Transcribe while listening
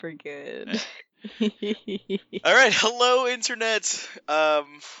We're good. All right, hello internet.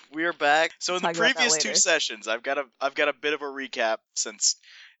 We are back. So in the Talk about that previous two later. sessions, I've got a bit of a recap since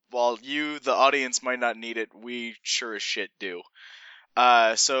while you, the audience, might not need it, we sure as shit do.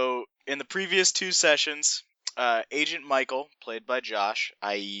 So in the previous two sessions, Agent Michael, played by Josh,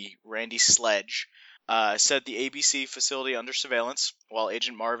 i.e. Randy Sledge, set the ABC facility under surveillance, while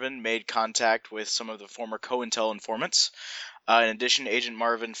Agent Marvin made contact with some of the former COINTEL informants. In addition, Agent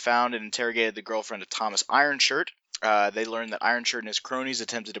Marvin found and interrogated the girlfriend of Thomas Ironshirt. They learned that Ironshirt and his cronies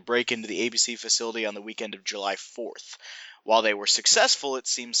attempted to break into the ABC facility on the weekend of July 4th. While they were successful, it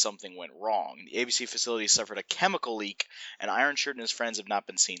seems something went wrong. The ABC facility suffered a chemical leak, and Ironshirt and his friends have not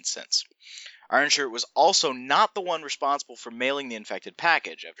been seen since. Ironshirt was also not the one responsible for mailing the infected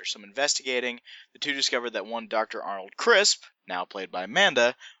package. After some investigating, the two discovered that one Dr. Arnold Crisp, now played by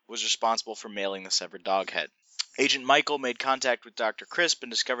Amanda, was responsible for mailing the severed dog head. Agent Michael made contact with Dr. Crisp and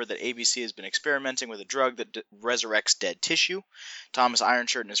discovered that ABC has been experimenting with a drug that resurrects dead tissue. Thomas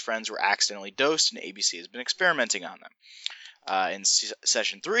Ironshirt and his friends were accidentally dosed, and ABC has been experimenting on them. In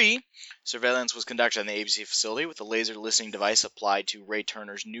Session 3, surveillance was conducted on the ABC facility with a laser listening device applied to Ray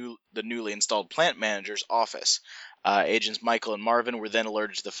Turner's the newly installed plant manager's office. Agents Michael and Marvin were then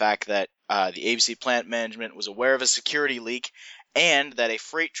alerted to the fact that the ABC plant management was aware of a security leak and that a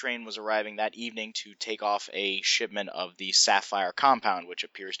freight train was arriving that evening to take off a shipment of the Sapphire compound, which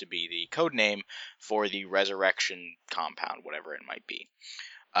appears to be the code name for the resurrection compound, whatever it might be.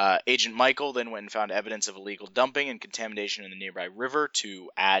 Agent Michael then went and found evidence of illegal dumping and contamination in the nearby river to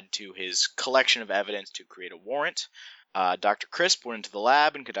add to his collection of evidence to create a warrant. Dr. Crisp went into the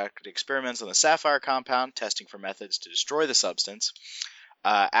lab and conducted experiments on the Sapphire compound, testing for methods to destroy the substance.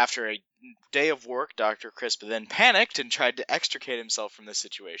 After a day of work, Dr. Crisp then panicked and tried to extricate himself from the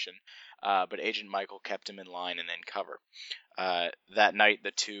situation, but Agent Michael kept him in line and in cover. That night,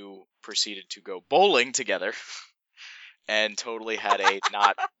 the two proceeded to go bowling together and totally had a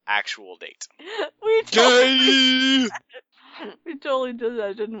not actual date. We totally did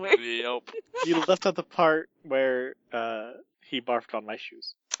that, didn't we? Yep. You left out the part where he barfed on my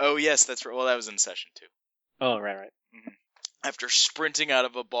shoes. Oh, yes, that's right. Well, that was in Session 2. Oh, right. Mm-hmm. After sprinting out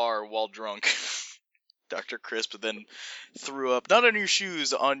of a bar while drunk, Dr. Crisp then threw up, not on your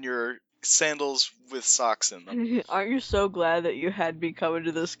shoes, on your sandals with socks in them. Aren't you so glad that you had me come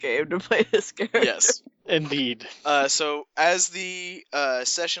into this game to play this character? Yes. Indeed. So, as the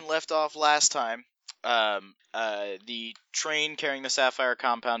session left off last time, the train carrying the Sapphire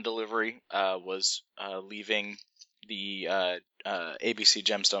compound delivery was leaving the ABC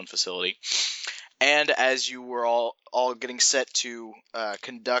Gemstone facility. And as you were all getting set to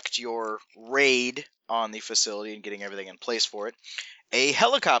conduct your raid on the facility and getting everything in place for it, a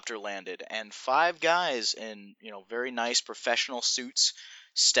helicopter landed, and 5 guys in very nice professional suits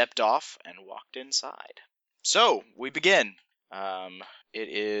stepped off and walked inside. So we begin. It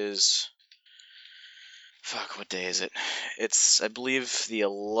is. Fuck, what day is it? It's, I believe, the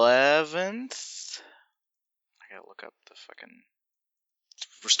 11th. I gotta look up the fucking.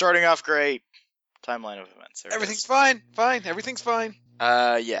 We're starting off great. Timeline of events. There Everything's fine. Everything's fine.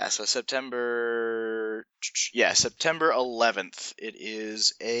 Yeah, so September 11th. It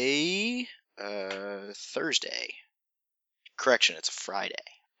is a Thursday. Correction, it's a Friday.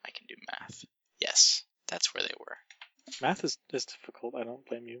 I can do math. Yes, that's where they were. Math is difficult. I don't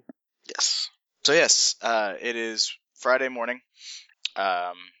blame you. Yes. So yes, it is Friday morning.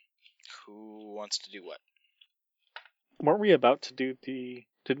 Who wants to do what? Weren't we about to do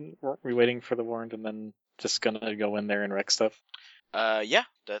weren't we waiting for the warrant and then just gonna go in there and wreck stuff? Yeah,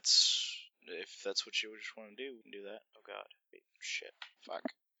 if that's what you just want to do, we can do that. Oh god. Wait, shit. Fuck.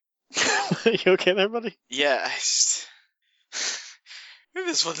 You okay there, buddy? Yeah, maybe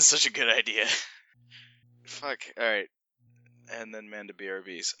this wasn't such a good idea. Fuck, alright. And then Manda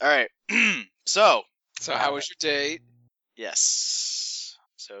BRBs. Alright, so how was your date? yes.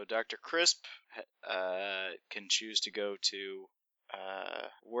 So Dr. Crisp can choose to go to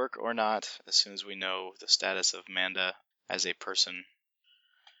work or not as soon as we know the status of Manda as a person.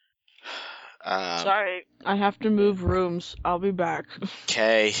 Sorry, I have to move rooms. I'll be back.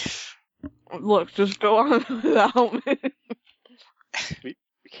 Okay. Look, just go on without me. We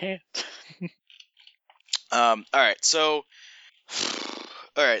can't. Alright, so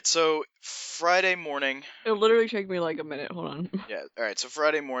Friday morning. It'll literally take me like a minute. Hold on. Yeah, alright, so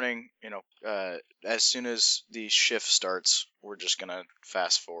Friday morning, as soon as the shift starts, we're just gonna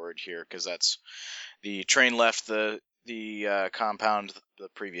fast forward here, because that's the train left the compound the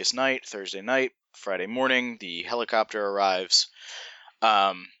previous night, Thursday night. Friday morning, the helicopter arrives.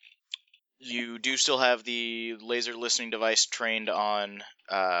 You do still have the laser listening device trained on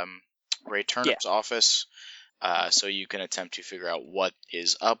Ray Turnip's office, so you can attempt to figure out what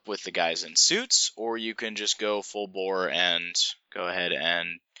is up with the guys in suits, or you can just go full bore and go ahead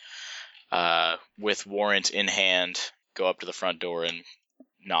and, with warrant in hand, go up to the front door and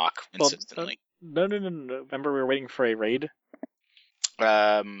knock insistently. No. Remember, we were waiting for a raid.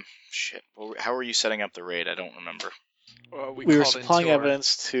 Shit. Well, how were you setting up the raid? I don't remember. We were called supplying into our-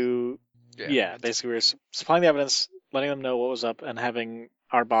 evidence to. Yeah, basically, we were supplying the evidence, letting them know what was up, and having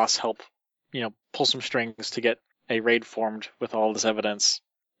our boss help, pull some strings to get a raid formed with all this evidence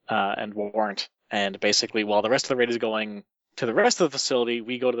and warrant. And basically, while the rest of the raid is going to the rest of the facility,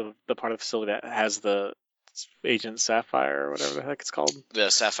 we go to the part of the facility that has the Agent Sapphire or whatever the heck it's called. The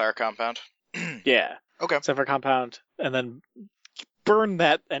Sapphire compound? Yeah. Okay. Sapphire compound, and then burn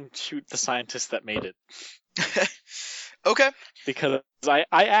that and shoot the scientist that made it. Okay. Because I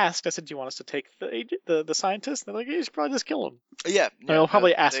asked, I said, do you want us to take the scientist? And they're like, you should probably just kill him. Yeah. I'll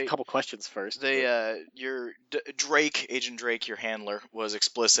probably ask a couple questions first. Your Drake, Agent Drake, your handler, was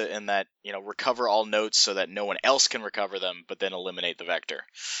explicit in that, recover all notes so that no one else can recover them, but then eliminate the vector.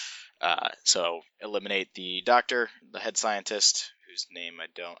 So eliminate the doctor, the head scientist, whose name I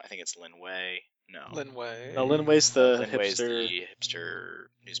think it's Lin Wei. No. Lin Wei. No, Lin Wei's the Lin Wei's hipster. the hipster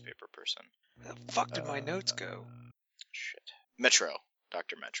newspaper person. Where the fuck did my notes go? Shit. Metro.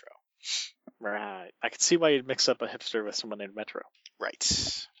 Dr. Metro. Right. I can see why you'd mix up a hipster with someone named Metro.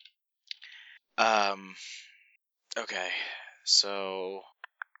 Right. Okay. So.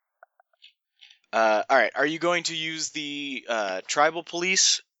 Alright. Are you going to use the tribal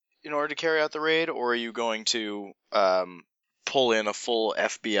police in order to carry out the raid, or are you going to pull in a full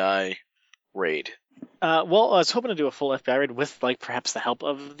FBI raid? Well, I was hoping to do a full FBI raid with, perhaps the help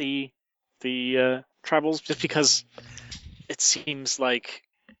of the tribals, just because it seems like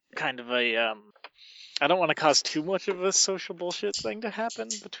kind of a I don't want to cause too much of a social bullshit thing to happen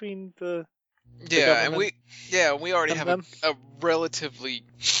between the Yeah, and government we already and have them. a relatively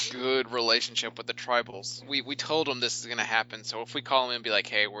good relationship with the tribals. We told them this is gonna happen, so if we call them and be like,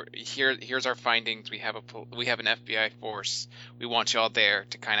 hey, here's our findings. We have an FBI force. We want y'all there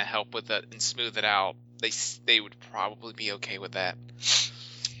to kind of help with it and smooth it out. They would probably be okay with that.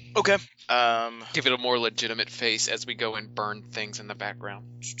 Okay. Give it a more legitimate face as we go and burn things in the background.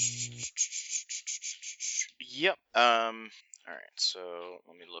 Yep. Alright, so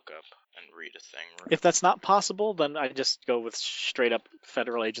let me look up and read a thing. If that's not possible, then I just go with straight up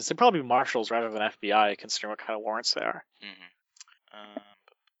federal agents. They'd probably be marshals rather than FBI, considering what kind of warrants they are. Okay.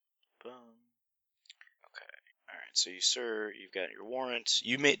 Alright, so you've got your warrant.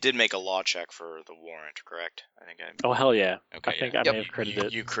 You did make a law check for the warrant, correct? I think I... Oh, hell yeah. Okay, I think yeah. I may have credited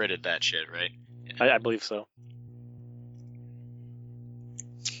it. You critted that shit, right? I believe so.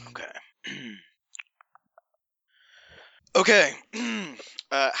 Okay. Okay.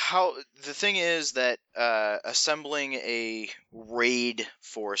 The thing is that assembling a raid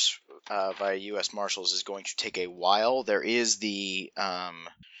force by U.S. Marshals is going to take a while. There is the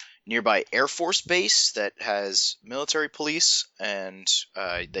nearby Air Force base that has military police, and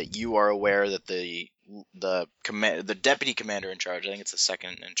that you are aware that the deputy commander in charge, I think it's the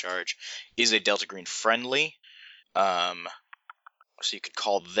second in charge, is a Delta Green friendly. So you could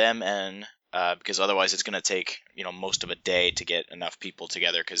call them in. Because otherwise it's going to take, most of a day to get enough people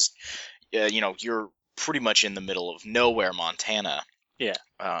together, because, you're pretty much in the middle of nowhere, Montana. Yeah.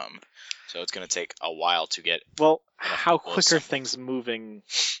 So it's going to take a while to get... Well, how people quick are assembled. things moving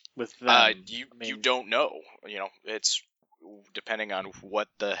with them? You don't know. It's depending on what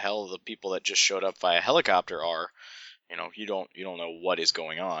the hell the people that just showed up via helicopter are. You don't know what is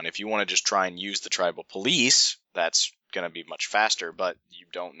going on. If you want to just try and use the tribal police, that's going to be much faster, but you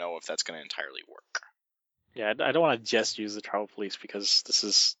don't know if that's going to entirely work. Yeah, I don't want to just use the tribal police because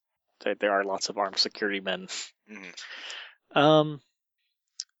there are lots of armed security men. Mm-hmm.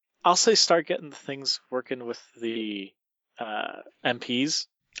 I'll say start getting the things working with the MPs.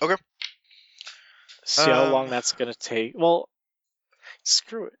 Okay. See how long that's going to take. Well,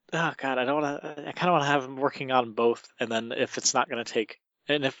 screw it. Oh god, I kind of want to have them working on both, and then if it's not going to take,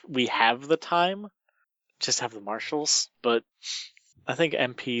 and if we have the time, just have the marshals. But I think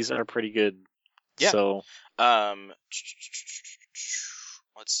MPs are pretty good. Yeah. So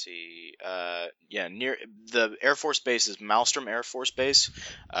let's see. Near the Air Force Base is Malmstrom Air Force Base.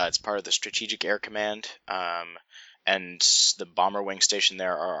 It's part of the Strategic Air Command. And the bomber wing station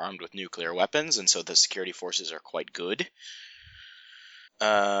there are armed with nuclear weapons, and so the security forces are quite good.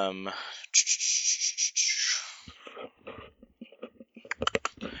 The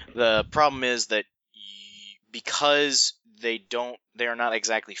problem is that because they are not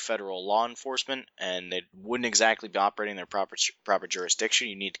exactly federal law enforcement, and they wouldn't exactly be operating their proper jurisdiction.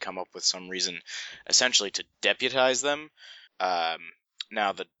 You need to come up with some reason, essentially, to deputize them.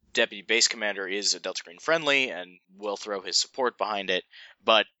 Now, the deputy base commander is a Delta Green friendly and will throw his support behind it,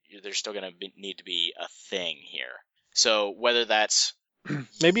 but there's still going to need to be a thing here. So whether that's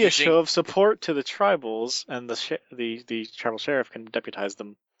maybe a show of support to the tribals, and the tribal sheriff can deputize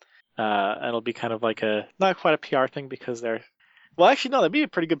them. And it'll be kind of like not quite a PR thing because they're... Well, actually, no, that'd be a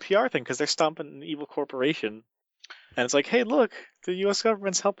pretty good PR thing because they're stomping an evil corporation. And it's like, hey, look, the U.S.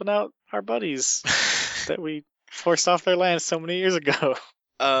 government's helping out our buddies that we forced off their land so many years ago.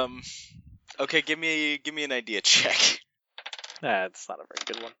 Okay, give me an idea check. It's not a very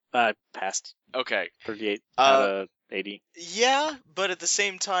good one. I passed. Okay. 38 out of 80. Yeah, but at the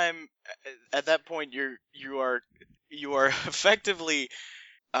same time, at that point, you are effectively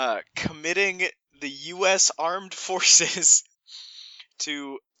committing the U.S. armed forces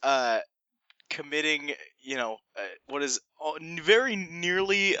to committing, what is very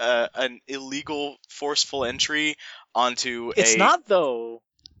nearly an illegal forceful entry onto It's not, though.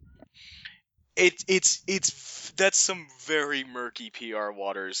 That's some very murky PR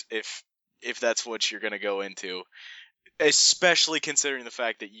waters if that's what you're going to go into, especially considering the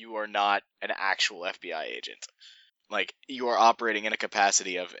fact that you are not an actual FBI agent. Like, you are operating in a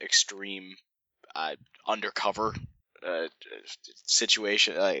capacity of extreme undercover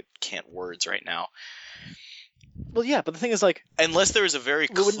situation. I can't words right now. Well, yeah, but the thing is, like, unless there is a very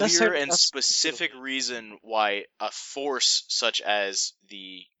clear and specific reason why a force such as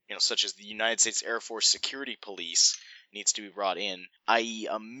the United States Air Force Security Police needs to be brought in, i.e.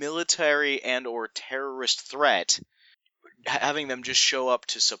 a military and or terrorist threat, having them just show up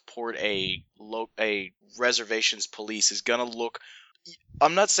to support a reservation's police is gonna look...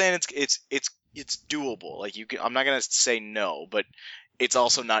 I'm not saying it's doable. Like, I'm not gonna say no, but it's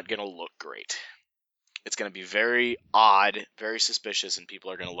also not gonna look great. It's gonna be very odd, very suspicious, and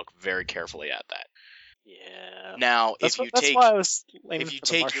people are gonna look very carefully at that. Yeah. Now, if you take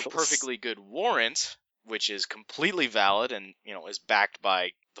your perfectly good warrant, which is completely valid and is backed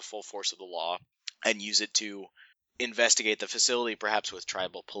by the full force of the law, and use it to investigate the facility, perhaps with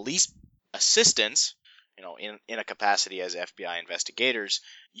tribal police assistance, in a capacity as FBI investigators,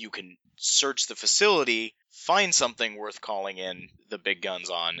 you can search the facility, find something worth calling in the big guns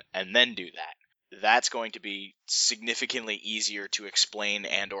on, and then do that. That's going to be significantly easier to explain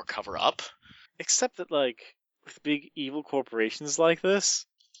and or cover up. Except that, like, with big evil corporations like this,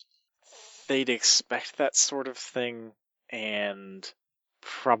 they'd expect that sort of thing and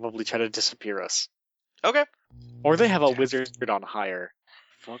probably try to disappear us. Okay. Or they have a wizard on hire.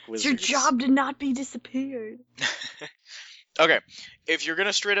 Fuck wizards. It's your job to not be disappeared. Okay. If you're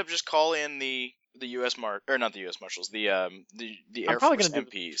gonna straight up just call in the U.S. not the U.S. Marshals, the Air Force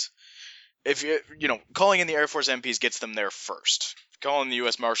MPs. If calling in the Air Force MPs gets them there first. Calling the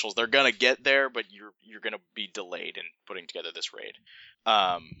U.S. Marshals, they're gonna get there, but you're gonna be delayed in putting together this raid.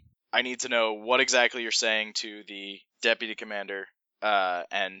 I need to know what exactly you're saying to the deputy commander,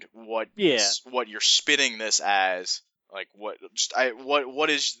 and what you're spinning this as. Like, what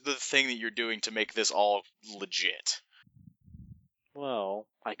is the thing that you're doing to make this all legit? Well,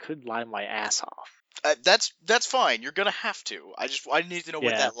 I could lie my ass off. That's fine. You're gonna have to. I need to know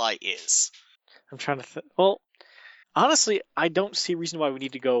what that lie is. I'm trying to think. Well, honestly, I don't see a reason why we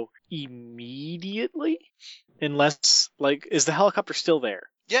need to go immediately, unless, like, is the helicopter still there?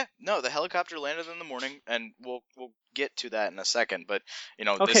 Yeah, no, the helicopter landed in the morning, and we'll get to that in a second. But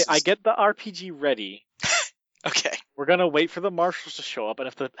okay, I get the RPG ready. Okay. We're gonna wait for the marshals to show up, and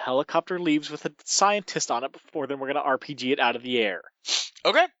if the helicopter leaves with a scientist on it before, then we're gonna RPG it out of the air.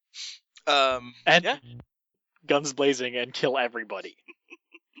 Okay. And guns blazing and kill everybody.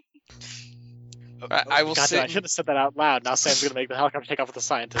 I will sit. I should have said that out loud. Now Sam's gonna make the helicopter take off with the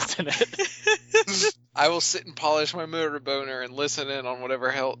scientist in it. I will sit and polish my motor boner and listen in on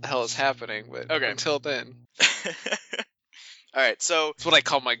whatever hell is happening. But until then. All right, so that's what I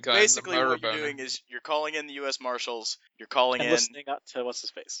call my gun. Basically, what you're doing is you're calling in the U.S. Marshals. You're calling in. Listening up to what's his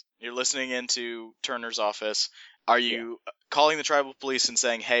face. You're listening into Turner's office. Are you calling the tribal police and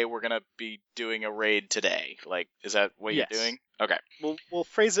saying, "Hey, we're gonna be doing a raid today"? Like, is that what you're doing? Okay. We'll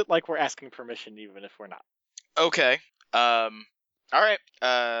phrase it like we're asking permission, even if we're not. Okay. All right.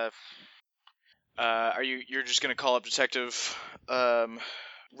 You're just gonna call up Detective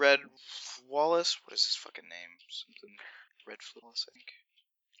Red Wallace? What is his fucking name? Something. Red Wallace, I think.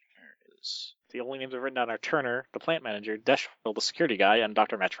 There is. The only names I've written down are Turner, the plant manager, Deschel, the security guy, and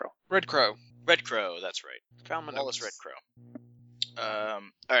Dr. Metro. Red Crow. Red Crow, that's right. Found my Wallace notes. Red Crow. All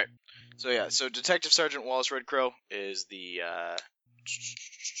right. So yeah, so Detective Sergeant Wallace Red Crow is the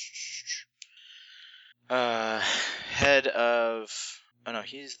head of. Oh no,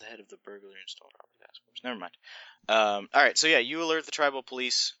 he's the head of the burglary and stolen property task force. Never mind. All right. So yeah, you alert the tribal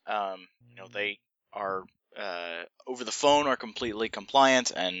police. They are over the phone are completely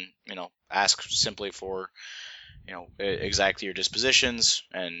compliant and ask simply for exactly your dispositions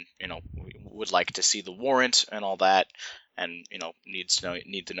and would like to see the warrant and all that and need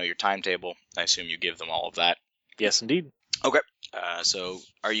to know your timetable. I assume you give them all of that. Yes, indeed. Okay. So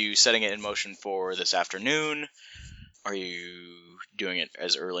are you setting it in motion for this afternoon? Are you doing it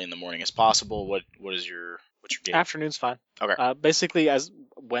as early in the morning as possible? What's your game? Afternoon's fine. Okay. Basically, as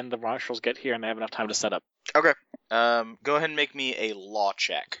when the marshals get here and they have enough time to set up. Okay. Go ahead and make me a law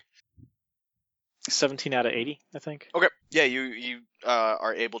check. 17 out of 80, I think. Okay. Yeah, you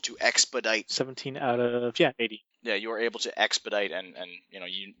are able to expedite. 17 out of 80. Yeah, you are able to expedite and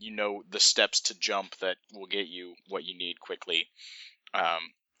you know the steps to jump that will get you what you need quickly.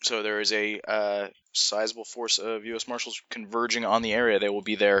 So there is a sizable force of U.S. Marshals converging on the area. They will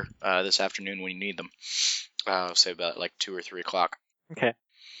be there this afternoon when you need them. Say about like 2 or 3 o'clock. Okay.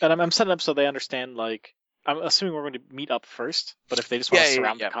 And I'm setting up so they understand, like, I'm assuming we're going to meet up first, but if they just want to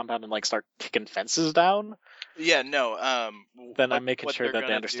surround the compound and like start kicking fences down, yeah, no. Then I'm making sure that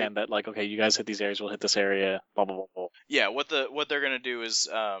they understand that, like, okay, you guys hit these areas, we'll hit this area, blah blah blah blah. Yeah, what they're gonna do is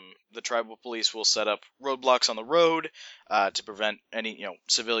the tribal police will set up roadblocks on the road to prevent any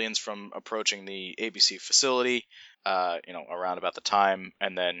civilians from approaching the ABC facility around about the time,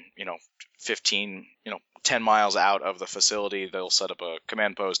 and then 10 miles out of the facility they'll set up a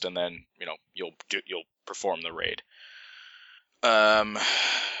command post, and then you'll perform the raid.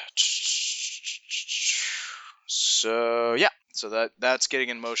 So yeah, so that's getting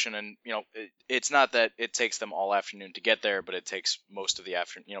in motion, and it's not that it takes them all afternoon to get there, but it takes most of the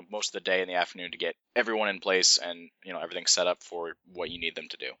most of the day in the afternoon to get everyone in place and everything set up for what you need them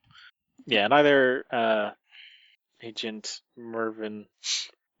to do. Yeah, and either Agent Mervin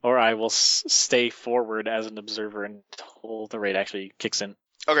or I will stay forward as an observer until the raid actually kicks in.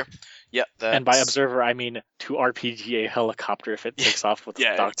 Okay. Yeah. And by observer, I mean to RPG a helicopter if it takes off with the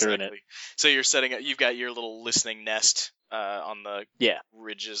doctor in it. So you're setting up. You've got your little listening nest on the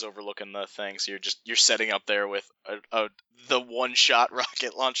ridges overlooking the thing. So you're setting up there with the one-shot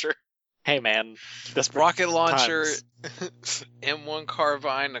rocket launcher. Hey man, this rocket launcher, M1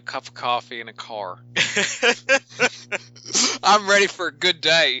 carbine, a cup of coffee, and a car. I'm ready for a good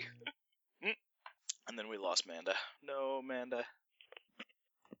day. And then we lost Manda. No, Manda.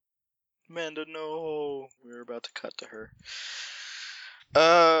 Manda, no. We were about to cut to her.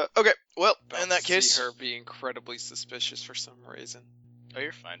 Okay. Well, in that case, see her be incredibly suspicious for some reason. Oh,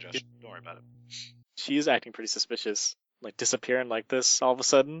 you're fine, Josh. Don't worry about it. She is acting pretty suspicious. Like disappearing like this all of a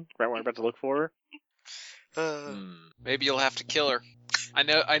sudden, right when we're about to look for her. Maybe you'll have to kill her.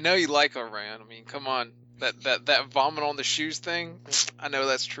 I know you like her, Ryan. I mean, come on. That vomit on the shoes thing, I know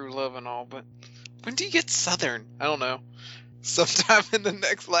that's true love and all, but when do you get southern? I don't know. Sometime in the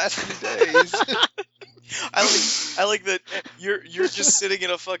last few days. I like that you're just sitting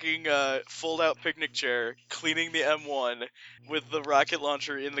in a fucking fold-out picnic chair, cleaning the M1 with the rocket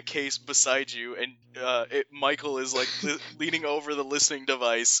launcher in the case beside you, and Michael is like leaning over the listening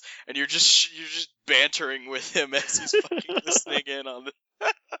device, and you're just bantering with him as he's fucking listening in on the.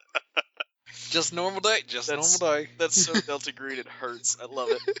 Just normal day. Normal day. That's so Delta Green. It hurts. I love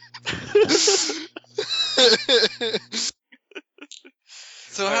it.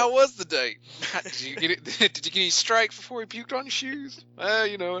 So how was the date? Did you get it? Did you get any strikes before he puked on your shoes?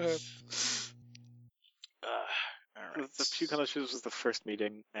 You know what happened. All right. The puke on the shoes was the first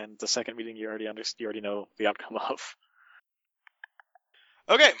meeting, and the second meeting you already know the outcome of.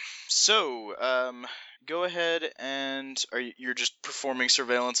 Okay, so go ahead and you're just performing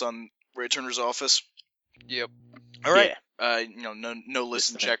surveillance on Ray Turner's office? Yep. All right. Yeah. No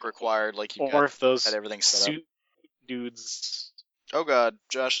listen check required. Like you or if those had everything set suit up. Dudes. Oh God,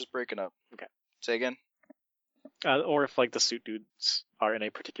 Josh is breaking up. Okay. Say again. Or if like the suit dudes are in a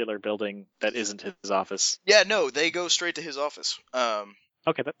particular building that isn't his office. Yeah, no, they go straight to his office.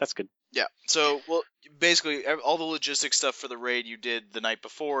 Okay, that's good. Yeah. So, well, basically, all the logistics stuff for the raid you did the night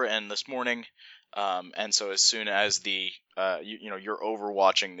before and this morning. And so as soon as the you're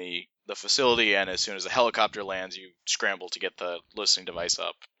overwatching the facility, and as soon as the helicopter lands, you scramble to get the listening device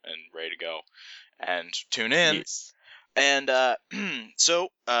up and ready to go and tune in. Yes. And so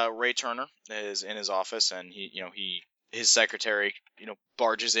Ray Turner is in his office, and his secretary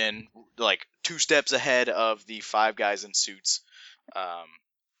barges in like 2 steps ahead of the 5 guys in suits.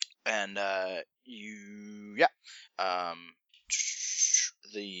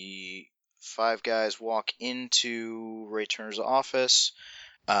 the 5 guys walk into Ray Turner's office,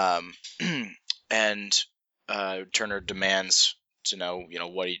 and Turner demands to know,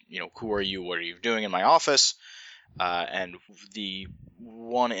 who are you? What are you doing in my office? And the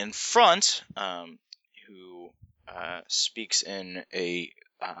one in front, who speaks in a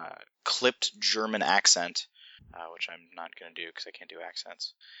clipped German accent, which I'm not going to do because I can't do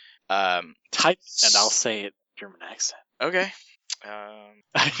accents. Type, and I'll say it German accent. Okay.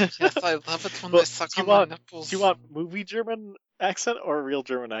 Yes, I love it when Well, they suck do on you my want- nipples. Do you want movie German accent or a real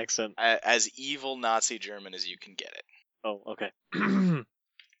German accent? As evil Nazi German as you can get it. Oh, okay.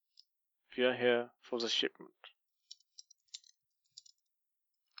 We are here for the shipment.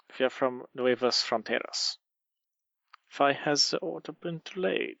 We are from Nuevas Fronteras. Why has the order been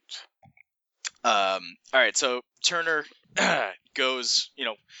delayed? All right, so Turner goes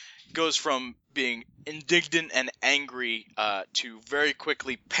from being indignant and angry to very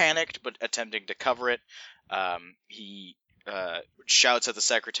quickly panicked, but attempting to cover it. He shouts at the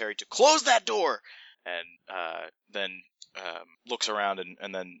secretary to close that door, and then looks around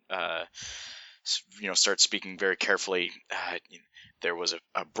and then starts speaking very carefully. There was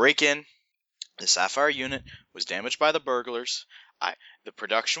a break-in. The Sapphire unit was damaged by the burglars. The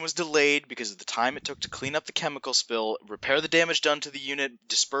production was delayed because of the time it took to clean up the chemical spill, repair the damage done to the unit,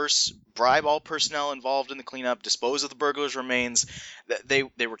 bribe all personnel involved in the cleanup, dispose of the burglars' remains. They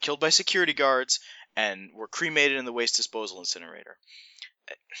were killed by security guards and were cremated in the waste disposal incinerator.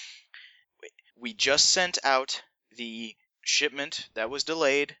 We just sent out the shipment that was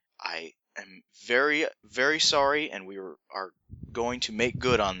delayed. I am very, very sorry, and we are going to make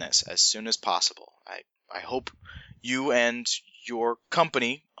good on this as soon as possible. I hope you and your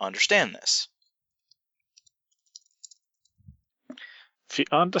company understand this. We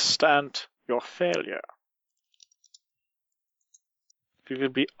understand your failure. We will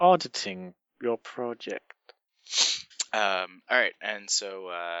be auditing your project. All right, and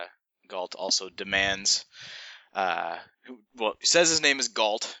so Galt also demands. He says his name is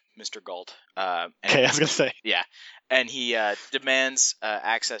Galt, Mr. Galt. Okay, I was gonna say. Yeah, and he demands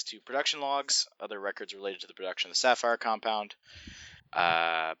access to production logs, other records related to the production of the Sapphire compound.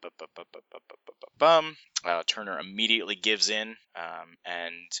 Turner immediately gives in,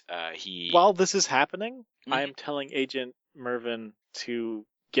 and he. While this is happening, Mhm. I am telling Agent Mervyn to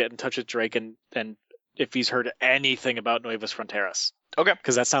get in touch with Drake and if he's heard anything about Nuevas Fronteras. Okay.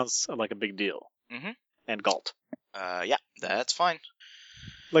 Because that sounds like a big deal. Mhm. And Galt. Yeah, that's fine.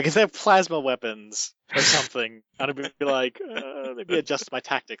 Like, if they have plasma weapons or something, I'd be like, maybe adjust my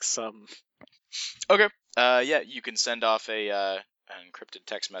tactics some. Okay. Yeah, you can send off an encrypted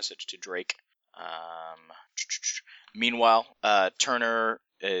text message to Drake. Meanwhile, Turner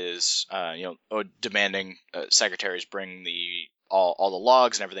is, demanding secretaries bring all the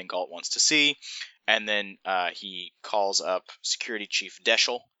logs and everything Galt wants to see, and then he calls up Security Chief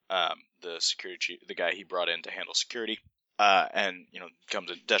Deschel, the security chief, the guy he brought in to handle security, and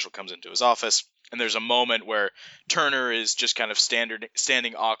Deschel comes into his office. And there's a moment where Turner is just kind of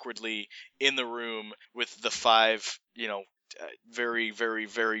standing awkwardly in the room with the 5, very, very,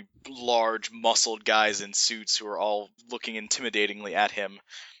 very large, muscled guys in suits who are all looking intimidatingly at him.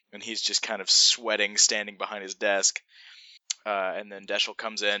 And he's just kind of sweating, standing behind his desk. And then Deschel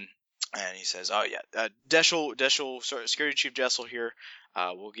comes in, and he says, "Oh yeah, Security Chief Deschel here.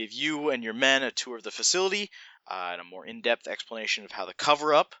 We'll give you and your men a tour of the facility." And a more in-depth explanation of how the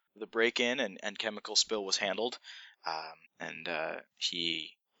cover-up, the break-in, and chemical spill was handled. And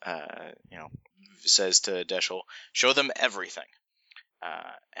he, says to Deschel, "Show them everything."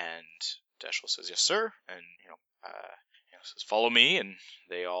 And Deschel says, "Yes, sir." And says, "Follow me." And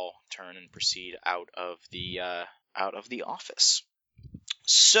they all turn and proceed out of the office.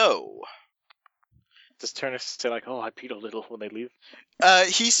 So. Does Turner say like, "Oh, I peed a little" when they leave?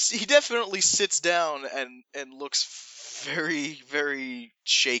 He definitely sits down and looks very, very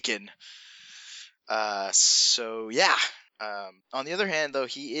shaken. So yeah. On the other hand, though,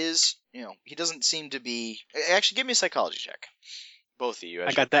 he is, he doesn't seem to be. Actually, give me a psychology check, both of you.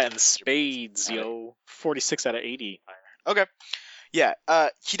 I got that in spades, yo. 46 out of 80. Okay. Yeah.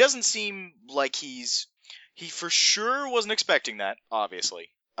 He doesn't seem like he for sure wasn't expecting that. Obviously.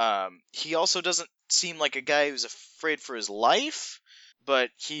 He also doesn't seem like a guy who's afraid for his life, but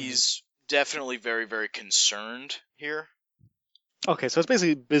he's definitely very, very concerned here. Okay, so it's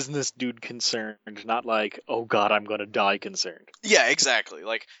basically business dude concerned, not like, oh god, I'm gonna die concerned. Yeah, exactly.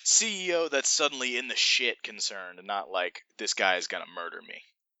 Like, CEO that's suddenly in the shit concerned, and not like, this guy is gonna murder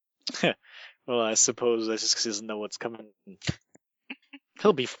me. Well, I suppose that's just because he doesn't know what's coming.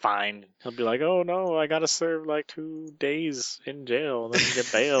 He'll be fine. He'll be like, oh no, I gotta serve like 2 days in jail, and then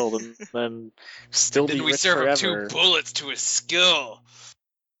get bailed, and then still Then be we rich serve him forever. 2 bullets to his skull.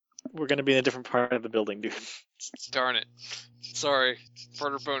 We're gonna be in a different part of the building, dude. Darn it. Sorry.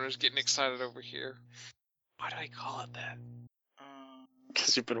 Murder Boner's getting excited over here. Why did I call it that?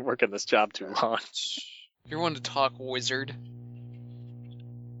 Because you've been working this job too long. You're one to talk, wizard.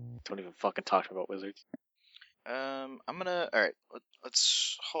 Don't even fucking talk about wizards. I'm gonna. Alright,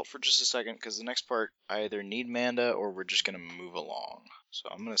 let's halt for just a second, because the next part, I either need Manda or we're just gonna move along. So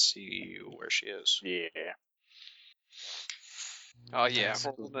I'm gonna see where she is. Yeah. Oh yeah,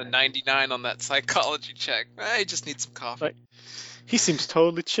 rolled a 99 on that psychology check. I just need some coffee. Right. He seems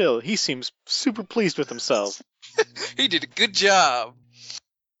totally chill. He seems super pleased with himself. He did a good job.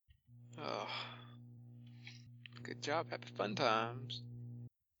 Oh. Good job. Happy fun times.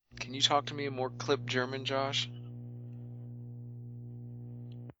 Can you talk to me in more clipped German, Josh?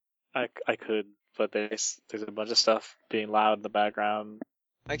 I could, but there's a bunch of stuff being loud in the background.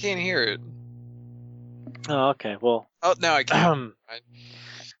 I can't hear it. Oh, okay. Well, Oh, now I can.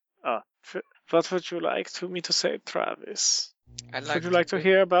 What would you like me to say, Travis? I'd Would you like to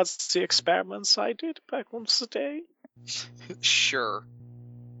hear about the experiments I did back once a day? Sure.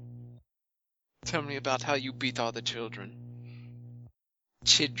 Tell me about how you beat all the children.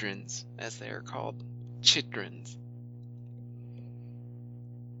 Childrens, as they are called. Childrens.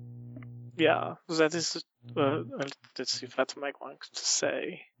 Yeah, that is. Let's see what am I going to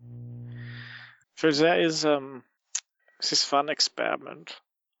say. So there is this fun experiment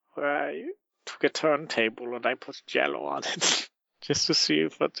where I took a turntable and I put jello on it just to see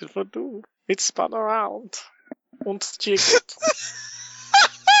what it would do. It spun around and jiggled.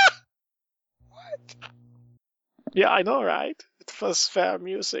 What? Yeah, I know, right? It was very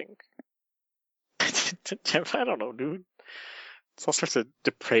amusing. I don't know, dude. It's all sorts of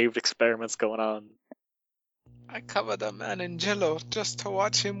depraved experiments going on. I covered a man in jello just to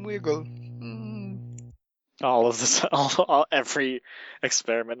watch him wiggle. All of this, every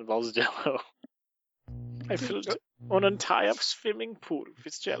experiment involves jello. I filled an entire swimming pool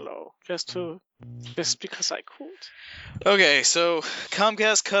with jello just because I could. Okay, so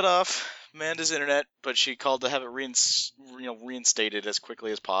Comcast cut off Amanda's internet, but she called to have it reinstated as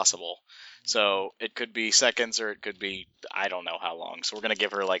quickly as possible. So it could be seconds or it could be I don't know how long. So we're going to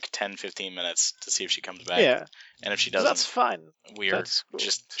give her like 10-15 minutes to see if she comes back. Yeah. And if she doesn't, that's fine.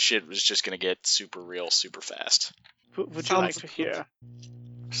 Shit was just going to get super real super fast. Would you like to hear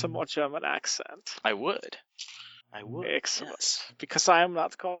some more German accent? I would. Excellent. Yes. Because I am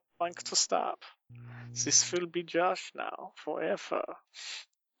not going to stop. This will be Josh now forever.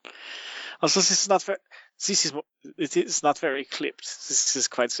 Also, it is not very clipped. This is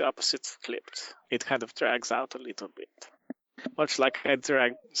quite the opposite of clipped. It kind of drags out a little bit, much like I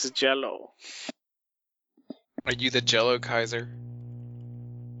drag the jello. Are you the Jello Kaiser?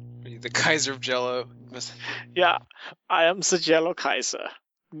 Are you the Kaiser of Jello? Yeah, I am the Jello Kaiser.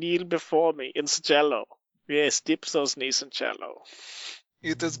 Kneel before me in the jello. Yes, dip those knees in jello.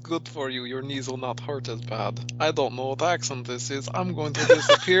 It is good for you. Your knees will not hurt as bad. I don't know what accent this is. I'm going to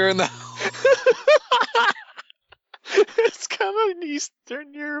disappear now. It's kind of an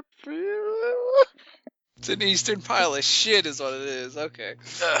Eastern European. It's an Eastern pile of shit is what it is. Okay.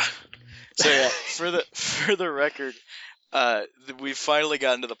 So yeah, for the record, we've finally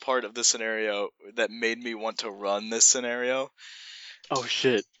gotten to the part of the scenario that made me want to run this scenario. Oh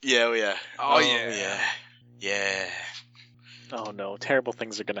shit. Yeah, oh yeah. Oh yeah. Yeah. Oh no, terrible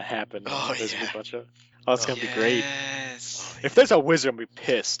things are gonna happen. Oh, There's yeah. a bunch of. Oh, it's gonna be great. Yes. If there's a wizard, I'm gonna be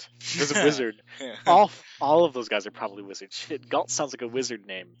pissed. If there's a wizard. all of those guys are probably wizards. Shit, Galt sounds like a wizard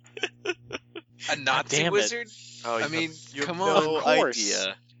name. A Nazi damn it. wizard? Oh, I mean, you have come no on. Of course.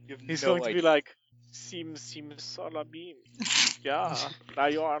 idea. You have He's no going to idea. be like, Sim Solabim. Yeah, now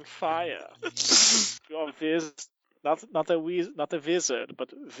you're on fire. You're not a wizard,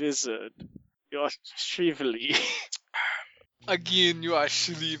 but wizard. You're Shively. Again, you are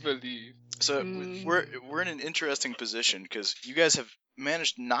Schlieverly. So we're in an interesting position because you guys have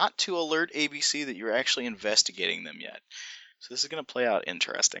managed not to alert ABC that you're actually investigating them yet. So this is going to play out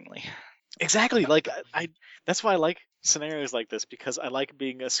interestingly. Exactly. Like I that's why I like scenarios like this, because I like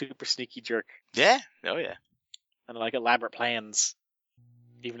being a super sneaky jerk Yeah. Oh yeah. and I like elaborate plans.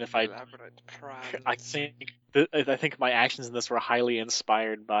 Even if I think I think my actions in this were highly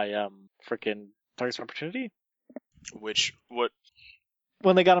inspired by freaking Targets of Opportunity What?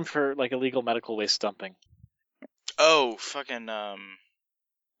 when they got him for like illegal medical waste dumping. Oh, fucking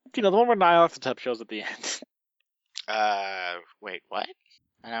You know, the one where Nyarlathotep shows at the end. Wait, what?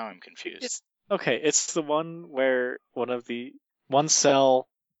 Now I'm confused. Okay, it's the one where one of the one cell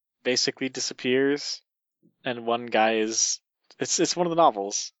basically disappears, and one guy is. It's one of the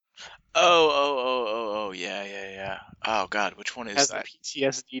novels. Oh, yeah. Oh God, which one is Has that? the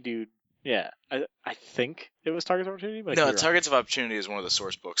PTSD dude. Yeah, I think it was Target's Opportunity, but I could No, be wrong. Targets of Opportunity is one of the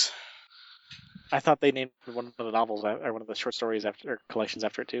source books. I thought they named one of the novels or one of the short stories after or collections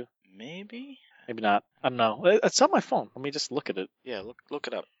after it too. Maybe? Maybe not. I don't know. It's on my phone. Let me just look at it. Yeah, look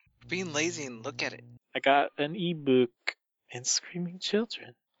it up. Being lazy and look at it. I got an ebook and Screaming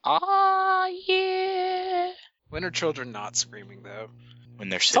Children. Ah, yeah. When are children not screaming though? When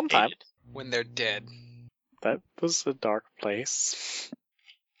they're Sometimes. sedated. When they're dead. That was a dark place.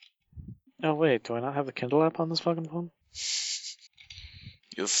 Oh wait, do I not have the Kindle app on this fucking phone?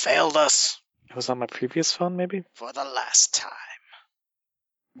 You failed us It was on my previous phone, maybe? for the last time.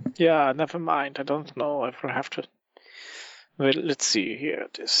 Yeah, never mind. I don't know. I will have to. Wait, let's see. Here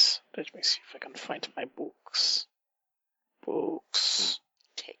it is. Let me see if I can find my books. Books.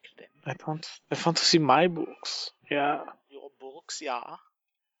 Take them. I want to see my books. Yeah. Your books, yeah.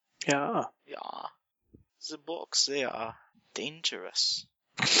 Yeah. Yeah. The books, they are dangerous.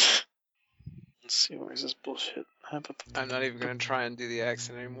 Let's see, where's this bullshit? I'm not even gonna try and do the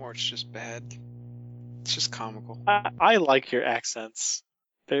accent anymore. It's just bad. It's just comical. I like your accents.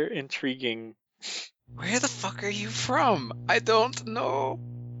 They're intriguing. Where the fuck are you from? I don't know.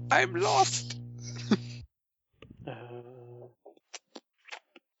 I'm lost.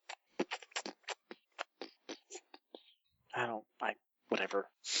 Whatever.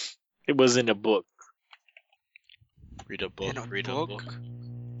 It was in a book. Read a book, In a read book? a book.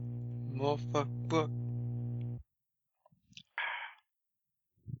 Motherfuck book.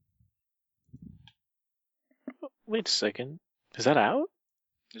 Wait a second. Is that out?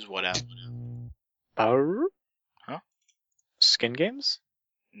 Is what out? Power? Huh? Skin Games?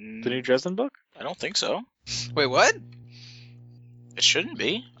 The new Mm, Dresden book? I don't think so. Wait, what? It shouldn't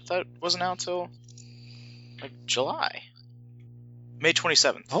be. I thought it wasn't out till like July. May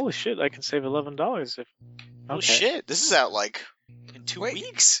 27th. Holy shit, I can save $11 if... Holy Okay. shit, this is out like in 2 Wait.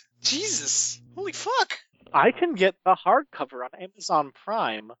 weeks. Jesus. Holy fuck. I can get the hardcover on Amazon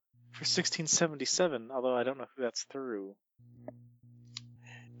Prime for $16.77, although I don't know who that's through.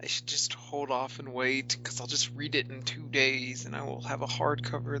 I should just hold off and wait, because I'll just read it in 2 days, and I will have a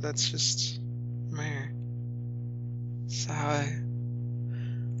hardcover that's just... meh. Sigh.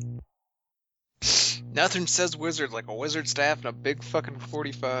 Nothing says wizard like a wizard staff and a big fucking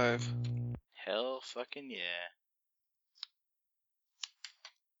 45. Hell fucking yeah.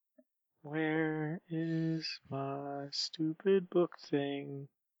 Where is my stupid book thing?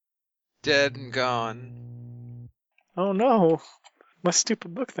 Dead and gone. Oh no! My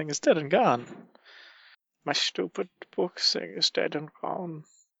stupid book thing is dead and gone. My stupid book thing is dead and gone.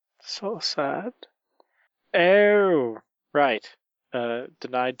 So sad. Oh! Right.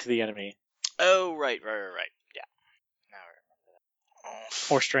 Denied to the enemy. Oh, right. Yeah. Now I remember that.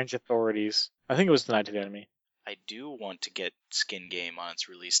 Oh, Or strange authorities. I think it was denied to the enemy. I do want to get Skin Game on its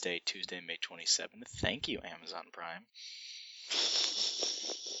release date, Tuesday, May 27th. Thank you, Amazon Prime.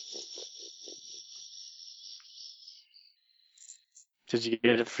 Did you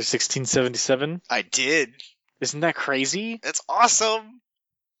get it for $16.77? I did. Isn't that crazy? That's awesome.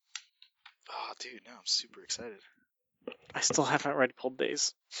 Oh, dude, now I'm super excited. I still haven't read Cold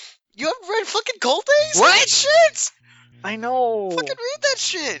Days. You haven't read fucking Cold Days? What? Shit! I know. Fucking read that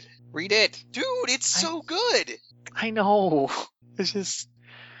shit! Read it. Dude, it's so good! I know. It's just,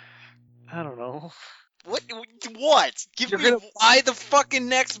 I don't know. What? You're gonna buy the fucking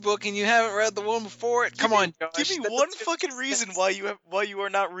next book and you haven't read the one before it? Come on, Josh. Give me That's- one fucking reason why you are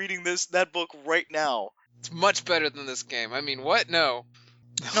not reading that book right now. It's much better than this game. I mean, what? No.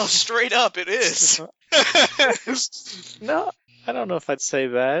 No, straight up, it is. No, I don't know if I'd say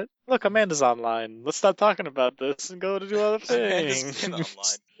that. Look, Amanda's online. Let's stop talking about this and go to do other Amanda's things. been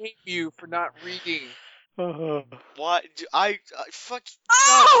online. Hate you for not reading. Why? I fuck.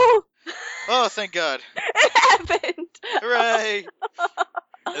 Oh! Oh, thank God. It happened! Hooray!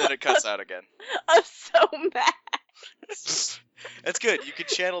 And then it cuts out again. I'm so mad. That's good. You can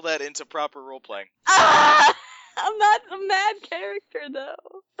channel that into proper role playing. Ah! I'm not a mad character,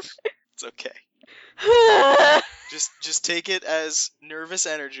 though. It's okay. Just take it as nervous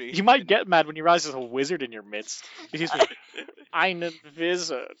energy. You might get mad when you realize there's a wizard in your midst. Excuse me. I'm a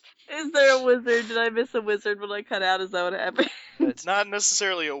wizard. Is there a wizard? Did I miss a wizard when I cut out? Is that what happened? It's not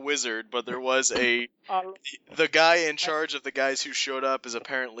necessarily a wizard, but there was the guy in charge of the guys who showed up is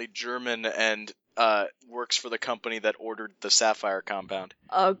apparently German and works for the company that ordered the Sapphire compound.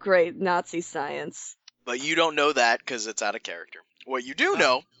 Oh, great. Nazi science. But you don't know that because it's out of character. What you do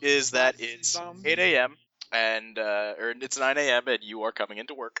know is that it's 8 a.m. and or it's 9 a.m. and you are coming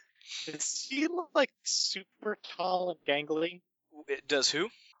into work. Is he like super tall and gangly? It does who?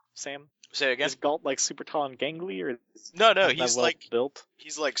 Sam? Say again? Is Galt like super tall and gangly, or is No, not he's well like built?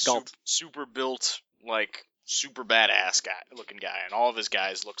 he's like Galt. super built, like super badass looking guy, and all of his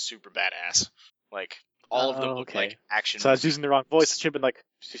guys look super badass. Like all of them look like action. So I was using the wrong voice. It should have been like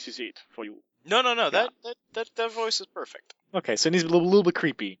 "it for you." No. Yeah. That voice is perfect. Okay, so it needs a little bit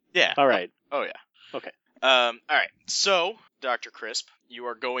creepy. Yeah. All right. Oh yeah. Okay. All right. So, Dr. Crisp, you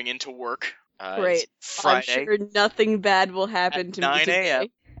are going into work. Great. It's Friday. I'm sure nothing bad will happen At to me 9 a.m.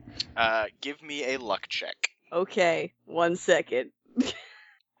 today. Give me a luck check. Okay, 1 second.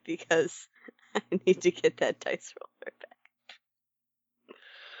 Because I need to get that dice roller back.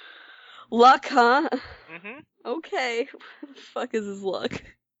 Luck, huh? Mm-hmm. Okay. What the fuck is his luck?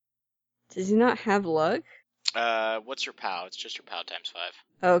 Does he not have luck? What's your POW? It's just your POW times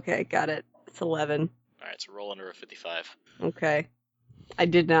 5. Okay, got it. It's 11. All right, so roll under a 55. Okay. I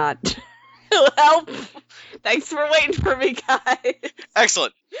did not. Help! Thanks for waiting for me, guys.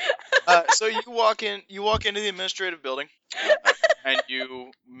 Excellent. So you walk into the administrative building, and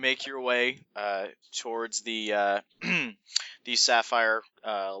you make your way towards the the Sapphire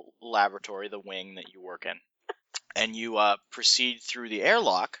laboratory, the wing that you work in, and you proceed through the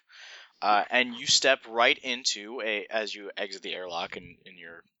airlock, and you step right into as you exit the airlock, and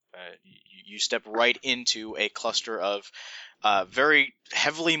you step right into a cluster of very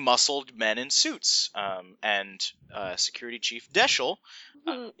heavily muscled men in suits, and Security Chief Deschel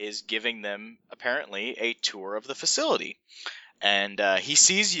is giving them apparently a tour of the facility, and he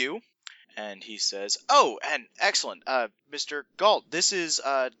sees you, and he says, "Oh, and excellent, Mr. Galt. This is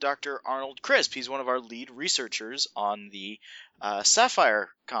Dr. Arnold Crisp. He's one of our lead researchers on the Sapphire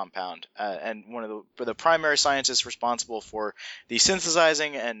compound, and one of the primary scientists responsible for the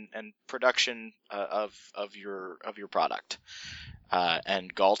synthesizing and production of your product."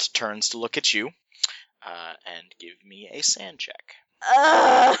 And Galt turns to look at you, and give me a sand check.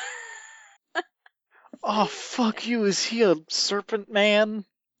 Oh, fuck you. Is he a serpent man?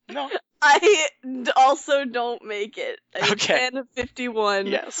 No. I also don't make it. I Okay. ran a 51.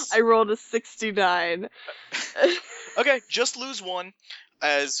 Yes. I rolled a 69. Okay, just lose one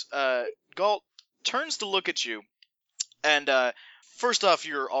as Galt turns to look at you, and first off,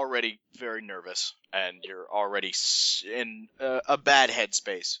 you're already very nervous, and you're already in a bad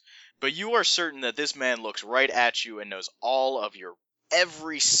headspace. But you are certain that this man looks right at you and knows all of your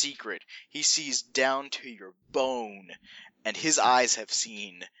every secret. He sees down to your bone, and his eyes have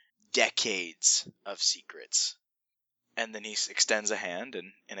seen decades of secrets. And then he extends a hand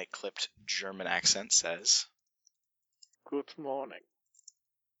and, in a clipped German accent, says, Good morning.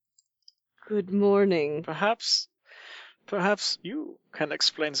 Good morning. Perhaps you can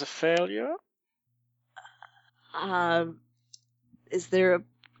explain the failure? Is there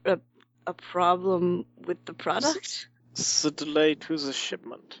a problem with the product? The delay to the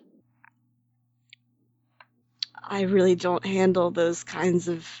shipment. I really don't handle those kinds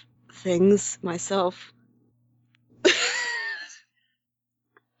of things myself.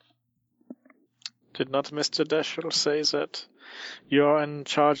 Did not Mr. Deschel say that you're in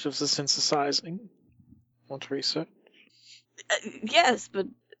charge of the synthesizing? What research? Yes, but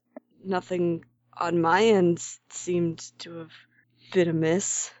nothing on my end seemed to have been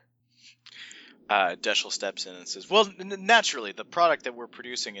amiss. Deschel steps in and says, well, naturally, the product that we're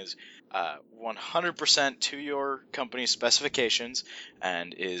producing is 100% to your company's specifications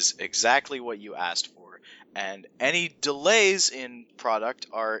and is exactly what you asked for. And any delays in product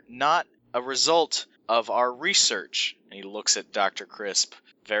are not a result of our research. And he looks at Dr. Crisp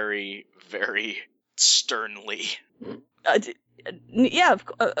very, very sternly. Yeah,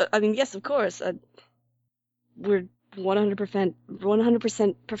 yes, of course. We're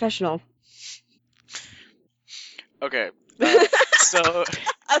 100% professional. Okay, so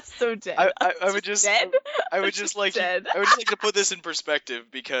I'm so dead. I would just dead? I would just like to put this in perspective,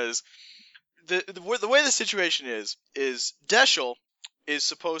 because the way the situation is Deschel is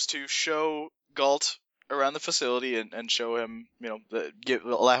supposed to show Galt around the facility and show him,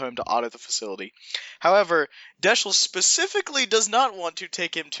 allow him to audit the facility. However, Deschel specifically does not want to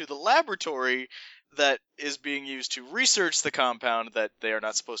take him to the laboratory that is being used to research the compound that they are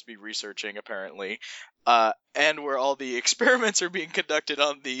not supposed to be researching, apparently, and where all the experiments are being conducted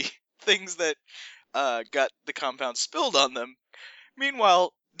on the things that got the compound spilled on them.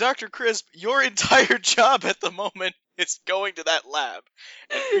 Meanwhile, Dr. Crisp, your entire job at the moment is going to that lab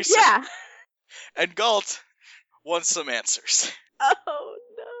and research. Yeah. And Galt wants some answers. Oh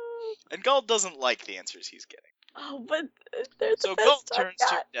no. And Galt doesn't like the answers he's getting. Oh, but they're the So best Galt I've turns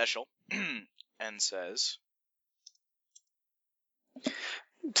got. to Deschel and says,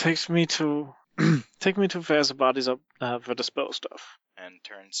 Take me to where the bodies were disposed of. And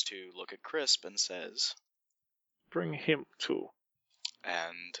turns to look at Crisp and says, Bring him too.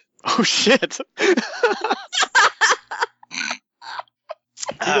 and Oh shit! He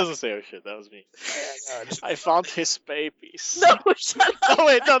doesn't say oh shit, that was me. Yeah, no, I found his babies. no, shut up. Oh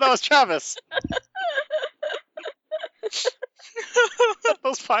wait, no, that was Travis.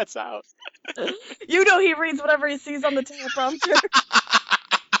 Those parts out. You know he reads whatever he sees on the teleprompter.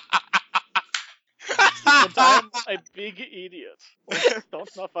 But I'm a big idiot. I don't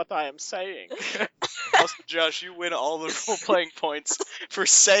know what I am saying. also, Josh, you win all the role-playing points for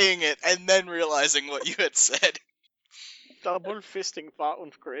saying it and then realizing what you had said. Double fisting Bar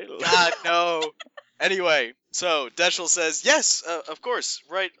und Grill. God, no. Anyway, so Deschel says, yes, of course,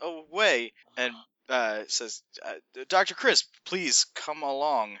 right away. And says, Dr. Crisp, please come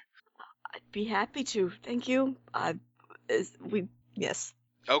along. I'd be happy to. Thank you. Yes.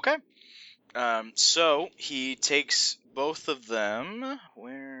 Okay. So he takes both of them.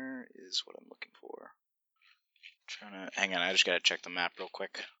 Where is what I'm looking for? Hang on, I just gotta check the map real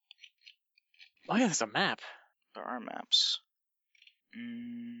quick. Oh yeah, there's a map. There are maps.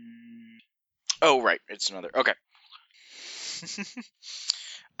 Oh, right, it's another. Okay.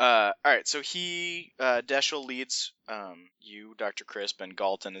 Alright, so Deschel leads you, Dr. Crisp, and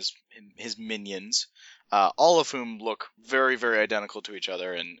Galt and his minions, all of whom look very, very identical to each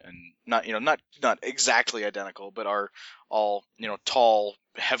other, and not exactly identical, but are all, tall,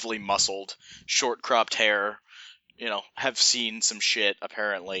 heavily muscled, short cropped hair, have seen some shit,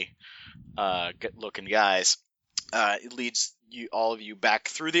 apparently, good looking guys. It leads all of you back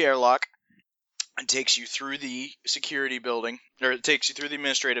through the airlock, and takes you through the security building, or it takes you through the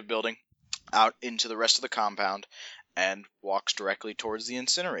administrative building, out into the rest of the compound, and walks directly towards the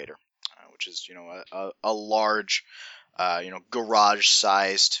incinerator, which is, a large,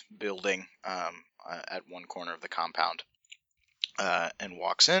 garage-sized building at one corner of the compound. And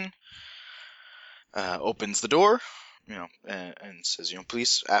walks in, opens the door, and says,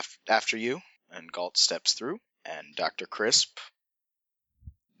 please, after you. And Galt steps through, and Dr. Crisp,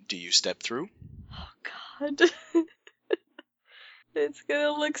 do you step through? Oh, God. It's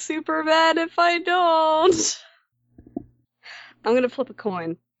gonna look super bad if I don't. I'm gonna flip a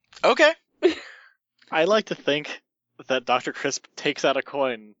coin. Okay. I like to think that Dr. Crisp takes out a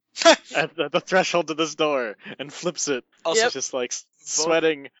coin at the threshold to this door and flips it. Also, Yep. Just like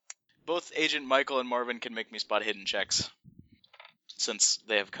sweating. Both Agent Michael and Marvin can make me spot hidden checks, since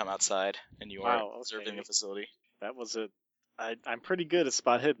they have come outside and you are observing the facility. That was it. I'm pretty good at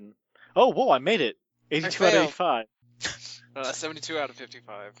spot hidden. Oh, whoa, I made it. 82 out of failed. 85. 72 out of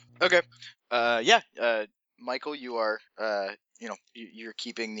 55. Okay. Michael, you are, you're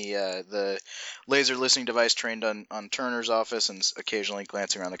keeping the laser listening device trained on Turner's office and occasionally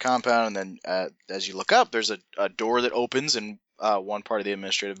glancing around the compound. And then as you look up, there's a door that opens in one part of the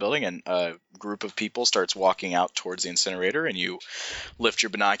administrative building, and a group of people starts walking out towards the incinerator. And you lift your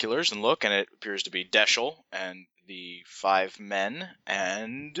binoculars and look, and it appears to be Deschel and the 5 men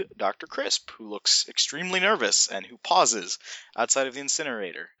and Dr. Crisp, who looks extremely nervous and who pauses outside of the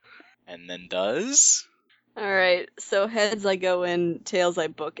incinerator. And then does... Alright, so heads I go in, tails I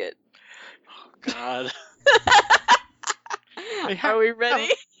book it. Oh, God. Are we ready?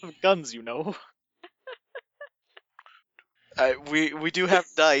 Guns, you know. We do have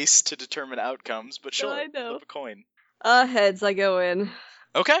dice to determine outcomes, but sure, I know. flip a coin. Heads I go in.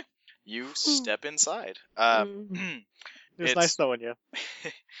 Okay. You step inside. It's nice knowing you.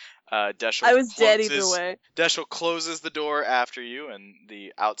 Deschel I was dead closes- either way. Deschel closes the door after you, and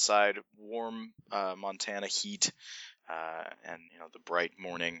the outside warm Montana heat and the bright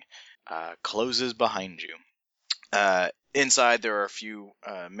morning closes behind you. Inside, there are a few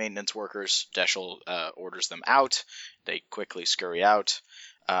maintenance workers. Deschel orders them out. They quickly scurry out.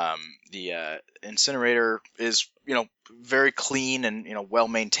 The incinerator is, very clean and, well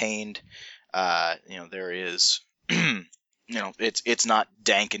maintained. There is, it's not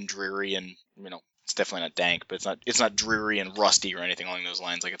dank and dreary, and, it's definitely not dank, but it's not dreary and rusty or anything along those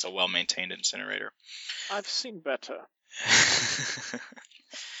lines. Like, it's a well maintained incinerator. I've seen better.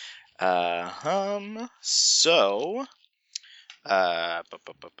 So,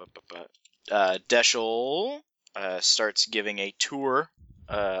 Deschel starts giving a tour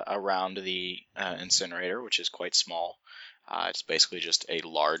around the incinerator, which is quite small. It's basically just a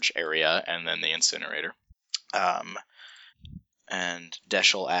large area and then the incinerator. And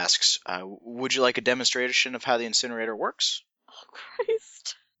Deschel asks, would you like a demonstration of how the incinerator works? Oh,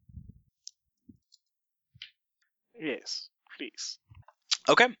 Christ. Yes, please.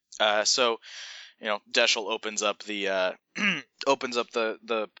 Okay. So Deschel opens up the opens up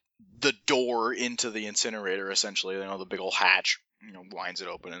the door into the incinerator, essentially, the big old hatch, winds it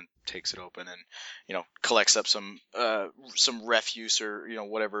open and takes it open and, collects up some refuse or,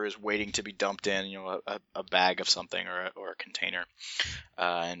 whatever is waiting to be dumped in, a bag of something or a container,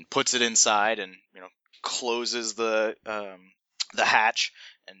 and puts it inside and, closes the hatch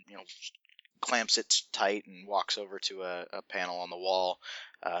and, clamps it tight and walks over to a panel on the wall,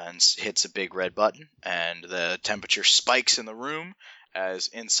 and hits a big red button, and the temperature spikes in the room as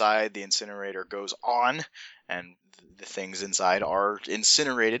inside the incinerator goes on, and the things inside are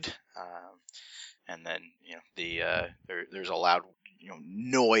incinerated, and then there's a loud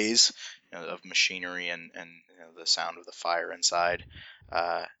noise of machinery and the sound of the fire inside.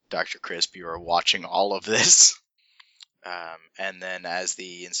 Dr. Crisp, you are watching all of this. And then as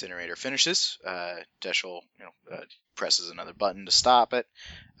the incinerator finishes, Deschel presses another button to stop it,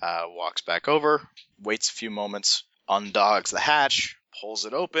 walks back over, waits a few moments, undogs the hatch, pulls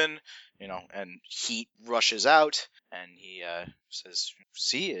it open, and heat rushes out, and he says,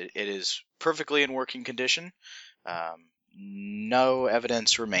 "See, it is perfectly in working condition. No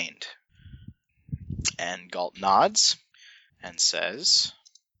evidence remained." And Galt nods and says,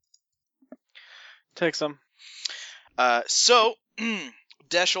 "Take some." So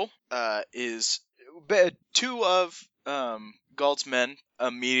Deschel is two of Galt's men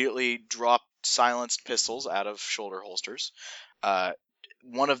immediately drop silenced pistols out of shoulder holsters.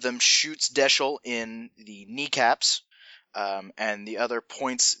 One of them shoots Deschel in the kneecaps, and the other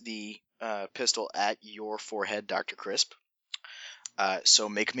points the pistol at your forehead, Dr. Crisp. So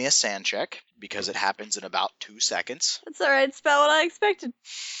make me a sand check, because it happens in about 2 seconds. That's alright, it's about what I expected.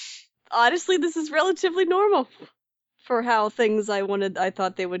 Honestly, this is relatively normal for how things I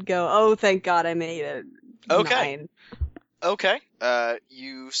thought they would go. Oh, thank God I made it. Okay. 9. Okay.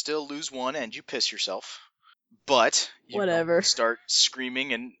 You still lose 1 and you piss yourself. But you Whatever. Start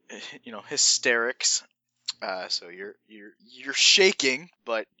screaming and hysterics. So you're shaking,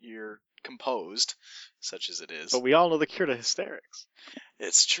 but you're composed, such as it is. But we all know the cure to hysterics.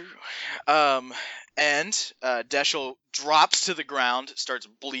 It's true. And Deschel drops to the ground, starts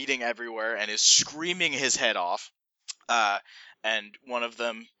bleeding everywhere, and is screaming his head off. And one of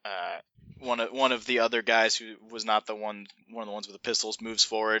them, one of the other guys who was not one of the ones with the pistols, moves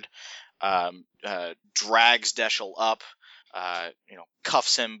forward, drags Deschel up,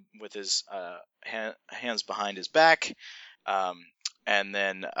 cuffs him with his hands behind his back, and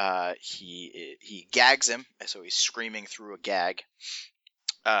then he gags him, so he's screaming through a gag.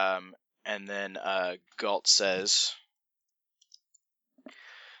 And then Galt says,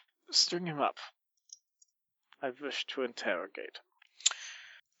 "String him up. I wish to interrogate."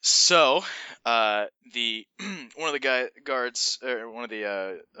 So, the one of the guards, or one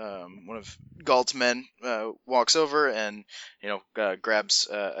of Galt's men, walks over and grabs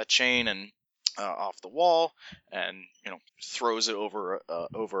a chain and off the wall, and throws it over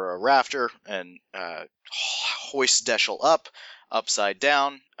a rafter and hoists Deschel up upside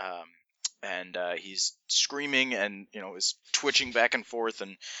down. And he's screaming and is twitching back and forth,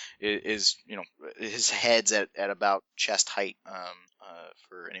 and is his head's at about chest height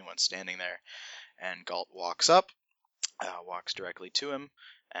for anyone standing there. And Galt walks up, walks directly to him,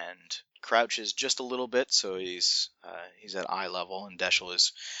 and crouches just a little bit, so he's at eye level. And Deschel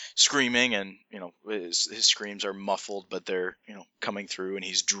is screaming, and his screams are muffled, but they're coming through, and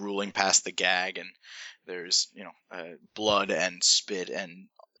he's drooling past the gag, and there's blood and spit and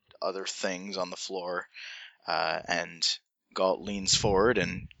other things on the floor, and Galt leans forward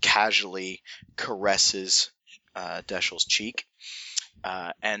and casually caresses Deschel's cheek,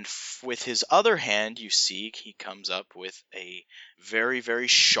 and with his other hand, you see he comes up with a very, very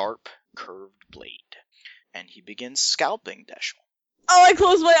sharp curved blade, and he begins scalping Deschel. Oh, I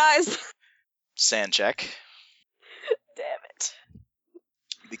closed my eyes! Sand check. Damn it.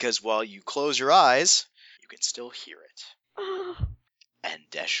 Because while you close your eyes, you can still hear it. And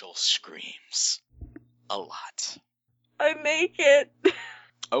Deschel screams a lot. I make it.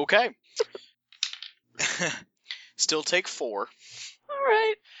 Okay. Still take 4.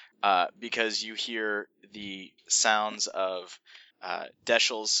 Alright. Because you hear the sounds of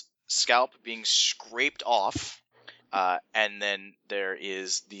Deschel's scalp being scraped off, and then there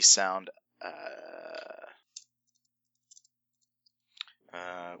is the sound.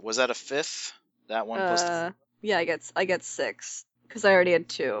 Was that a 5th? That one plus. Yeah, I get 6 because I already had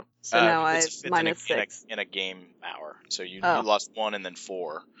 2, so now I minus 6 in a game hour. So you lost 1 and then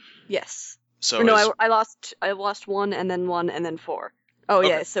 4. Yes. So no, I lost 1 and then 1 and then 4. Oh Okay.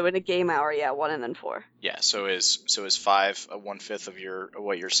 yeah, so in a game hour, yeah, 1 and then 4. Yeah. So is 5 1/5 of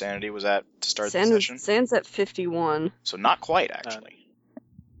what your sanity was at to start the session? Sand's at 51. So not quite actually.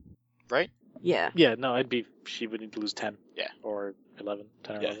 Right? Yeah. Yeah, no, she would need to lose 10. Yeah. Or 11,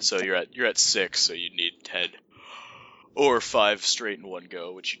 10 or Yeah. 11. So you're at 6, so you need 10 or 5 straight in one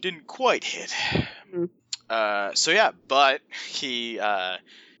go, which you didn't quite hit. So yeah, but he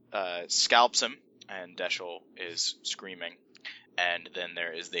scalps him, and Deschel is screaming, and then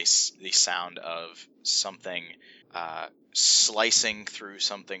there is the sound of something slicing through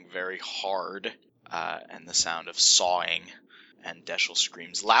something very hard, and the sound of sawing, and Deschel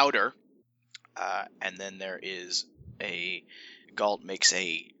screams louder, and then there is Galt makes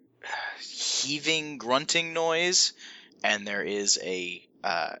a heaving, grunting noise, and there is a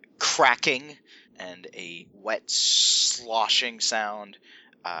cracking and a wet sloshing sound,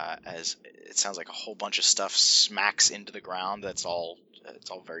 as it sounds like a whole bunch of stuff smacks into the ground. It's all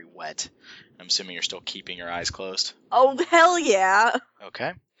very wet. I'm assuming you're still keeping your eyes closed. Oh hell yeah!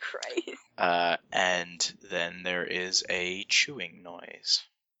 Okay. Christ. And then there is a chewing noise.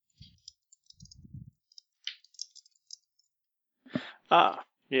 Ah,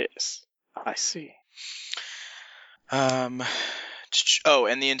 yes, I see. Oh,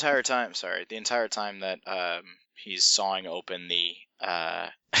 and the entire time that he's sawing open the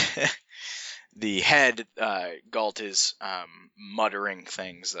the head, Galt is muttering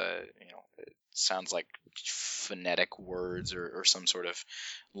things. It sounds like phonetic words or some sort of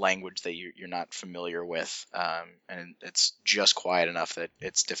language that you're not familiar with, and it's just quiet enough that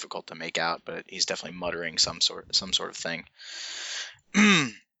it's difficult to make out. But he's definitely muttering some sort of thing.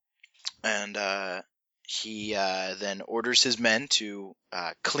 And he then orders his men to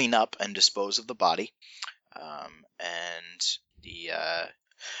clean up and dispose of the body, and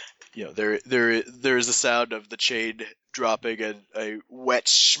there is the sound of the chain dropping, and a wet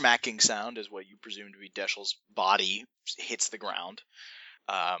smacking sound is what you presume to be Deschel's body hits the ground,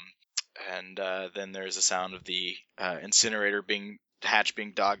 and then there's the sound of the incinerator hatch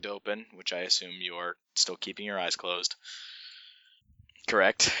being dogged open, which I assume you are still keeping your eyes closed.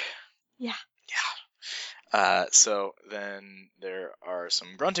 Correct? Yeah. So then there are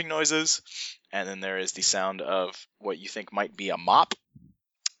some grunting noises, and then there is the sound of what you think might be a mop,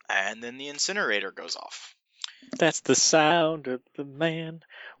 and then the incinerator goes off. That's the sound of the man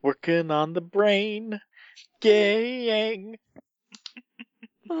working on the brain. Gang.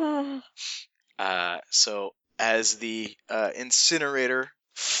 So as the incinerator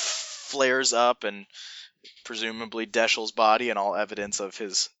flares up, and presumably Deschel's body and all evidence of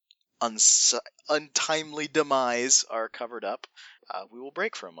his untimely demise are covered up, we will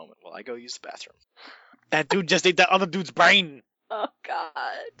break for a moment while I go use the bathroom. That dude just ate that other dude's brain. Oh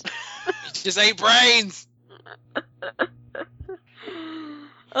god. He just ate brains.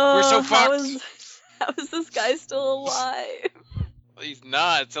 Oh, We're so fucked. How is this guy still alive? He's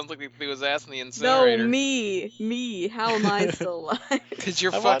not. It sounds like they threw his ass in the No, incinerator. me. How am I still alive? Because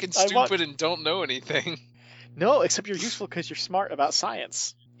you're I fucking want- stupid and don't know anything. No, except you're useful because you're smart about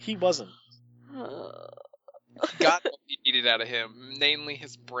science. He wasn't. Got what he needed out of him, namely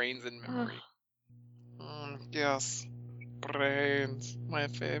his brains and memory. Yes, brains, my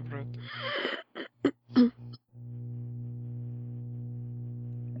favorite.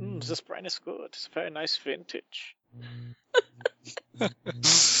 This brain is good. It's a very nice vintage.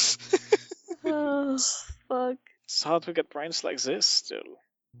 Oh, fuck. It's hard to get brains like this still.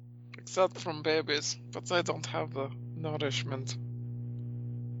 Except from babies, but they don't have the nourishment.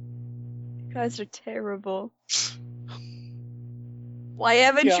 You guys are terrible. Why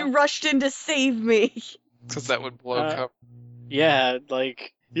haven't you rushed in to save me? Because that would blow cover. Yeah,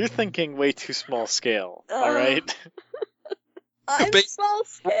 like, you're thinking way too small scale, alright? I'm small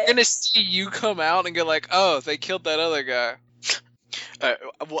scale. We're gonna see you come out and go like, oh, they killed that other guy.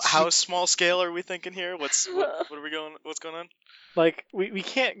 How small scale are we thinking here? What's going on? Like, we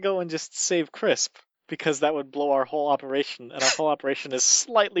can't go and just save Crisp, because that would blow our whole operation, and our whole operation is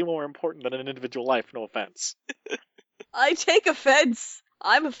slightly more important than an individual life, no offense. I take offense.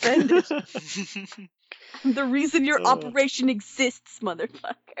 I'm offended. I'm the reason your operation exists,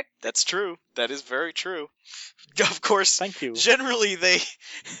 motherfucker. That's true. That is very true. Of course, thank you. Generally, they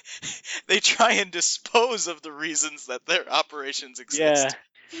try and dispose of the reasons that their operations exist.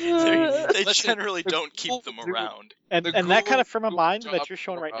 Yeah. They generally don't keep them around. And that kind of frame of mind that you're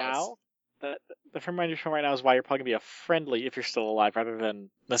showing right now, the frame of mind you're showing right now is why you're probably going to be a friendly if you're still alive, rather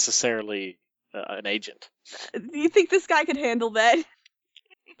than necessarily an agent. Do you think this guy could handle that?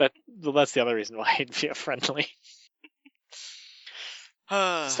 That's the other reason why he'd be a friendly. He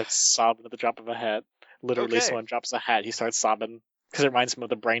starts sobbing at the drop of a hat. Literally, Okay. someone drops a hat, he starts sobbing. Because it reminds him of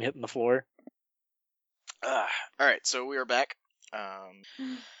the brain hitting the floor. All right, so we are back. All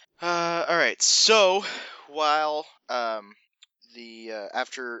right, so while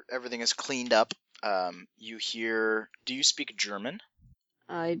after everything is cleaned up, you hear. Do you speak German?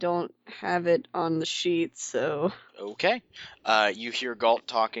 I don't have it on the sheet, so... Okay. You hear Galt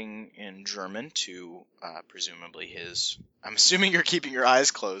talking in German to presumably his. I'm assuming you're keeping your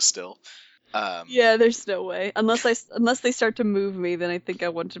eyes closed still. Yeah, there's no way. Unless they start to move me, then I think I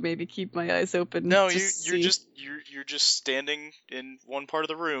want to maybe keep my eyes open. No, to you're see. just standing in one part of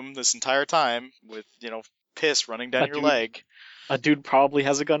the room this entire time with piss running down your leg. A dude probably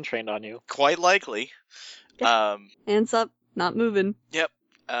has a gun trained on you. Quite likely. Hands up, not moving. Yep.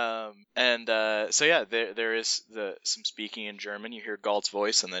 So yeah, there is some speaking in German. You hear Galt's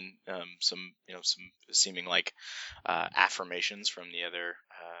voice, and then some seeming like affirmations from the other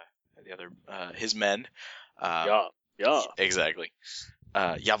his men. Yeah. Exactly.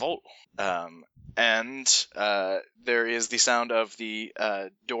 Jawohl. And there is the sound of the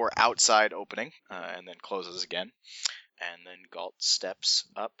door outside opening, and then closes again. And then Galt steps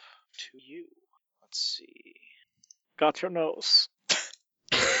up to you. Let's see. Got your nose.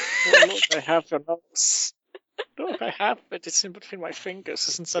 Oh, look, I have your nose. Look, I have it. It's in between my fingers.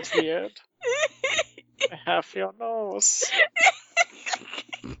 Isn't that weird? I have your nose.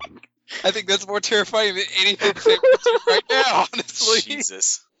 I think that's more terrifying than anything Sam can do right now, honestly.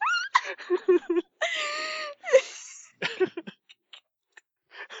 Jesus.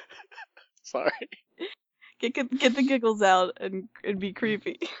 Sorry. Get the giggles out and be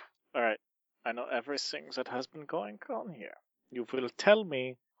creepy. Alright. I know everything that has been going on here. You will tell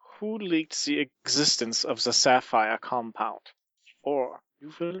me who leaked the existence of the Sapphire compound, or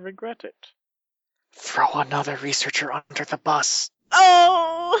you will regret it. Throw another researcher under the bus.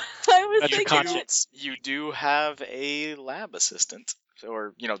 Oh, I was That's your thinking conscience. You do have a lab assistant,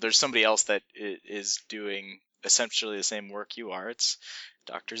 or there's somebody else that is doing essentially the same work you are. It's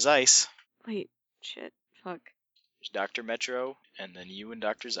Dr. Zeiss. Wait, shit, fuck. There's Dr. Metro, and then you and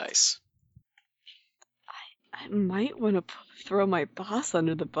Dr. Zeiss. I might want to throw my boss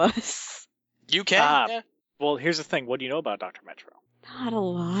under the bus. You can. Yeah. Well, here's the thing. What do you know about Dr. Metro? Not a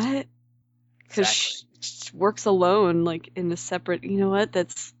lot. Because Exactly. she works alone, like in a separate. You know what?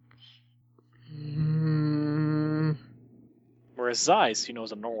 That's. Whereas Zeiss, you know,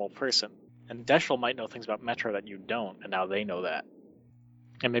 is a normal person. And Deschel might know things about Metro that you don't, and now they know that.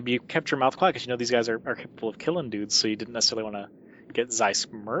 And maybe you kept your mouth quiet because you know these guys are capable of killing dudes, so you didn't necessarily want to get Zeiss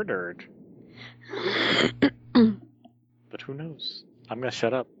murdered. But who knows? I'm going to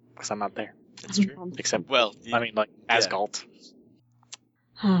shut up because I'm not there. That's true. Except, Well, as yeah. Galt.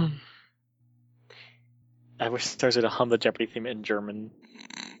 I wish stars would hum the Jeopardy theme in German.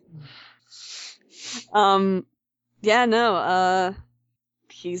 Yeah, no,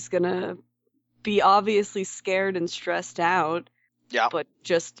 he's gonna be obviously scared and stressed out. Yeah. But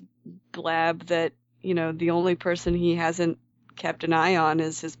just blab that, the only person he hasn't kept an eye on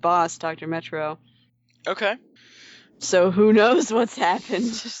is his boss, Dr. Metro. Okay. So who knows what's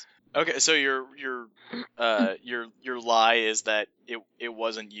happened? Okay, so your lie is that it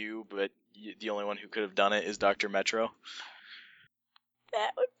wasn't you, but the only one who could have done it is Dr. Metro.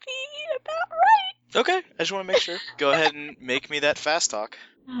 That would be about right. Okay, I just want to make sure. Go ahead and make me that fast talk.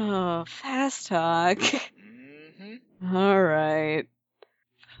 Oh, fast talk. Mm-hmm. All right.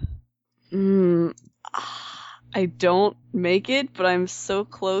 I don't make it, but I'm so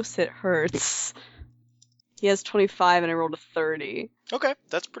close it hurts. He has 25 and I rolled a 30. Okay,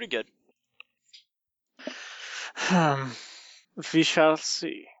 that's pretty good. We shall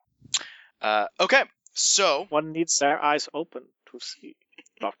see. Okay, so One needs their eyes open to see,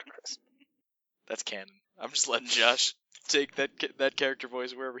 Dr. Chris. that's canon. I'm just letting Josh take that character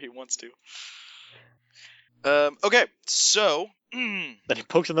voice wherever he wants to. Okay, so Then he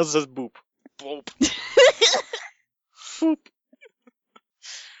pokes your nose and says boop. boop. Boop.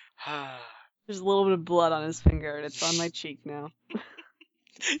 There's a little bit of blood on his finger and it's on my cheek now.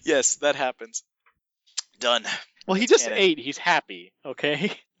 Yes, that happens. Done. Well, he That's just canon. ate. He's happy,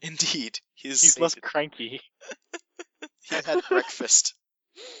 okay? Indeed, He's less cranky. He had breakfast.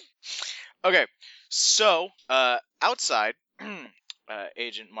 Okay, so outside,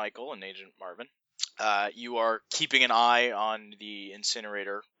 Agent Michael and Agent Marvin, you are keeping an eye on the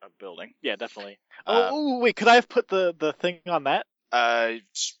incinerator building. Yeah, definitely. Wait, could I have put the thing on that? I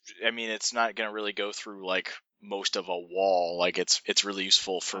mean, it's not gonna really go through like most of a wall. Like it's really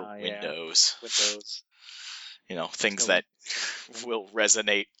useful for windows. Windows. Things that will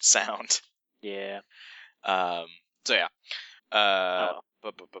resonate sound. Yeah. So yeah.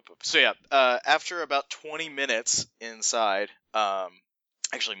 So yeah, after about 20 minutes inside,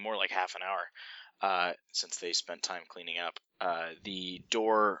 actually more like half an hour, since they spent time cleaning up, the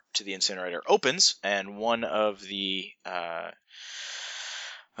door to the incinerator opens, and one of the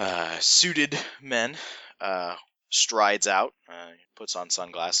suited men strides out, puts on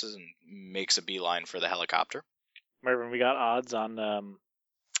sunglasses, and makes a beeline for the helicopter. Mervin, we got odds on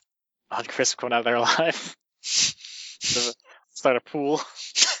Chris coming out there alive. Start a pool.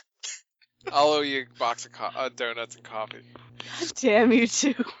 I'll owe you a box of donuts and coffee. God damn you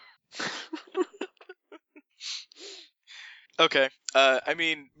two. Okay. I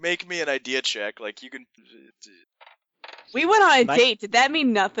mean, make me an idea check. Like, you can. We went on a date. Did that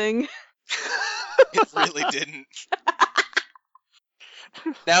mean nothing? It really didn't.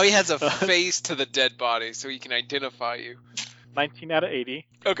 Now he has a face to the dead body, so he can identify you. 19 out of 80.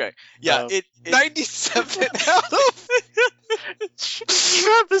 Okay. Yeah. It 97 out of.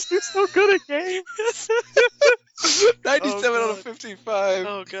 Travis, you're so good at games. 97 out of 55.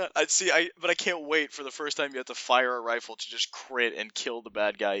 Oh god. But I can't wait for the first time you have to fire a rifle to just crit and kill the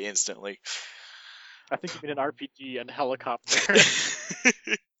bad guy instantly. I think you mean an RPG and helicopter.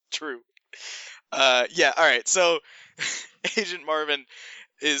 True. Yeah, alright, so Agent Marvin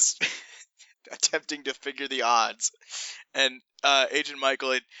is attempting to figure the odds. And Agent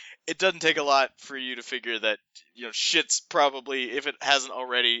Michael, it doesn't take a lot for you to figure that, shit's probably, if it hasn't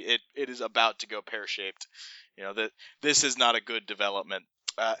already, it is about to go pear-shaped. That this is not a good development.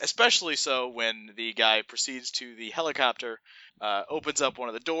 Especially so when the guy proceeds to the helicopter, opens up one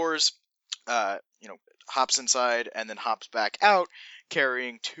of the doors, hops inside, and then hops back out,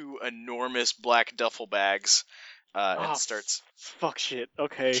 carrying 2 enormous black duffel bags, and starts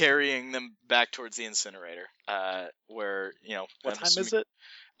Okay. carrying them back towards the incinerator. Where what time is it?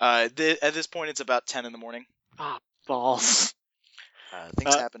 At this point, it's about 10 in the morning. Balls.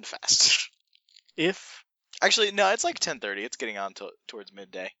 Things happened fast. Actually, no, it's like 10:30. It's getting on towards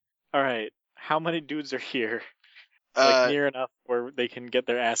midday. All right. How many dudes are here? Near enough where they can get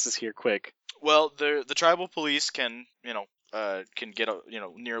their asses here quick. Well, the tribal police can get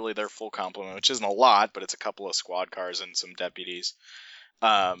nearly their full complement, which isn't a lot, but it's a couple of squad cars and some deputies.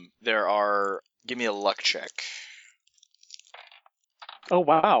 There are. Give me a luck check. Oh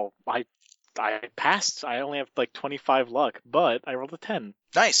wow! I passed. I only have like 25 luck, but I rolled a 10.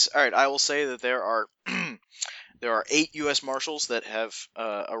 Nice. All right. I will say that there are 8 U.S. Marshals that have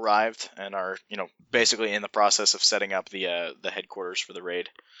arrived and are basically in the process of setting up the headquarters for the raid.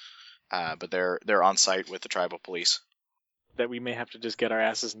 But they're on site with the tribal police. That we may have to just get our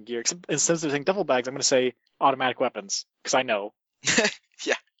asses in gear. Instead of saying duffel bags, I'm going to say automatic weapons because I know.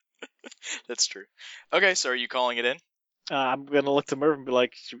 Yeah, that's true. Okay, so are you calling it in? I'm going to look to Merv and be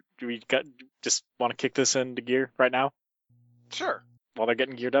like, do we just want to kick this into gear right now? Sure. While they're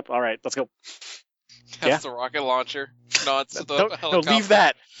getting geared up? All right, let's go. That's the rocket launcher. No, it's the helicopter. No, leave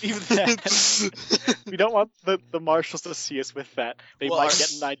that. Leave that. We don't want the marshals to see us with that. They might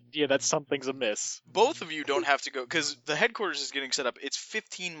get an idea that something's amiss. Both of you don't have to go, because the headquarters is getting set up. It's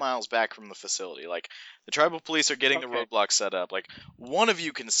 15 miles back from the facility. Like, the tribal police are getting the roadblocks set up. Like, one of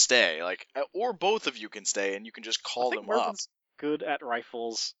you can stay, or both of you can stay, and you can just call them Mervin's good at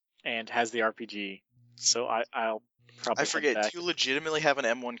rifles and has the RPG, so I'll probably. I forget. Do you legitimately have an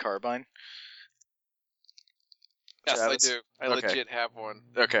M1 carbine? Yes, Travis? I do. I legit have one.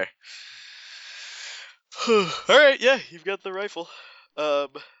 Okay. Alright, yeah, you've got the rifle.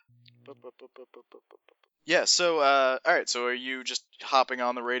 Yeah, so, alright, so are you just hopping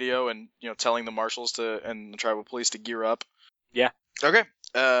on the radio and, telling the marshals and the tribal police to gear up? Yeah. Okay.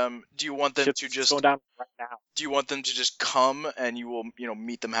 Do you want them to just... going down right now. Do you want them to just come and you will,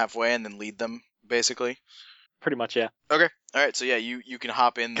 meet them halfway and then lead them, basically? Pretty much, yeah. Okay. Alright, so yeah, you can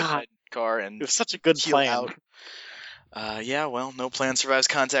hop in the car and... It was such a good plan. Out. Yeah, well, no plan survives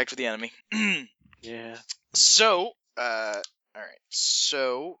contact with the enemy. Yeah. So, alright.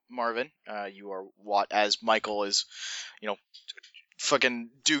 So, Marvin, you are as Michael is, fucking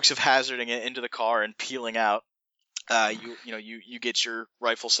Dukes of Hazzarding it into the car and peeling out. You get your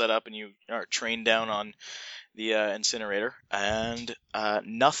rifle set up and you are trained down on the incinerator, and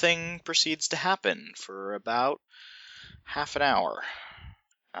nothing proceeds to happen for about half an hour.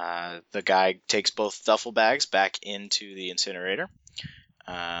 The guy takes both duffel bags back into the incinerator,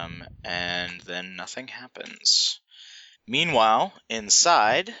 and then nothing happens. Meanwhile,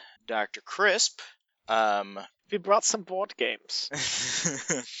 inside, Dr. Crisp, we brought some board games.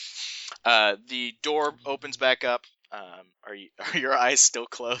 The door opens back up. Are your eyes still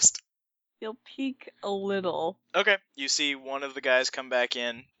closed? You'll peek a little. Okay. You see one of the guys come back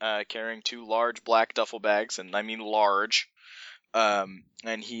in, carrying 2 large black duffel bags, and I mean large.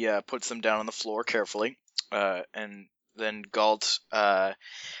 And he puts them down on the floor carefully. And then Galt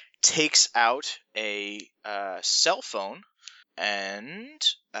takes out a cell phone and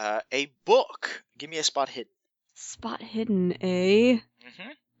a book. Give me a spot hidden. Spot hidden, eh?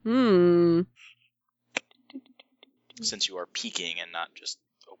 Mm-hmm. Since you are peeking and not just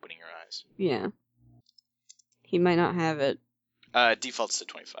opening your eyes. Yeah. He might not have it. Defaults to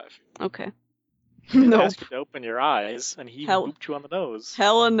 25. Okay. Nope. Nope. Ask you to open your eyes, and he booped you on the nose.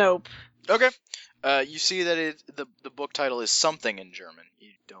 Hella nope. Okay. You see that the book title is something in German.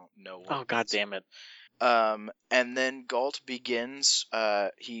 You don't know what. Oh, god damn it. And then Galt begins.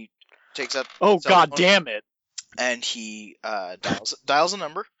 He takes up. Oh, god damn it. And he dials a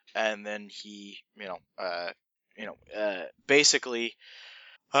number, and then he basically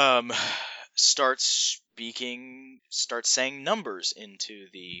starts saying numbers into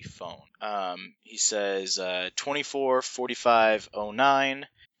the phone. He says 24 45 09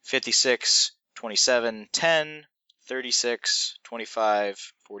 56 27 10 36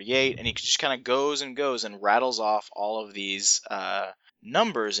 25 48, and he just kind of goes and rattles off all of these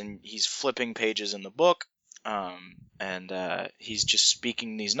numbers, and he's flipping pages in the book, and he's just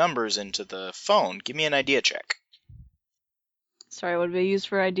speaking these numbers into the phone. Give me an idea check. Sorry, what did I use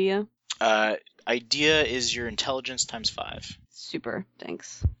for idea? Idea is your intelligence times 5. Super,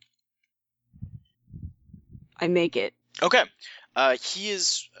 thanks. I make it. Okay. He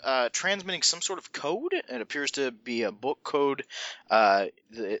is transmitting some sort of code. It appears to be a book code.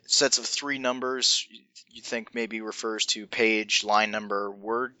 The sets of 3 numbers you think maybe refers to page, line number,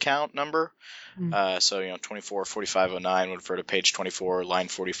 word count number. So 24, 45, 09 would refer to page 24, line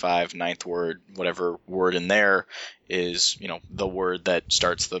 45, ninth word, whatever word in there is, the word that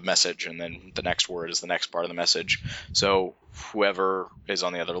starts the message, and then the next word is the next part of the message. So whoever is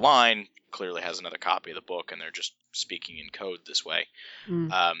on the other line clearly has another copy of the book, and they're just speaking in code this way.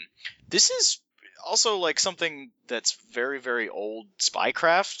 This is also like something that's very, very old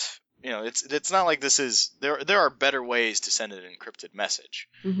spycraft. It's not like this is there are better ways to send an encrypted message.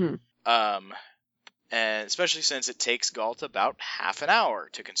 And especially since it takes Galt about half an hour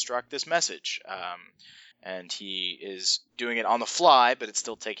to construct this message. And he is doing it on the fly, but it's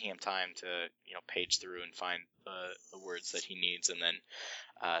still taking him time to page through and find the words that he needs, and then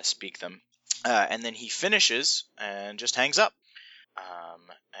speak them. And then he finishes and just hangs up.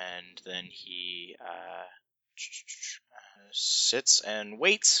 And then he sits and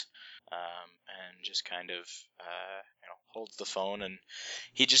waits, and just kind of holds the phone, and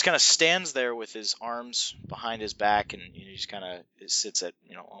he just kind of stands there with his arms behind his back, and he just kind of sits at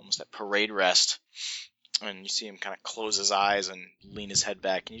almost at parade rest. And you see him kind of close his eyes and lean his head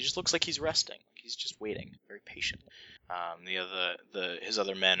back, and he just looks like he's resting. He's just waiting, very patient. His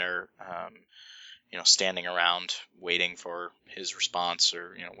other men are standing around waiting for his response,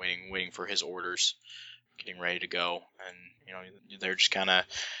 or waiting for his orders, getting ready to go. And they're just kind of,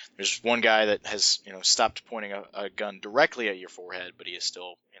 there's one guy that has stopped pointing a gun directly at your forehead, but he is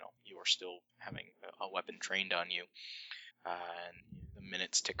still you are still having a weapon trained on you. And the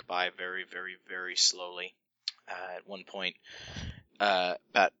minutes tick by very, very, very slowly. At one point,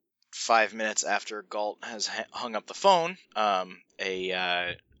 about 5 minutes after Galt has hung up the phone,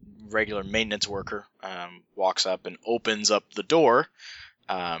 a regular maintenance worker walks up and opens up the door,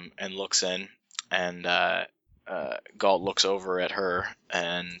 and looks in, and Galt looks over at her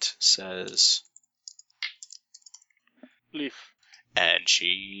and says, "Leaf." And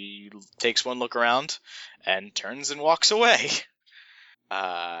she takes one look around and turns and walks away.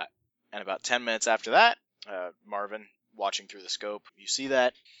 And about 10 minutes after that, Marvin, watching through the scope, you see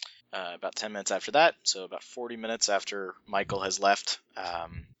that. About 10 minutes after that, so about 40 minutes after Michael has left,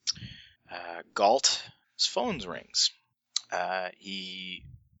 Galt's phone rings. He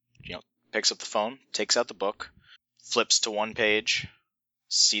picks up the phone, takes out the book, flips to one page,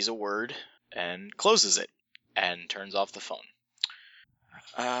 sees a word, and closes it, and turns off the phone.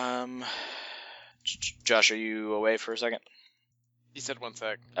 Josh, are you away for a second? He said 1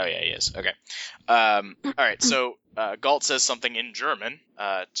 sec. Oh yeah, he is. Okay. All right. So Galt says something in German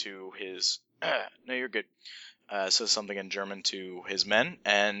to his. No, you're good. Says something in German to his men,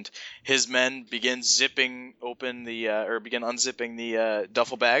 and his men begin unzipping the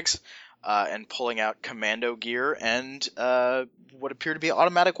duffel bags, and pulling out commando gear and what appear to be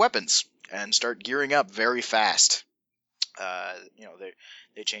automatic weapons, and start gearing up very fast.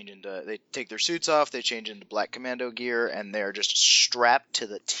 They take their suits off, they change into black commando gear, and they're just strapped to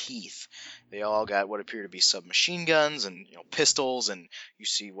the teeth. They all got what appear to be submachine guns and pistols, and you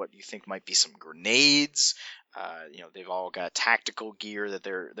see what you think might be some grenades. They've all got tactical gear that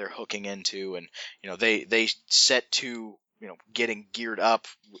they're hooking into, and they set to getting geared up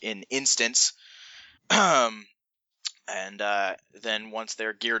in instants. And then once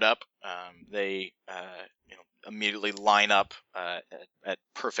they're geared up, they immediately line up at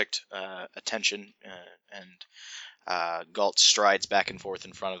perfect attention, and Galt strides back and forth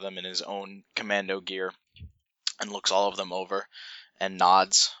in front of them in his own commando gear and looks all of them over and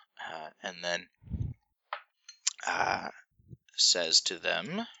nods, and then says to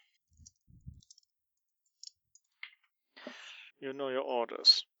them, "You know your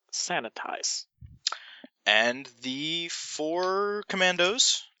orders. Sanitize." And the 4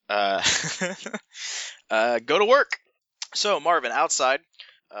 commandos go to work. So Marvin, outside,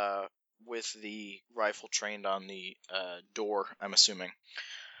 with the rifle trained on the door, I'm assuming.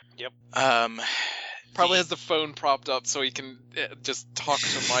 Yep. the- Probably has the phone propped up so he can just talk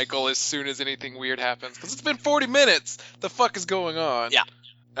to Michael as soon as anything weird happens. Because it's been 40 minutes! The fuck is going on? Yeah.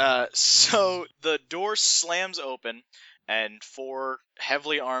 So the door slams open, and 4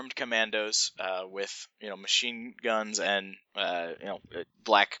 heavily armed commandos with machine guns and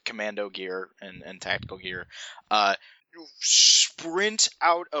black commando gear and tactical gear sprint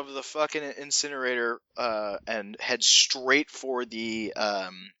out of the fucking incinerator and head straight for the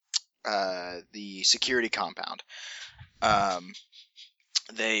security compound.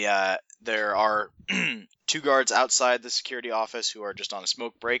 There are 2 guards outside the security office who are just on a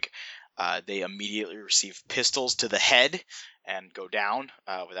smoke break. They immediately receive pistols to the head and go down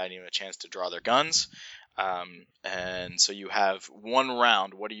without even a chance to draw their guns. And so you have 1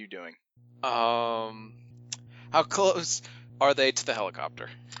 round. What are you doing? How close are they to the helicopter?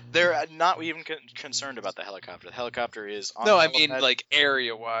 They're not even concerned about the helicopter. The helicopter is on No, the I mean, helipad. like,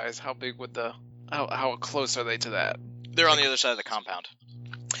 area-wise, how big would how close are they to that? They're on the other side of the compound.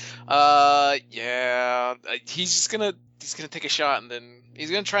 Yeah, he's gonna take a shot, and then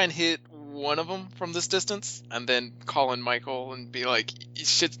he's gonna try and hit one of them from this distance, and then call in Michael and be like,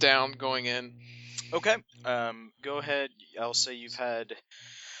 shit's down, going in. Okay. Go ahead. I'll say you've had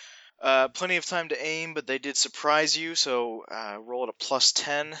plenty of time to aim, but they did surprise you, so roll at a +10. I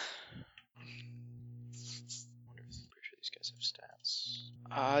wonder if pretty sure these guys have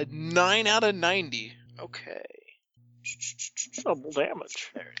stats. 9 out of 90. Okay. Double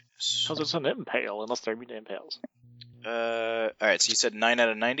damage. There it is. Because it's an impale, unless they're immune to impales. Alright, so you said 9 out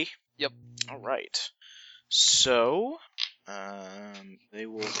of 90? Yep. Alright. So,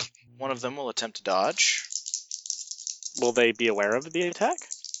 one of them will attempt to dodge. Will they be aware of the attack?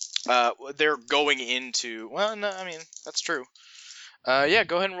 They're going into, well, no, I mean, that's true. Yeah,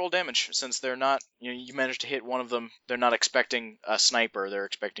 go ahead and roll damage, since they're not, you managed to hit one of them. They're not expecting a sniper, they're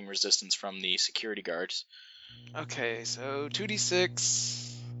expecting resistance from the security guards. Okay, so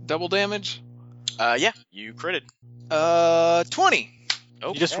 2d6, double damage. Yeah, you critted. 20.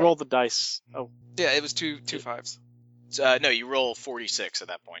 Okay. You just roll the dice. Oh, Yeah, it was two 5s. No, you roll 46 at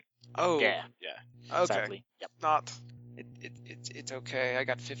that point. Oh, yeah. okay. Sadly. Yep. Not. It's okay. I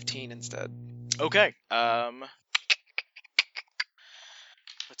got 15 instead. Okay. Let's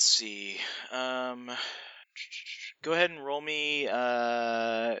see. Go ahead and roll me.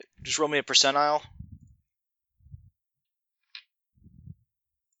 Just roll me a percentile.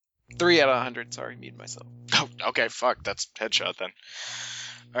 3 out of 100. Sorry, muted myself. Oh, okay. Fuck. That's headshot then.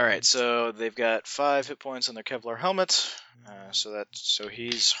 All right. So they've got 5 hit points on their Kevlar helmet. So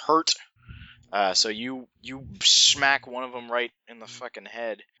he's hurt. So you smack one of them right in the fucking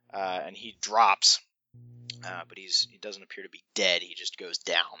head, and he drops. But he doesn't appear to be dead. He just goes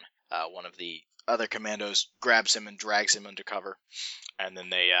down. One of the other commandos grabs him and drags him under cover, and then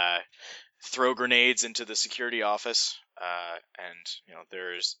they throw grenades into the security office. And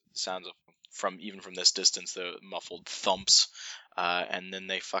there's sounds from this distance, the muffled thumps. And then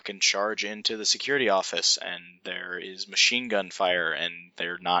they fucking charge into the security office, and there is machine gun fire, and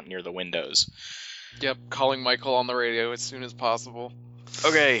they're not near the windows. Yep, calling Michael on the radio as soon as possible.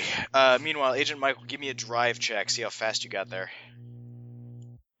 Okay, meanwhile, Agent Michael, give me a drive check, see how fast you got there.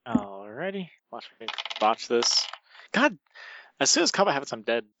 Alrighty. Watch me botch this. God, as soon as combat happens, I'm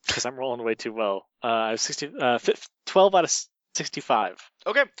dead, because I'm rolling way too well. I have 12 out of 65.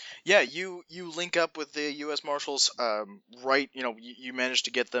 Okay, yeah, you link up with the U.S. Marshals, right, you manage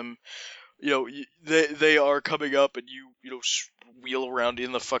to get them, they are coming up, and you wheel around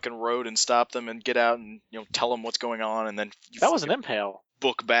in the fucking road and stop them and get out and, tell them what's going on, and then That was an impale.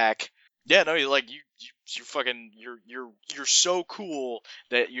 book back. Yeah, no, you're fucking, you're so cool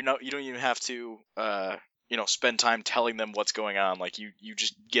that you don't even have to, spend time telling them what's going on. Like, you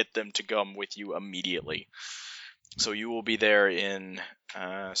just get them to come with you immediately. So you will be there in,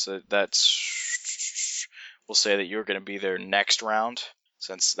 so we'll say that you're going to be there next round,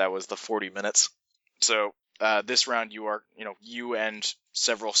 since that was the 40 minutes. So, this round you and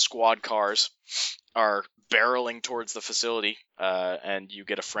several squad cars are barreling towards the facility, and you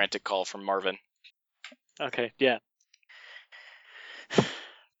get a frantic call from Marvin. Okay, yeah.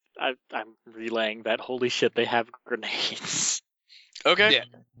 I'm relaying that. Holy shit, they have grenades. Okay. Yeah.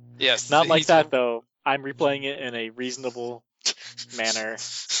 Yes. Not like he's- that though. I'm replaying it in a reasonable manner.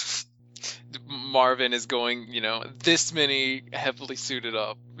 Marvin is going, this many heavily suited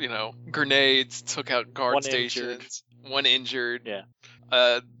up, grenades, took out guard One injured. stations, one injured.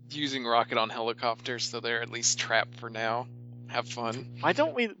 Yeah. Using rocket on helicopters, so they're at least trapped for now. Have fun. Why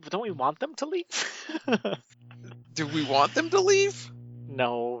don't we want them to leave? Do we want them to leave?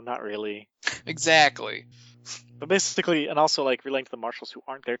 No, not really. Exactly. But basically, and also like relaying to the marshals who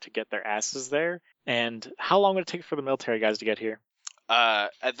aren't there to get their asses there. And how long would it take for the military guys to get here?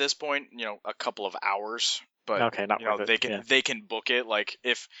 At this point, a couple of hours, but Okay, not worth it. they can book it. Like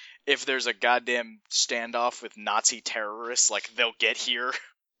if there's a goddamn standoff with Nazi terrorists, like they'll get here.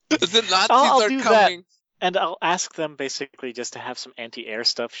 The Nazis I'll are do coming. And I'll ask them basically just to have some anti-air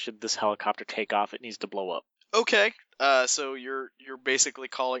stuff should this helicopter take off. It needs to blow up. Okay. So you're basically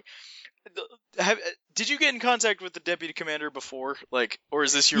calling. Did you get in contact with the deputy commander before, or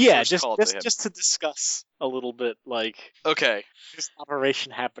is this your first call to him? Just to discuss a little bit, Okay. this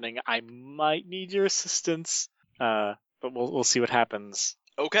operation happening. I might need your assistance, but we'll see what happens.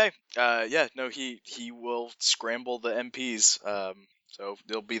 Okay. Yeah. No. He will scramble the MPs. So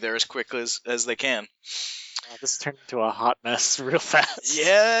they'll be there as quick as they can. This turned into a hot mess real fast.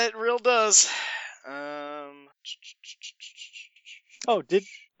 Yeah, it real does. Oh, did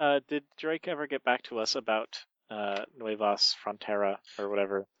Drake ever get back to us about Nuevas Frontera or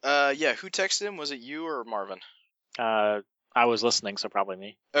whatever? Yeah. Who texted him? Was it you or Marvin? I was listening, so probably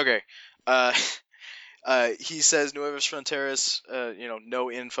me. Okay. He says Nuevas Fronteras. No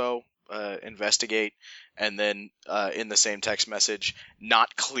info. Investigate, and then in the same text message,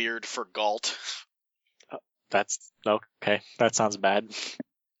 not cleared for Galt. That's okay. That sounds bad.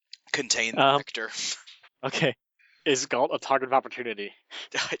 Contain the vector. Okay. Is Galt a target of opportunity?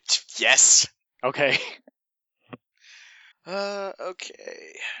 Yes. Okay.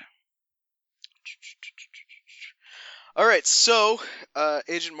 Okay. All right. So,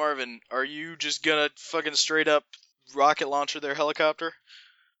 Agent Marvin, are you just gonna fucking straight up rocket launcher their helicopter?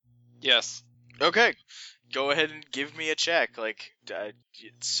 Yes. Okay. Go ahead and give me a check.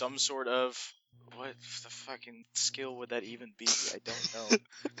 Some sort of. What the fucking skill would that even be? I don't know.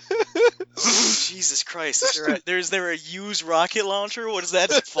 Jesus Christ. Is there a use rocket launcher? What does that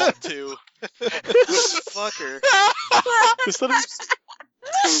default to? Fucker.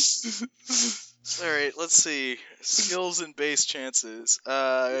 Alright, let's see. Skills and base chances.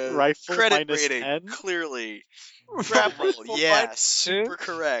 Rifle credit minus rating, 10? clearly. Grapple, yeah, super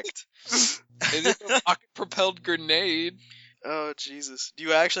correct. It is a rocket-propelled grenade. Oh, Jesus. Do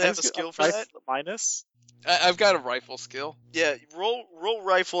you actually have a skill for that? Minus? I've got a rifle skill. Yeah, roll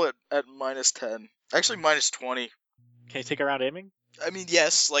rifle at minus 10. Actually, minus 20. Can you take a round aiming? I mean,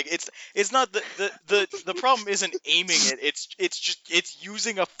 yes, it's not the problem isn't aiming it. It's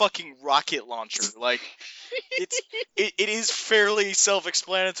using a fucking rocket launcher. It is fairly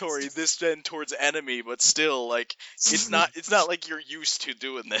self-explanatory this end towards enemy, but still, it's not like you're used to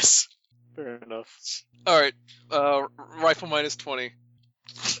doing this. Fair enough. Alright, rifle minus 20.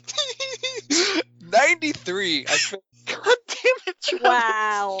 93! God damn it,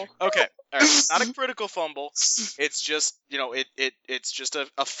 Wow. Okay, alright, not a critical fumble. It's just, it's just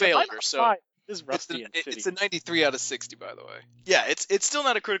a failure. So This is rusty and It's shitty. a 93 out of 60, by the way. yeah, it's still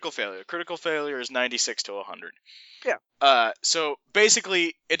not a critical failure. Critical failure is 96 to 100. Yeah. So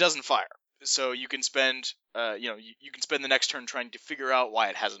basically, it doesn't fire. So you can spend, you can spend the next turn trying to figure out why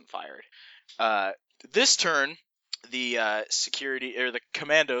it hasn't fired. This turn, the security or the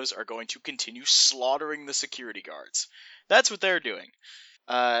commandos are going to continue slaughtering the security guards. That's what they're doing.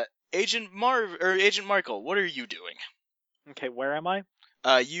 Agent Michael, what are you doing? Okay, where am I?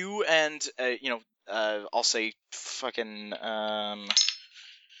 You and I'll say fucking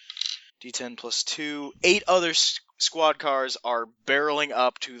D10 plus 2, 8 other squad cars are barreling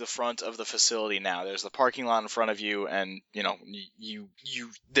up to the front of the facility now. There's the parking lot in front of you, and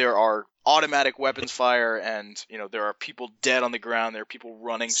there are automatic weapons fire, and there are people dead on the ground. There are people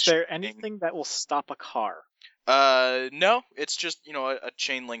running. Is there anything that will stop a car? No, it's just a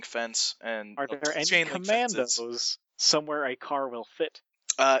chain link fence, and Are there any chain link fences. commandos somewhere a car will fit?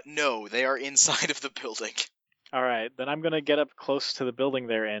 No, they are inside of the building. All right, then I'm gonna get up close to the building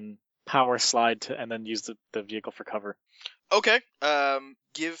there and power slide and then use the vehicle for cover. Okay.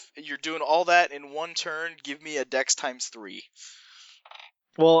 You're doing all that in one turn. Give me a Dex times 3.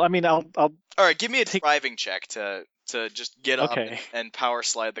 Well, I mean, I'll All right, give me a take. driving check to just get up Okay. and power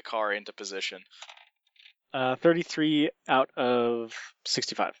slide the car into position. 33 out of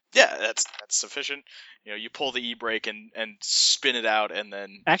 65. Yeah, that's sufficient. You pull the e-brake and spin it out, and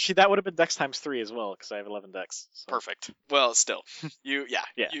then Actually, that would have been dex times 3 as well, because I have 11 dex. So. perfect. Well, still, you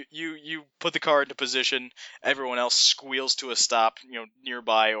put the car into position. Everyone else squeals to a stop,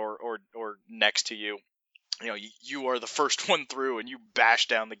 nearby or next to you. You are the first one through, and you bash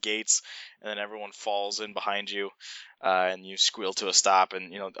down the gates, and then everyone falls in behind you, and you squeal to a stop,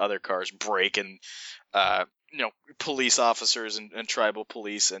 and other cars brake, and police officers and tribal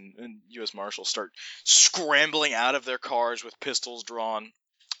police and U.S. Marshals start scrambling out of their cars with pistols drawn.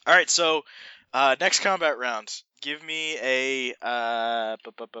 All right, so next combat round. Give me give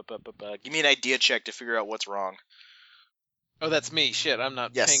me an idea check to figure out what's wrong. Oh, that's me. Shit, I'm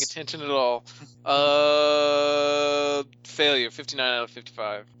not Yes. paying attention at all. Failure. 59 out of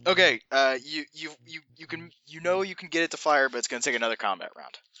 55. Okay. You can get it to fire, but it's gonna take another combat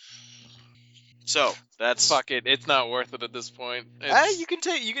round. So that's Fuck it. It's not worth it at this point. you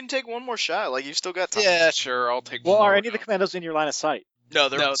can take one more shot. Like, you've still got time. Yeah, sure. I'll take. Well, one are more any of the round. commandos in your line of sight? No,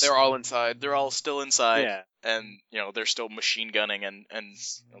 they're all inside. They're all still inside. Yeah. And they're still machine gunning, and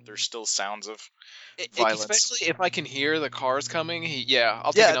there's still sounds of violence. Especially if I can hear the cars coming. I'll take Yeah,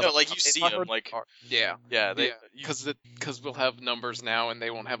 another. no, like, you if see I them, heard the like- car- yeah, Yeah, because we'll have numbers now, and they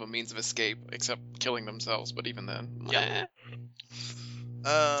won't have a means of escape except killing themselves. But even then, Yeah.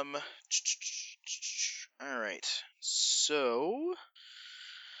 All right. So.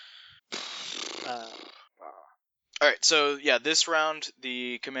 All right. So yeah, this round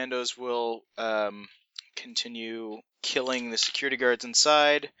the commandos will continue killing the security guards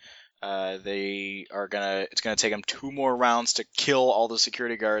inside. It's gonna take them 2 more rounds to kill all the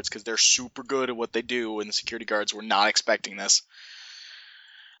security guards because they're super good at what they do, and the security guards were not expecting this.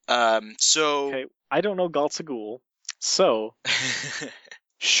 So. Okay, I don't know Galt's a ghoul, so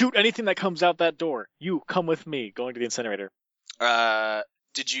shoot anything that comes out that door. You come with me, going to the incinerator.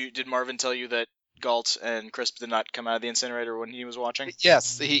 Did Marvin tell you that Galt and Crisp did not come out of the incinerator when he was watching?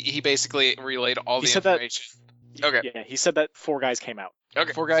 yes, he basically relayed all He the said that- information. Okay. Yeah, he said that 4 guys came out.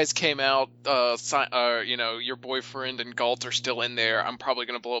 Okay. 4 guys came out. Your boyfriend and Galt are still in there. I'm probably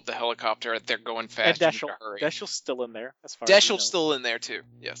gonna blow up the helicopter. They're going And fast. You need Deschel. to hurry. Deschel's still in there, as far as you know. Deschel's still in there too.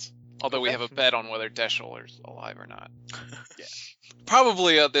 Yes. Although we Okay. have a bet on whether Deschel is alive or not. Yeah.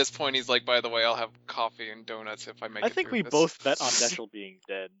 Probably at this point he's like, by the way, I'll have coffee and donuts if I make I it think through we this. both bet on Deschel being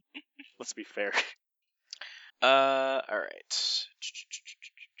dead. Let's be fair. All right.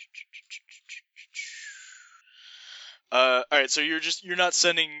 All right. So you're not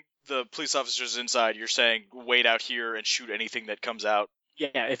sending the police officers inside. You're saying wait out here and shoot anything that comes out.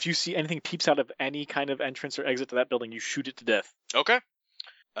 Yeah, if you see anything peeps out of any kind of entrance or exit to that building, you shoot it to death. Okay.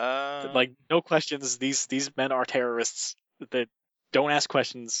 Like, no questions. These men are terrorists. They don't ask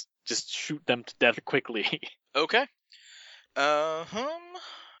questions. Just shoot them to death quickly. Okay. I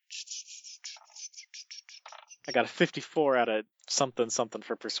got a 54 out of something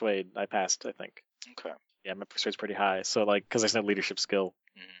for persuade. I passed, I think. Okay. Yeah, my persuade's pretty high. So, like, because there's no leadership skill.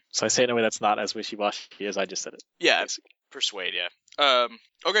 Mhm. So I say it in a way that's not as wishy-washy as I just said it. Yeah. basically. Persuade. Yeah.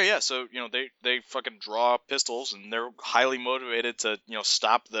 Okay. Yeah. So they fucking draw pistols, and they're highly motivated to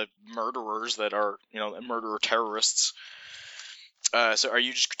stop the murderers that are murderer terrorists. So are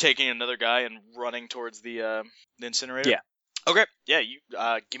you just taking another guy and running towards the incinerator? Yeah. Okay. Yeah. You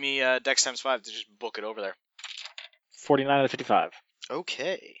give me Dex times 5 to just book it over there. 49 out of 55.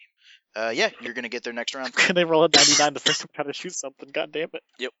 Okay. Yeah, you're gonna get there next round. Can they roll a 99 the first time I try to shoot something? God damn it.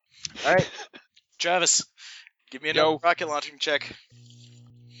 All right, Travis, give me a Yo. rocket launching check.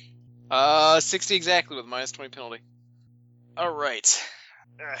 60 exactly with minus 20 penalty. All right.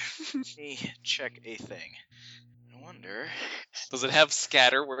 Let me check a thing. I wonder. Does it have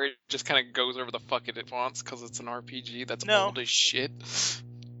scatter where it just kind of goes over the fuck it wants because it's an RPG? That's No. old as shit.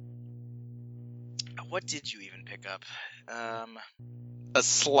 What did you even pick up? A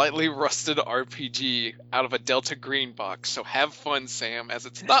slightly rusted RPG out of a Delta Green box. So have fun, Sam, as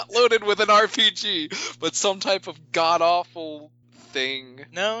it's not loaded with an RPG, but some type of god awful thing.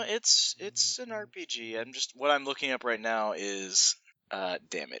 No, it's an RPG. What I'm looking up right now is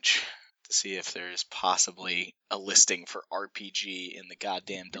damage to see if there's possibly a listing for RPG in the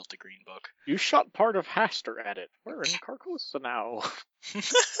goddamn Delta Green book. You shot part of Haster at it. We're in Carcosa now.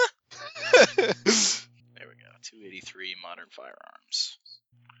 There we go. 283 modern firearms.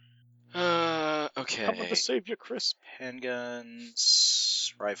 Okay. Come to save you, Crisp.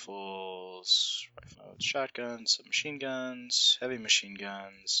 Handguns, rifles, shotguns, submachine guns, heavy machine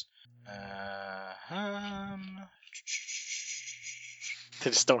guns. They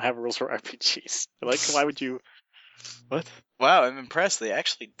just don't have rules for RPGs. They're like, why would you? What? Wow, I'm impressed. They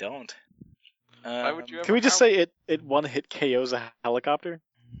actually don't. Why would you ever Can we just have- say it one hit KOs a helicopter?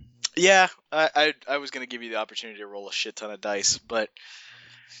 Yeah, I was gonna give you the opportunity to roll a shit ton of dice, but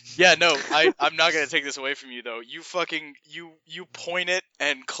yeah, no, I'm not gonna take this away from you though. You fucking you point it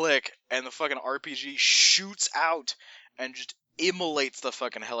and click, and the fucking RPG shoots out and just immolates the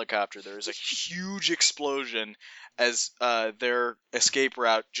fucking helicopter. There is a huge explosion as their escape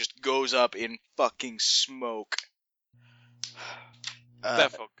route just goes up in fucking smoke.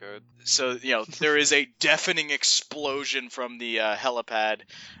 That felt good. So, there is a deafening explosion from the helipad,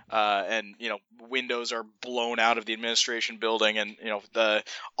 and, windows are blown out of the administration building, and,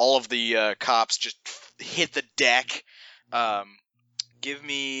 all of the cops just hit the deck. Give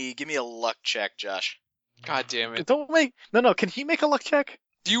me a luck check, Josh. God damn it. No. Can he make a luck check?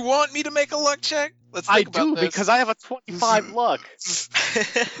 Do you want me to make a luck check? Let's I think about do this. because I have a 25 luck.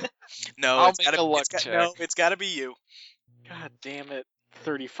 No, I'll it's make gotta, a luck it's got- check. No, it's gotta be you. God damn it.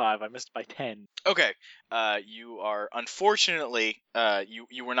 35. I missed by 10. Okay, you are unfortunately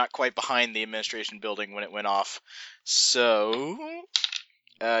you were not quite behind the administration building when it went off, so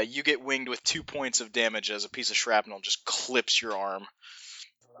you get winged with 2 points of damage as a piece of shrapnel just clips your arm,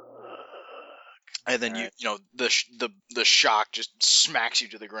 and then Alright. the shock just smacks you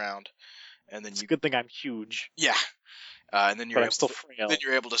to the ground, and then It's a good thing I'm huge, and then but I'm still frail. then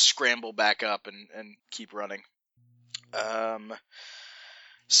you're able to scramble back up and keep running.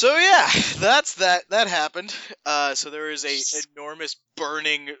 So yeah, that's that happened. So there is a enormous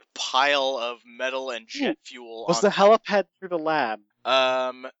burning pile of metal and jet fuel. Was the helipad through the lab?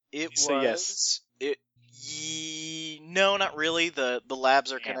 It You say was. No, not really. The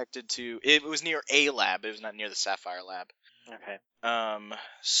labs are Damn. connected to. It was near a lab. It was not near the Sapphire lab. Okay.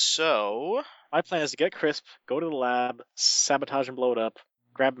 So My plan is to get Crisp, go to the lab, sabotage and blow it up,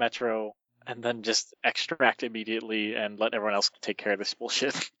 grab Metro, and then just extract immediately and let everyone else take care of this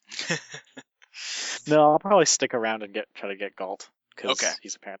bullshit. No, I'll probably stick around and try to get Galt, because Okay.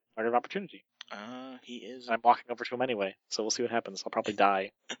 he's apparently part of opportunity. he is. And I'm walking over to him anyway, so we'll see what happens. I'll probably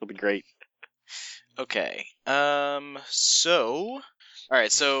die. It'll be great. Okay. So. All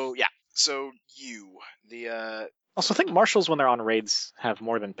right. So yeah. So Also, I think marshals, when they're on raids, have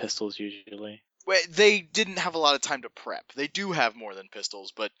more than pistols usually. they didn't have a lot of time to prep. They do have more than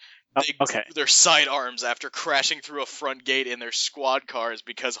pistols, but Oh, they okay. drew their sidearms after crashing through a front gate in their squad cars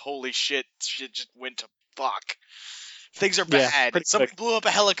because holy shit just went to fuck. Things are Yeah, bad. pretty Someone quick. blew up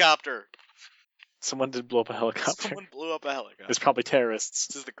a helicopter. Someone did blow up a helicopter. Someone blew up a helicopter. It's probably terrorists.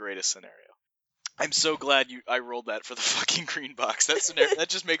 This is the greatest scenario. I'm so glad I rolled that for the fucking green box. That scenario that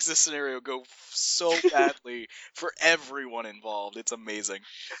just makes this scenario go so badly for everyone involved. It's amazing.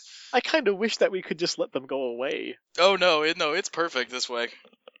 I kind of wish that we could just let them go away. Oh no, it's perfect this way.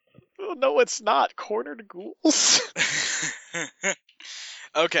 Oh, no, it's not. Cornered ghouls.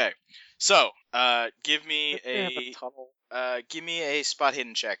 Okay, so give me They have a tunnel. give me a spot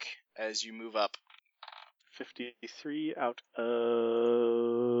hidden check as you move up. 53 out of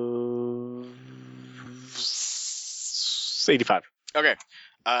 85. Okay,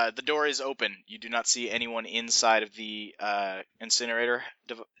 the door is open. You do not see anyone inside of the incinerator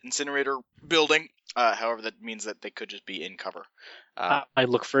building. However, that means that they could just be in cover. I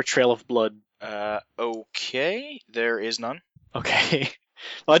look for a trail of blood. Okay, there is none. Okay.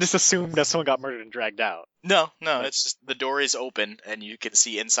 Well, I just assumed that someone got murdered and dragged out. No, it's just the door is open and you can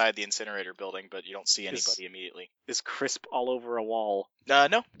see inside the incinerator building, but you don't see anybody immediately. Is Crisp all over a wall? No,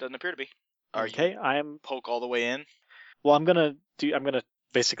 doesn't appear to be. Are Okay, you I'm poke all the way in? Well, I'm gonna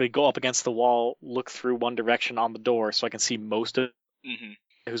basically go up against the wall, look through one direction on the door so I can see most of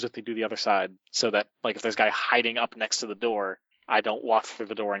Mm-hmm. who's with me do the other side, so that if there's a guy hiding up next to the door, I don't walk through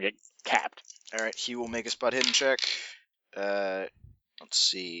the door and get capped. All right, he will make a spot hidden check. Let's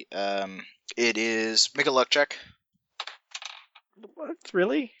see. It is make a luck check. What?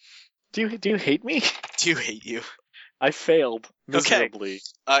 Really? Do you hate me? Do hate you? I failed Okay. miserably.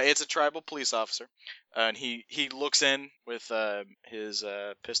 It's a tribal police officer, and he looks in with his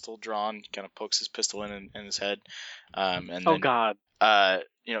pistol drawn. Kind of pokes his pistol in his head, and then Oh God!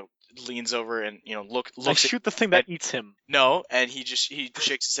 leans over and I looks. shoot the thing that eats him. No, and he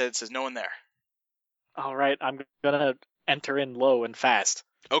shakes his head and says, "No one there." All right, I'm gonna enter in low and fast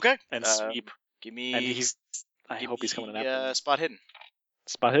Okay. and sweep. Give me. And I hope he's coming after me. Spot hidden.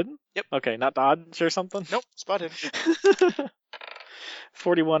 Spot hidden? Yep. Okay, not dodge or something. Nope. Spot hidden.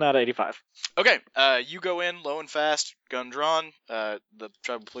 41 out of 85. Okay. You go in low and fast, gun drawn. The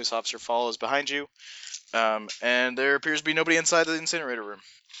tribal police officer follows behind you. And there appears to be nobody inside the incinerator room.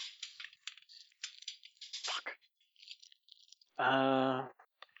 Fuck.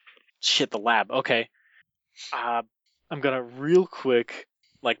 Shit, the lab. Okay. I'm gonna real quick,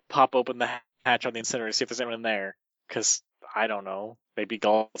 pop open the hatch on the incinerator, see if there's anyone in there. Because, I don't know, maybe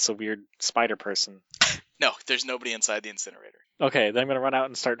Galt's a weird spider person. No, there's nobody inside the incinerator. Okay, then I'm gonna run out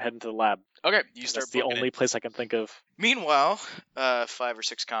and start heading to the lab. Okay, you 'Cause start that's the booking only it. place I can think of. Meanwhile, 5 or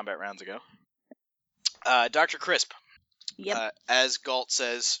 6 combat rounds ago, Dr. Crisp, Yep. as Galt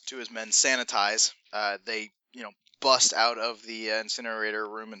says to his men, sanitize, they, bust out of the incinerator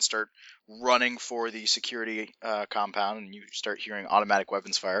room and start running for the security compound, and you start hearing automatic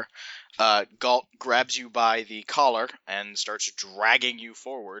weapons fire. Galt grabs you by the collar and starts dragging you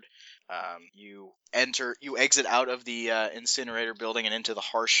forward. You exit out of the incinerator building and into the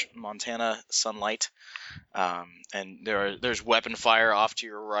harsh Montana sunlight. And there's weapon fire off to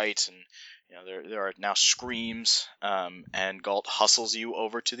your right, and there are now screams. And Galt hustles you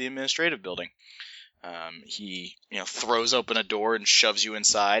over to the administrative building. He throws open a door and shoves you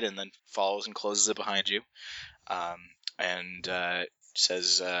inside, and then follows and closes it behind you. And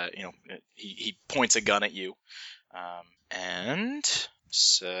says, he points a gun at you, and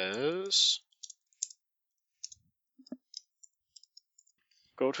says,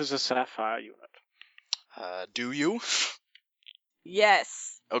 Go to the Sapphire unit. do you?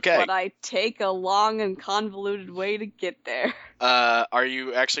 Yes. Okay. But I take a long and convoluted way to get there. Are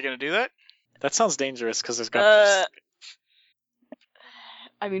you actually going to do that? That sounds dangerous because there's got.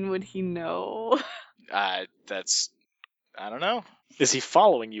 I mean, would he know? I don't know. Is he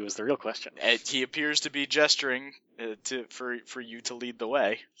following you? Is the real question. He appears to be gesturing for you to lead the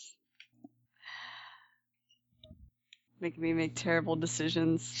way. Making me make terrible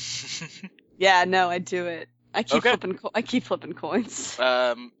decisions. Yeah, no, I do it. I keep flipping coins.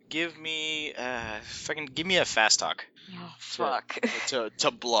 Give me give me a fast talk. Oh, fuck.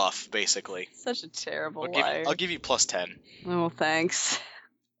 To bluff, basically. Such a terrible liar. I'll give you +10. Oh, thanks.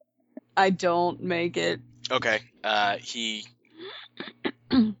 I don't make it. Okay. He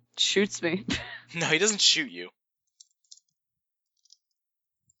shoots me. No, he doesn't shoot you.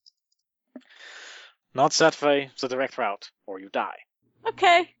 Not that way, the direct route, or you die.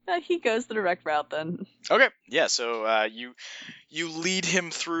 Okay, he goes the direct route then. Okay, yeah. So you lead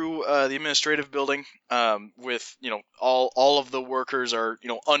him through the administrative building, with all of the workers are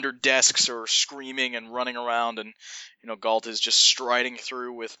under desks or screaming and running around, and Galt is just striding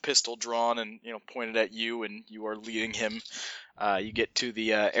through with pistol drawn and pointed at you, and you are leading him. You get to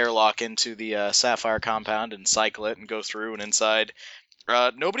the airlock into the Sapphire compound and cycle it and go through, and inside.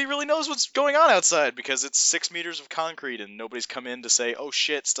 Nobody really knows what's going on outside because it's 6 meters of concrete and nobody's come in to say, oh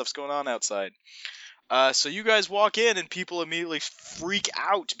shit, stuff's going on outside. So you guys walk in and people immediately freak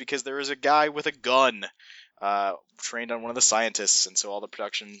out because there is a guy with a gun trained on one of the scientists, and so all the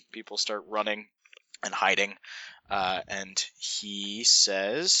production people start running and hiding. And he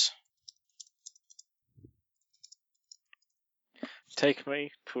says, Take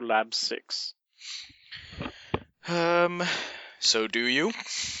me to Lab 6. So do you?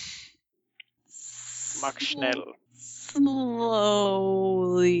 Mach schnell. Slowly.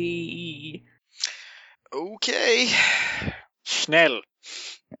 Okay. Schnell.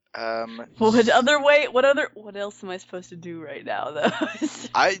 What else am I supposed to do right now, though?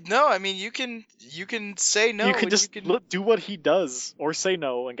 I mean, you can say no. You can just do what he does, or say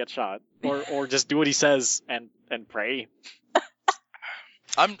no and get shot, or just do what he says and pray.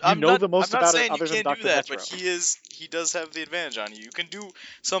 I'm the most not about saying it other you than can't do Dr. that, Metro. but he does have the advantage on you. You can do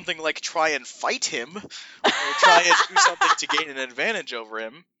something like try and fight him, or try and do something to gain an advantage over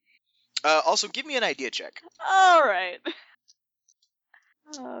him. Also, give me an idea check. All right.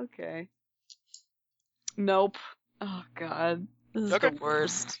 Okay. Nope. Oh god, this is the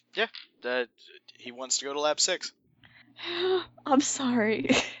worst. Yeah, he wants to go to Lab 6. I'm sorry.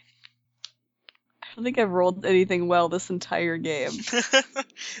 I don't think I've rolled anything well this entire game.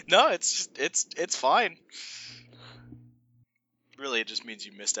 No, it's fine. Really, it just means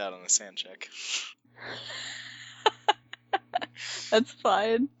you missed out on a sand check. That's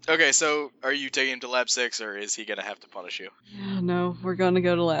fine. Okay, so are you taking him to Lab 6, or is he gonna have to punish you? No, we're gonna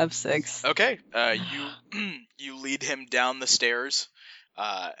go to Lab 6. Okay, you lead him down the stairs,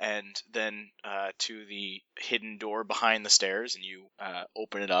 and then to the hidden door behind the stairs, and you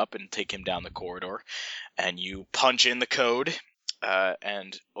open it up and take him down the corridor, and you punch in the code,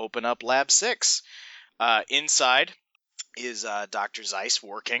 and open up Lab 6. Inside is Dr. Zeiss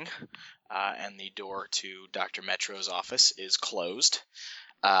working, and the door to Dr. Metro's office is closed.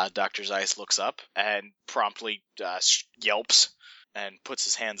 Dr. Zeiss looks up and promptly yelps and puts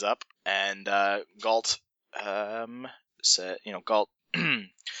his hands up, and Galt Galt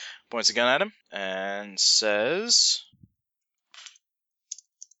points a gun at him and says,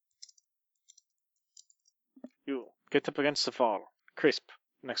 Get up against the wall. Crisp,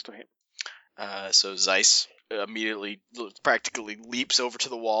 next to him. So Zeiss immediately practically leaps over to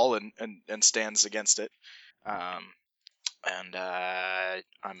the wall and stands against it. And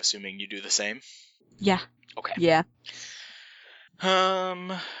I'm assuming you do the same. Yeah. Okay. Yeah.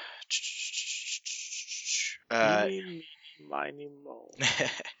 Eeny, miny, moe.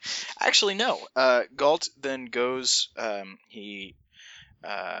 Actually, no. Galt then goes. He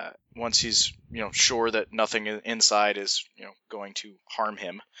once he's sure that nothing inside is going to harm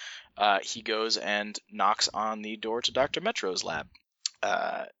him, he goes and knocks on the door to Dr. Metro's lab.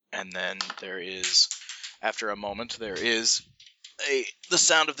 And then there is, after a moment, there is the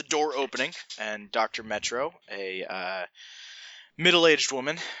sound of the door opening, and Dr. Metro, a middle-aged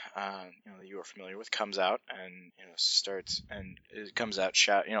woman, that you are familiar with, comes out and starts, and it comes out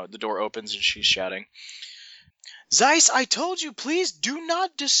shout. The door opens and she's shouting, "Zeiss, I told you, please do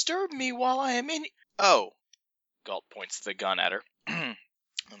not disturb me while I am in." Oh, Galt points the gun at her and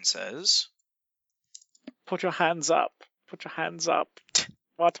says, Put your hands up. Put your hands up.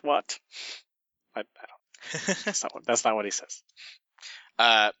 What? I don't. That's not what he says.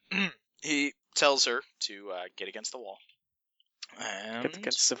 He tells her to get against the wall. And Get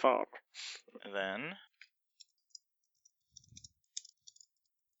against the wall. then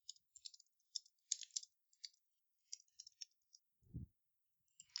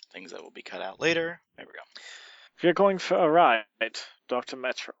things that will be cut out later. There we go. We're going for a ride, Dr.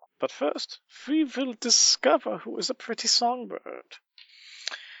 Metro. But first, we will discover who is a pretty songbird.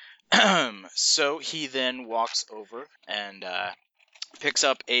 So he then walks over and picks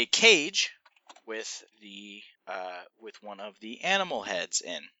up a cage with one of the animal heads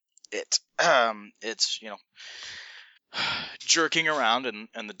in it. It's jerking around,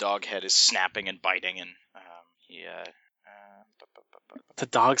 and the dog head is snapping and biting, and The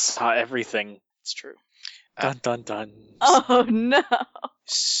dog saw everything. it's true. Dun dun dun. Oh no.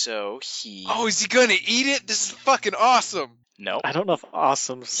 So he. Oh, is he gonna eat it? This is fucking awesome. No. I don't know if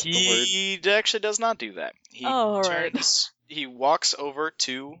awesome's the word. He actually does not do that. He Oh, all right. He walks over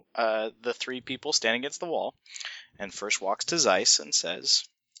to the three people standing against the wall, and first walks to Zeiss and says,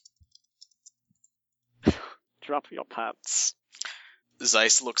 Drop your pants.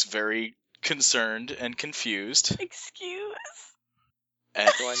 Zeiss looks very concerned and confused. Excuse. And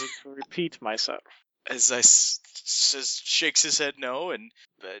Do I need to repeat myself? as Zeiss shakes his head no, and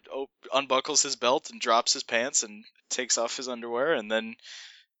unbuckles his belt and drops his pants and takes off his underwear, and then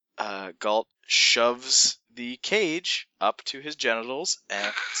Galt shoves the cage up to his genitals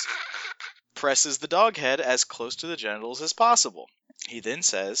and presses the dog head as close to the genitals as possible. He then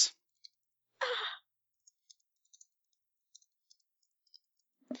says,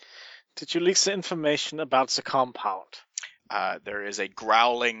 Did you leak the information about the compound? there is a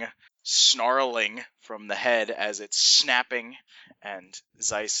growling, snarling from the head as it's snapping, and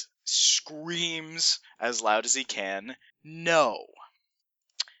Zeiss screams as loud as he can, "No!"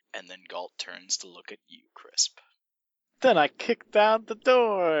 And then Galt turns to look at you, Crisp. Then I kick down the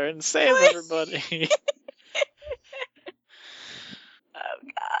door and save everybody. Oh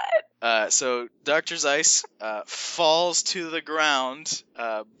god. So Dr. Zeiss falls to the ground,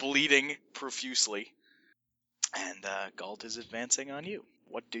 bleeding profusely, and Galt is advancing on you.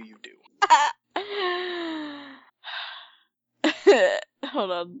 What do you do?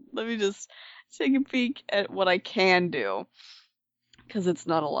 Hold on. Let me just take a peek at what I can do. Because it's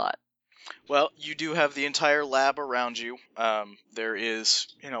not a lot. Well, you do have the entire lab around you. There is,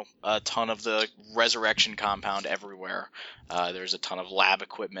 a ton of the resurrection compound everywhere. There's a ton of lab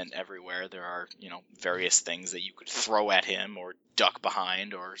equipment everywhere. There are, various things that you could throw at him or duck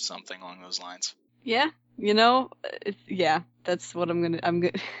behind or something along those lines. Yeah, yeah, that's what I'm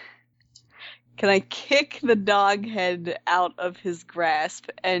gonna. Can I kick the dog head out of his grasp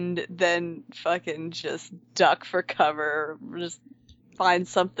and then fucking just duck for cover? Just find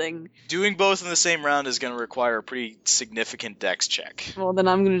something. Doing both in the same round is going to require a pretty significant dex check. Well, then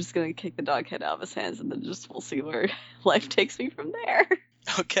I'm just gonna kick the dog head out of his hands, and then we'll see where life takes me from there.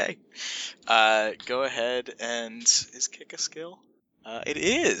 Okay. Go ahead and... Is kick a skill? It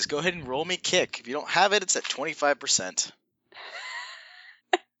is. Go ahead and roll me kick. If you don't have it, it's at 25%.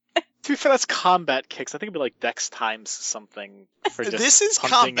 To be fair, that's combat kicks. I think it'd be like dex times something for just This is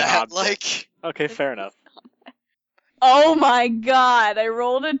hunting an combat, object. like... Okay, fair enough. Oh my god! I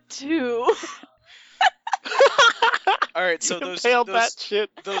rolled a 2. Alright, so You those impaled that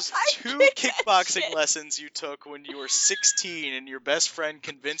shit. those I two kicked that kickboxing shit. lessons you took when you were 16 and your best friend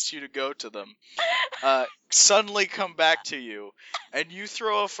convinced you to go to them suddenly come back to you, and you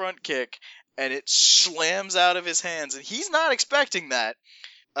throw a front kick and it slams out of his hands, and he's not expecting that.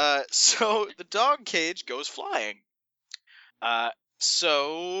 So the dog cage goes flying.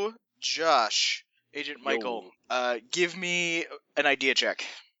 So Josh, Agent Michael, give me an idea check.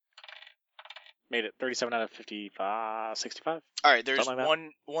 Made it 37 out of 55, 65. All right, there's Something like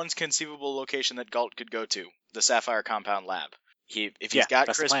that. one's conceivable location that Galt could go to, the Sapphire Compound Lab. If he's got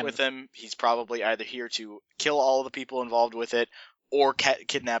that's the Crisp plan. with him, he's probably either here to kill all the people involved with it, or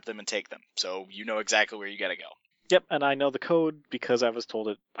kidnap them and take them. So you know exactly where you gotta go. Yep, and I know the code because I was told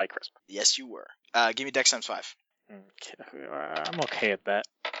it by Crisp. Yes, you were. Give me Dex times 5. Okay, I'm okay at that.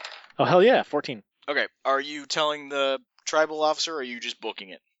 Oh, hell yeah, 14. Okay, are you telling the tribal officer, or are you just booking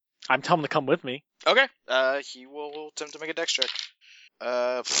it? I'm telling him to come with me. Okay, he will attempt to make a Dex check.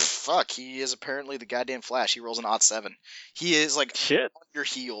 Fuck, he is apparently the goddamn Flash. He rolls an odd 7. He is, like, Shit. on your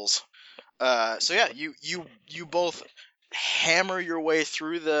heels. So yeah, you both hammer your way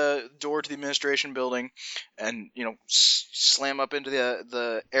through the door to the administration building, and slam up into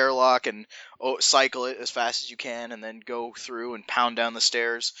the airlock and cycle it as fast as you can, and then go through and pound down the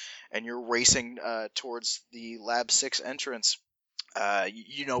stairs, and you're racing towards the Lab 6 entrance.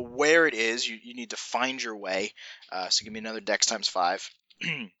 You know where it is. You need to find your way. So give me another Dex times 5.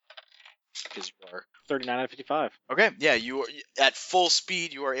 Because you are 39 out of 55. okay. Yeah, you are at full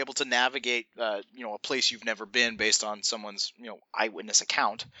speed. You are able to navigate, a place you've never been based on someone's, eyewitness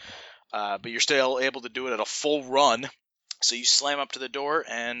account. But you're still able to do it at a full run. So you slam up to the door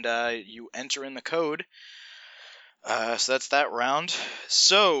and you enter in the code. So that's that round.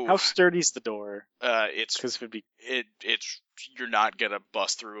 So How sturdy's the door? it's Because it would be it's you're not gonna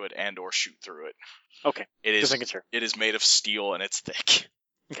bust through it and or shoot through it. okay. It is Just making sure. It is made of steel and it's thick.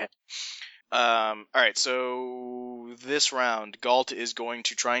 Okay. All right, so this round, Galt is going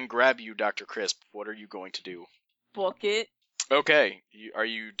to try and grab you, Dr. Crisp. What are you going to do? Book it. Okay, are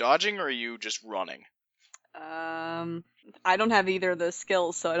you dodging or are you just running? I don't have either of those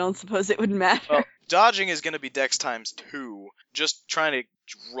skills, so I don't suppose it would matter. Well, dodging is going to be Dex times 2. Just trying to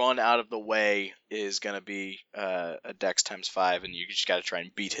run out of the way is going to be a Dex times 5, and you just got to try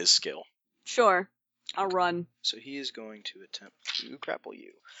and beat his skill. Sure. I'll run. So he is going to attempt to grapple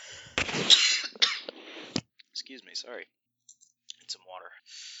you. Excuse me, sorry. Need some water.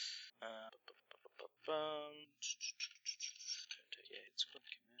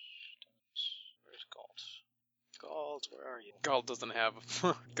 Where's Galt? Galt, where are you? Galt doesn't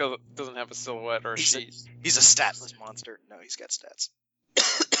have a silhouette or a sheet. He's a statless monster. No, he's got stats.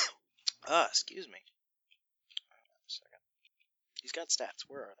 Excuse me. A second. He's got stats.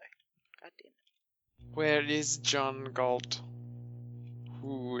 Where are they? God damn it. Where is John Galt?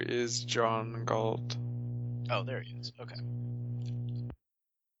 Who is John Galt? Oh, there he is. Okay.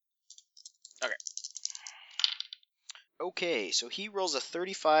 Okay, so he rolls a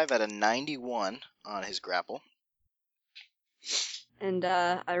 35 out of 91 on his grapple. And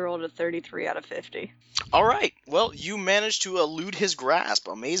I rolled a 33 out of 50. All right. Well, you managed to elude his grasp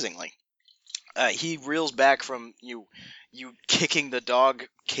amazingly. He reels back from you kicking the dog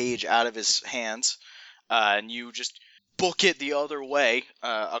cage out of his hands, and you just book it the other way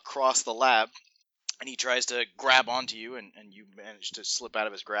across the lab, and he tries to grab onto you, and you manage to slip out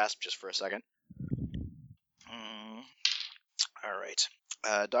of his grasp just for a second. All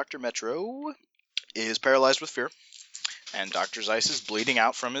right. Dr. Metro is paralyzed with fear, and Dr. Zeiss is bleeding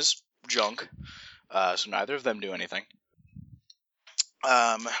out from his junk, so neither of them do anything.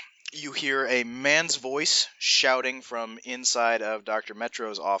 You hear a man's voice shouting from inside of Dr.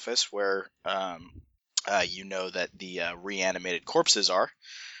 Metro's office, where you know that the reanimated corpses are.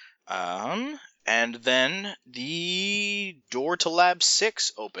 And then the door to Lab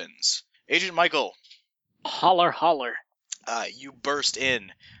 6 opens. Agent Michael. Holler, holler. You burst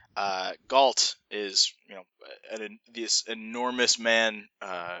in. Galt is, this enormous man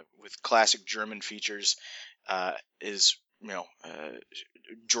with classic German features, is,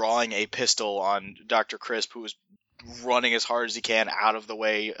 drawing a pistol on Dr. Crisp, who is running as hard as he can out of the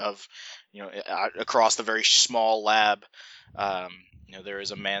way of, across the very small lab. There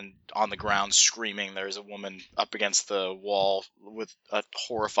is a man on the ground screaming. There is a woman up against the wall with a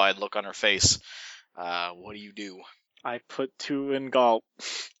horrified look on her face. What do? I put 2 in Galt.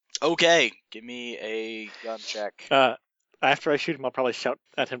 Okay, give me a gun check. After I shoot him, I'll probably shout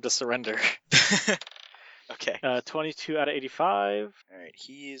at him to surrender. Okay. 22 out of 85. Alright,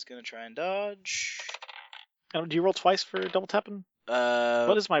 he is going to try and dodge. Do you roll twice for double tapping?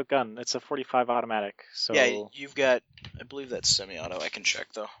 What is my gun? It's a 45 automatic. So yeah, you've got, I believe that's semi-auto. I can check,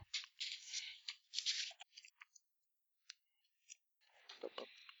 though.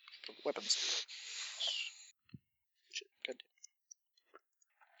 Weapons.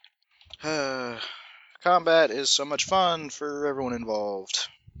 Combat is so much fun for everyone involved.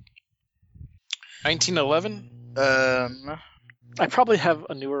 1911? I probably have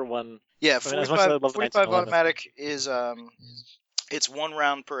a newer one. Yeah, I mean, as much as I 45, love the 45 1911. automatic is it's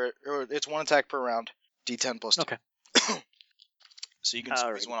it's one attack per round, D10 plus 2. Okay. So you can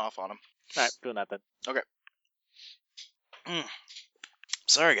squeeze one off on him. All right, doing that then. Okay.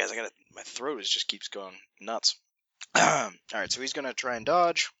 Sorry guys, my throat just keeps going nuts. All right, so he's gonna try and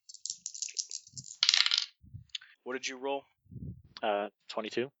dodge. What did you roll?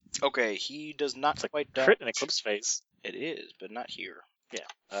 22. Okay, he does not It's like quite dodge. crit in Eclipse phase. It is, but not here.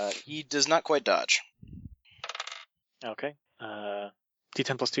 Yeah. He does not quite dodge. Okay.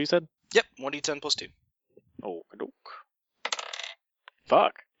 D10 plus 2, you said? Yep, 1d10 plus 2. Oh,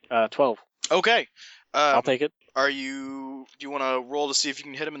 fuck. 12. Okay. I'll take it. Do you want to roll to see if you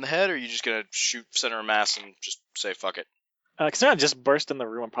can hit him in the head, or are you just going to shoot center of mass and just say fuck it? Considering I just burst in the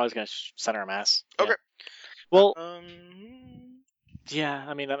room, I'm probably going to center a mass. Okay. Yeah. Well, Um, yeah,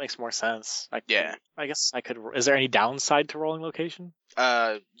 I mean, that makes more sense. Yeah. I guess I could. Is there any downside to rolling location?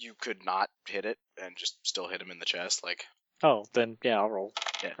 You could not hit it and just still hit him in the chest, like. Oh, then, yeah, I'll roll.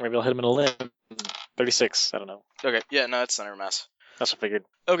 Yeah. Or maybe I'll hit him in a limb. 36, I don't know. Okay, yeah, no, it's center of mass. That's what I figured.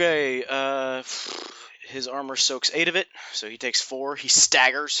 Okay, his armor soaks 8 of it, so he takes 4. He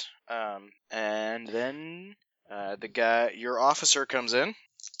staggers, and then your officer comes in,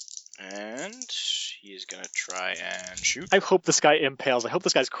 and he is gonna try and shoot. I hope this guy impales. I hope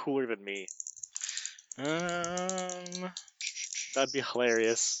this guy's cooler than me. That'd be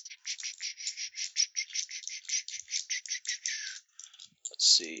hilarious. Let's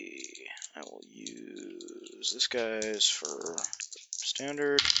see. I will use this guy's for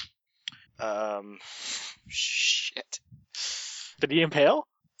standard. Shit. Did he impale?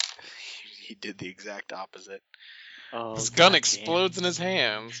 He did the exact opposite. Oh, His gun God explodes in his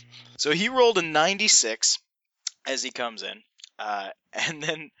hands. So he rolled a 96 as he comes in, and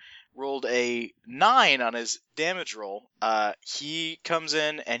then rolled a 9 on his damage roll. He comes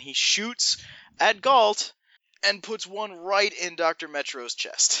in and he shoots at Galt and puts one right in Dr. Metro's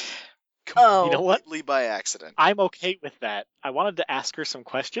chest. Oh. You know what? Completely by accident. I'm okay with that. I wanted to ask her some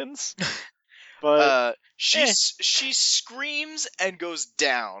questions, but She screams and goes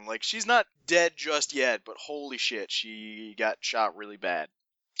down. Like, she's not dead just yet, but holy shit, she got shot really bad.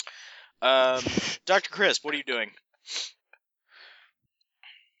 Dr. Crisp, what are you doing?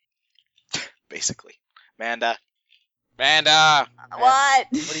 Basically. Manda. What?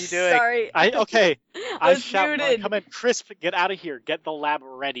 What are you doing? Sorry. I was shout, when I muted. come in, Crisp, get out of here. Get the lab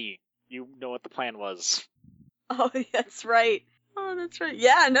ready. You know what the plan was. Oh, that's right. Oh, that's right.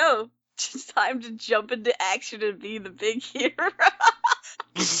 Yeah, no. It's time to jump into action and be the big hero.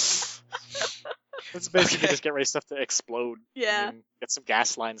 Let's basically Okay. just get ready stuff to explode. Yeah. And get some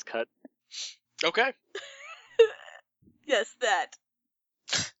gas lines cut. Okay. Yes, that.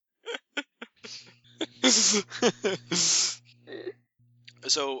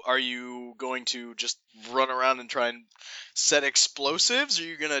 So, are you going to just run around and try and set explosives? Or are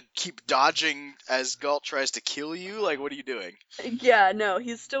you going to keep dodging as Galt tries to kill you? Like, what are you doing? Yeah, no,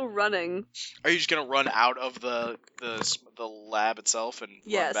 he's still running. Are you just going to run out of the lab itself and run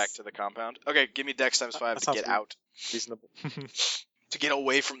Yes. back to the compound? Okay, give me Dex times 5 That to sounds get good. out. Reasonable. To get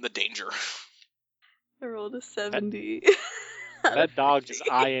away from the danger. I rolled a 70. That dog just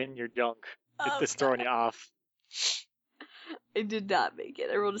eyeing your junk. Oh, It's throwing you off. I did not make it.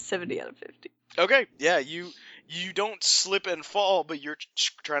 I rolled a 70 out of 50. Okay, yeah, you don't slip and fall, but you're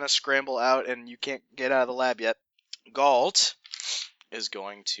trying to scramble out and you can't get out of the lab yet. Galt is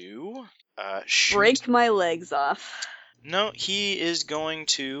going to shoot. Break my legs off. No, he is going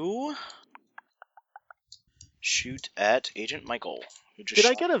to shoot at Agent Michael. Who just Did I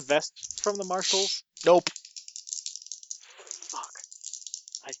shot. get a vest from the marshals? Nope. Fuck.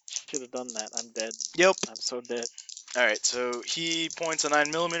 I should have done that. I'm dead. Yep. I'm so dead. All right, so he points a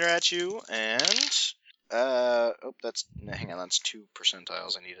 9mm at you, and hang on, that's 2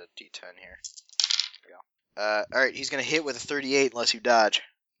 percentiles. I need a D10 here. There we go. All right, he's gonna hit with a 38 unless you dodge.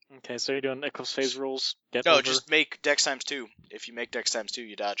 Okay, so you're doing Eclipse phase rules. Get No, over. just make Dex times 2. If you make Dex times 2,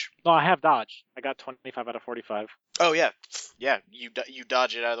 you dodge. No, I have dodge. I got 25 out of 45. Oh yeah, you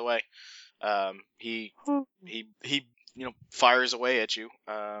dodge it out of the way. He fires away at you.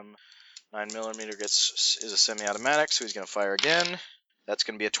 9mm is a semi-automatic, so he's gonna fire again. That's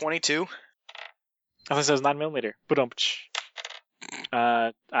gonna be a 22. I thought it says 9mm. Ba-dum-tsh.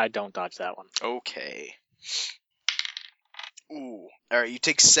 I don't dodge that one. Okay. Ooh. Alright, you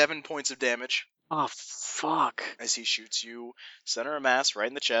take 7 points of damage Oh, fuck. as he shoots you center of mass right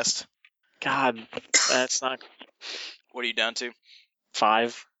in the chest. God, that's not... What are you down to?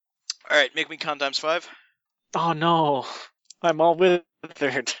 5. Alright, make me con times 5. Oh, no. I'm all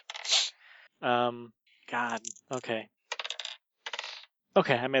withered. God, okay.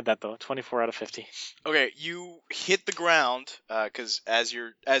 Okay, I made that though. 24 out of 50. Okay, you hit the ground because as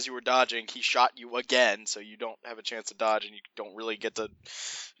you were dodging, he shot you again, so you don't have a chance to dodge, and you don't really get to,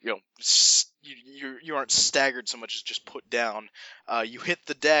 you aren't staggered so much as just put down. You hit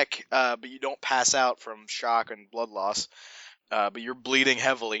the deck, but you don't pass out from shock and blood loss, but you're bleeding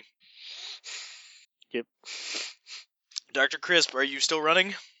heavily. Yep. Dr. Crisp, are you still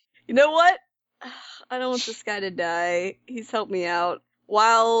running? You know what? I don't want this guy to die. He's helped me out.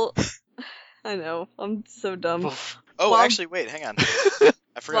 While I know, I'm so dumb. Oh, Well- actually, wait, hang on.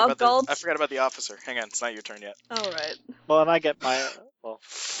 I forgot about the officer. Hang on, it's not your turn yet. Alright. Well, and I get my... Well,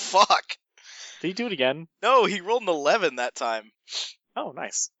 Fuck! did he do it again? No, he rolled an 11 that time. Oh,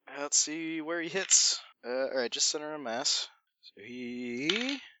 nice. Let's see where he hits. Alright, just center of mass. So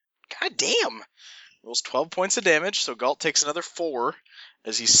he... God damn! Rolls 12 points of damage, so Galt takes another 4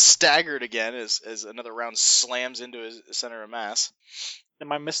 as he's staggered again as another round slams into his center of mass.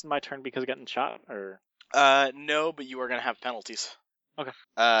 Am I missing my turn because of getting shot, or...? No, but you are going to have penalties. Okay.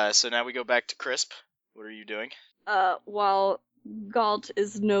 So now we go back to Crisp. What are you doing? While Galt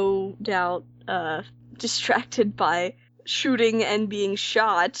is no doubt, distracted by shooting and being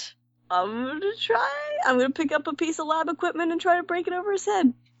shot, I'm gonna pick up a piece of lab equipment and try to break it over his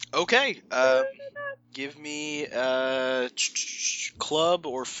head. Okay, give me club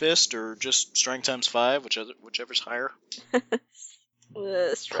or fist or just strength times 5, whichever's higher.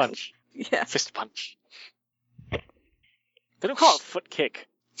 Strength. Punch. Yeah. Fist punch. They don't call it foot kick.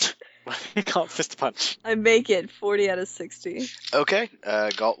 They call it fist punch. I make it 40 out of 60. Okay,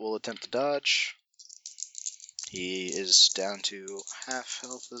 Galt will attempt to dodge. He is down to half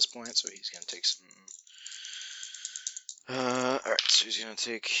health at this point, so he's gonna take some. Alright, so he's gonna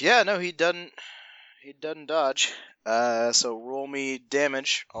take. Yeah, no, he doesn't dodge. So roll me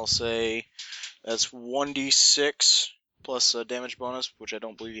damage. I'll say that's 1d6 plus a damage bonus, which I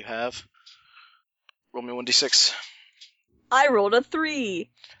don't believe you have. Roll me 1d6. I rolled a 3.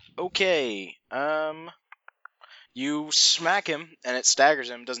 Okay, you smack him, and it staggers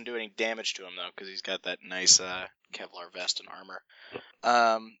him. Doesn't do any damage to him, though, because he's got that nice Kevlar vest and armor.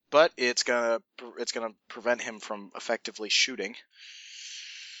 But it's gonna prevent him from effectively shooting.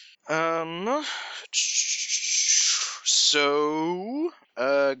 So,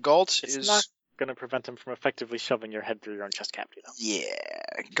 Galt It's is... not going to prevent him from effectively shoving your head through your own chest cavity, though.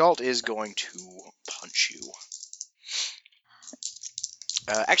 Yeah, Galt is going to punch you.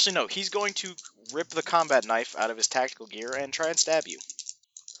 Actually, no, he's going to rip the combat knife out of his tactical gear and try and stab you.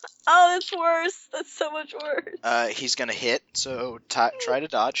 Oh, that's worse. That's so much worse. He's going to hit, so try to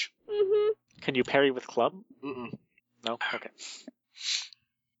dodge. Mm-hmm. Can you parry with club? Mm-mm. No? Okay.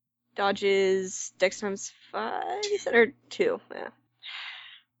 Dodge is dex times 5, you said, or 2? Yeah.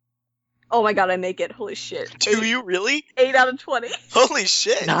 Oh my god, I make it. Holy shit. Do you really? 8 out of 20. Holy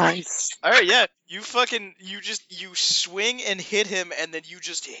shit. Nice! Alright, yeah. You swing and hit him, and then you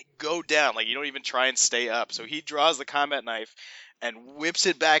just go down. Like, you don't even try and stay up. So he draws the combat knife and whips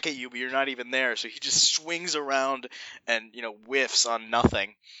it back at you, but you're not even there. So he just swings around and, whiffs on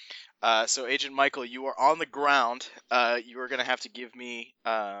nothing. So Agent Michael, you are on the ground. You are going to have to give me,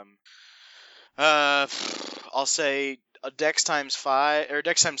 I'll say a dex times 5 or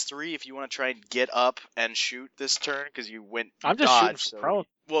dex times 3 if you want to try and get up and shoot this turn because you I'm just dodged, shooting for prone.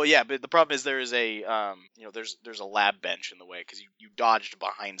 Well, yeah, but the problem is there is a there's a lab bench in the way because you dodged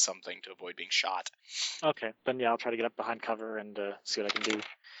behind something to avoid being shot. Okay, then yeah, I'll try to get up behind cover and see what I can do.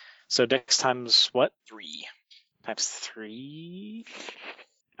 So dex times what? 3. Times 3?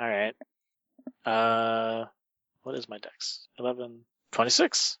 Alright. What is my dex? 11.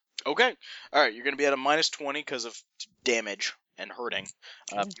 26. Okay. Alright, you're going to be at a minus 20 because of damage and hurting.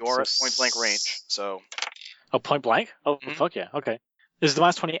 You're at point blank range, so... Oh, point blank? Oh, Mhm. Fuck yeah, okay. Is the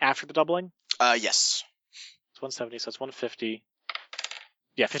minus 20 after the doubling? Yes. It's 170, so it's 150.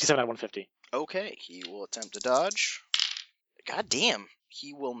 Yeah, 57 out of 150. Okay, he will attempt to dodge. God damn,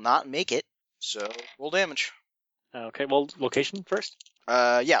 he will not make it, so roll damage. Okay, well, location first?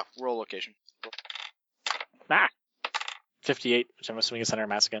 Yeah, roll location. 58, which I'm assuming is center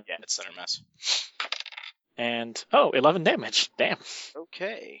mass again. Yeah, it's center mass. And, 11 damage. Damn.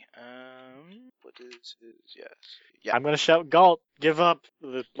 Okay, what is his... Yes. Yeah. I'm gonna shout, Galt, give up.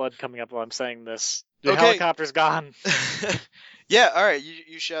 The blood coming up while I'm saying this. The Okay. helicopter's gone. Yeah, alright,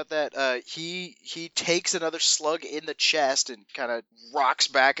 you shout that. He takes another slug in the chest and kind of rocks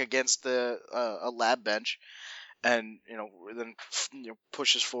back against a lab bench. And then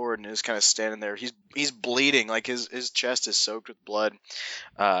pushes forward and is kind of standing there. He's bleeding, like his chest is soaked with blood,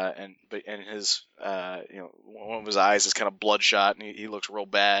 and his one of his eyes is kind of bloodshot, and he looks real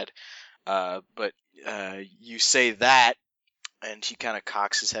bad. But you say that, and he kind of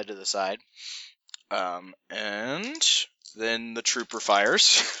cocks his head to the side. And then the trooper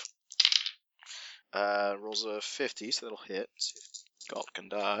fires. Rolls a 50, so that'll hit. See if Galt can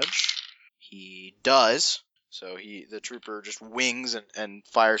dodge. He does. So the trooper just wings and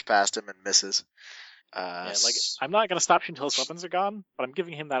fires past him and misses. I'm not gonna stop you until his weapons are gone, but I'm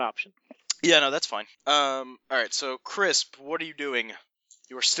giving him that option. Yeah, no, that's fine. All right. So Crisp, what are you doing?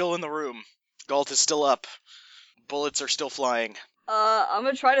 You are still in the room. Galt is still up. Bullets are still flying. I'm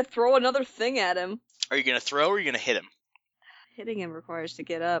gonna try to throw another thing at him. Are you gonna throw or are you gonna hit him? Hitting him requires to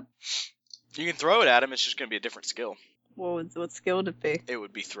get up. You can throw it at him. It's just gonna be a different skill. What skill would it be? It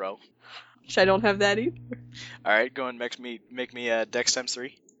would be throw. Which I don't have that either. All right, go and make me Dex times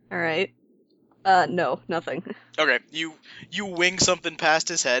 3. All right. No, nothing. Okay, you wing something past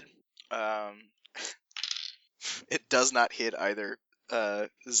his head. It does not hit either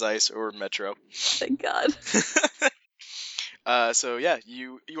Zeiss or Metro. Thank God. So yeah,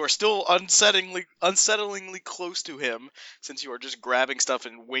 you are still unsettlingly close to him since you are just grabbing stuff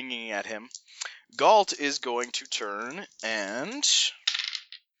and winging at him. Galt is going to turn and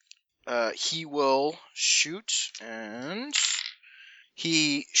he will shoot, and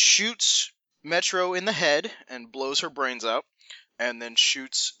he shoots Metro in the head and blows her brains out, and then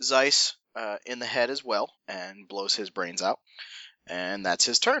shoots Zeiss in the head as well and blows his brains out, and that's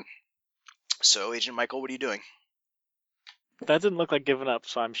his turn. So Agent Michael, what are you doing? That didn't look like giving up,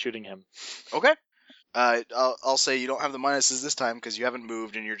 so I'm shooting him. Okay. I'll say you don't have the minuses this time because you haven't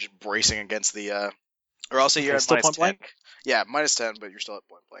moved and you're just bracing against the. Or I'll say you're at still minus point 10. blank? Yeah, minus 10, but you're still at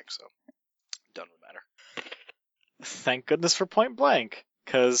point blank, so doesn't matter. Thank goodness for point blank,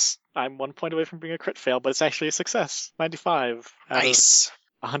 because I'm 1 point away from being a crit fail, but it's actually a success. 95 out Nice. of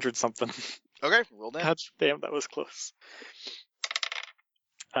 100 something. Okay, roll down. God damn, that was close.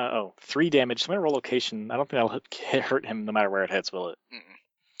 3 damage. So I'm gonna roll location. I don't think that'll hurt him no matter where it hits, will it?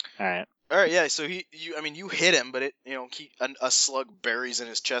 Mm-mm. All right. All right, yeah. So you hit him, but a slug buries in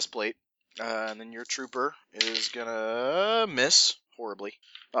his chest plate, and then your trooper is gonna miss horribly.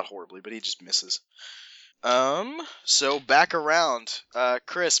 Not horribly, but he just misses. So back around,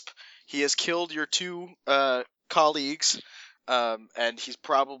 Crisp. He has killed your 2 colleagues, and he's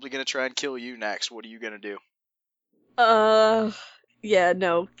probably gonna try and kill you next. What are you gonna do? Yeah,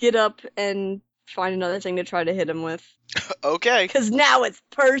 no. Get up and find another thing to try to hit him with. Okay. Because now it's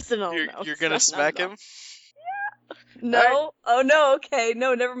personal. You're gonna smack him? Yeah. No. Right. Oh, no, okay.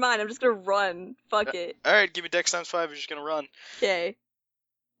 No, never mind. I'm just gonna run. Fuck it. Alright, give me Dex times 5. You're just gonna run. Okay.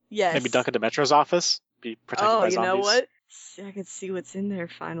 Yes. Maybe duck into Metro's office? Be protected by zombies? Oh, you know what? I could see what's in there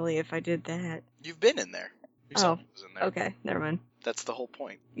finally if I did that. You've been in there. You saw what was in there. Okay. Never mind. That's the whole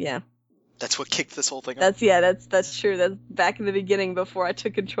point. Yeah. That's what kicked this whole thing off. That's true. That's back in the beginning before I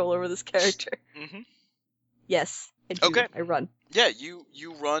took control over this character. Mm-hmm. Yes, I do. Okay. I run. Yeah, you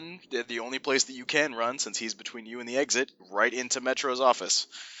run the only place that you can run since he's between you and the exit, right into Metro's office.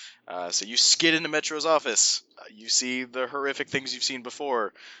 So you skid into Metro's office. You see the horrific things you've seen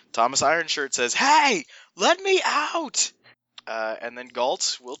before. Thomas Ironshirt says, "Hey, let me out!" And then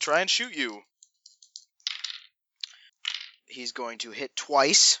Galt will try and shoot you. He's going to hit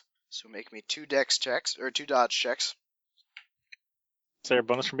twice. So make me 2 dex checks, or 2 dodge checks. Is there a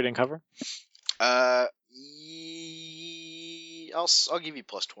bonus from being in cover? I'll give you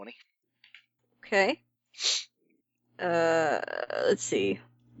plus 20. Okay. Let's see.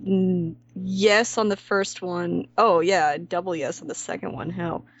 Yes on the first one. Oh yeah, double yes on the second one.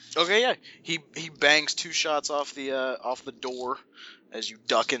 Hell. Okay, yeah. He bangs 2 shots off the door as you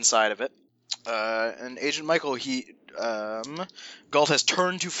duck inside of it. And Agent Michael, Galt has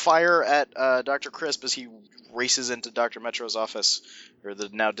turned to fire at Dr. Crisp as he races into Dr. Metro's office, or the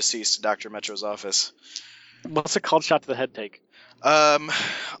now deceased Dr. Metro's office. What's a called shot to the head take?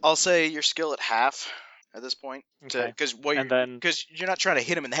 I'll say your skill at half at this point, because you're not trying to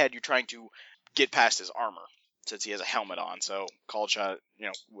hit him in the head, you're trying to get past his armor since he has a helmet on. So called shot,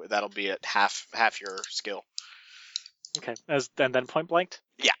 that'll be at half your skill. Okay, and then point blanked?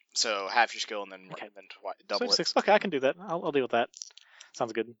 Yeah, so half your skill and then double it. 6. Okay, I can do that. I'll deal with that.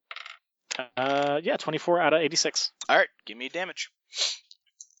 Sounds good. 24 out of 86. Alright, give me damage.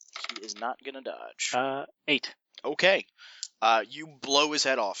 He is not gonna dodge. 8. Okay. You blow his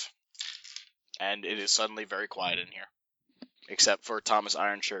head off. And it is suddenly very quiet in here. Except for Thomas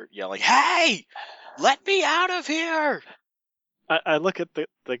Ironshirt yelling, "Hey! Let me out of here!" I look at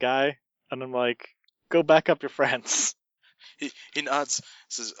the guy, and I'm like, "Go back up your friends." He nods,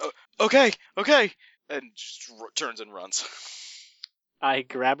 says, okay, and just turns and runs. I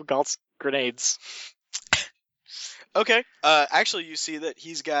grab Galt's grenades. Okay. Actually, you see that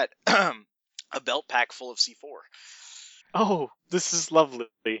he's got a belt pack full of C4. Oh, this is lovely.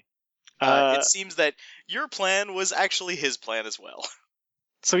 It seems that your plan was actually his plan as well.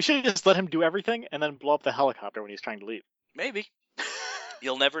 So we should just let him do everything and then blow up the helicopter when he's trying to leave. Maybe.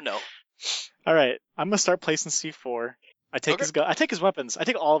 You'll never know. All right, I'm gonna start placing C4. I take Okay. his gun. I take his weapons. I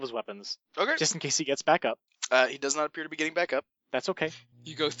take all of his weapons, Okay. just in case he gets back up. He does not appear to be getting back up. That's okay.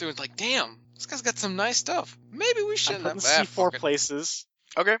 You go through and like, damn, this guy's got some nice stuff. Maybe we I'm shouldn't putting have C4 fuck it. places.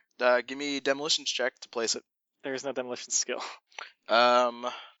 Okay. Give me a demolitions check to place it. There is no demolition skill.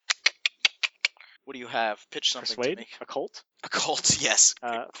 What do you have? Pitch something Persuade, to me. occult, Occult, yes.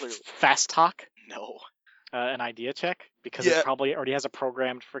 Clearly. fast talk, No. an idea check because Yeah. it probably already has a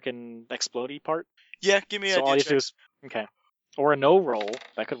programmed freaking explodey part. Yeah, give me an So all idea you have to do check. is okay, or a no roll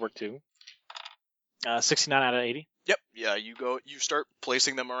that could work too. 69 out of 80. Yep. Yeah, you start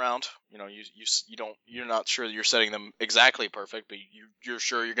placing them around. You know, you're not sure that you're setting them exactly perfect, but you're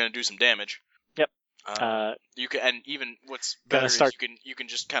sure you're going to do some damage. Yep. You can, and even what's Gonna better is start- you can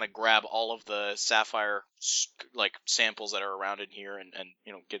just kind of grab all of the sapphire like samples that are around in here and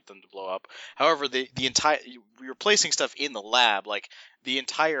get them to blow up. However, the entire you're placing stuff in the lab, like the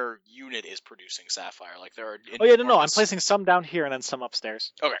entire unit is producing sapphire. Like there are. Oh yeah, no, I'm enormous- placing some down here and then some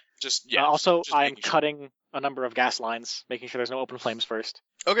upstairs. Okay, just yeah. Also, just I'm making sure. cutting a number of gas lines, making sure there's no open flames first.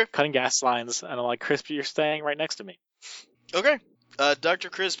 Okay. Cutting gas lines, and I'm like, Crisp, you're staying right next to me. Okay. Dr.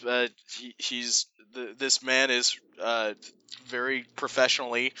 Crisp, this man is very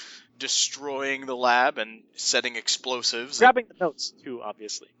professionally destroying the lab and setting explosives. Grabbing the notes too,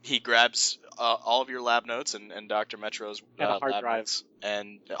 obviously. He grabs all of your lab notes and Dr. Metro's And a hard lab drive. notes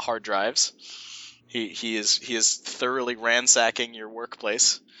and hard drives. He is thoroughly ransacking your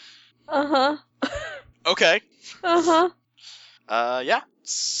workplace. Uh-huh. Okay. Uh-huh. Yeah.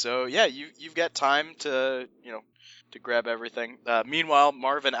 So yeah, you've got time to to grab everything. Meanwhile,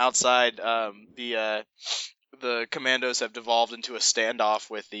 Marvin outside, the commandos have devolved into a standoff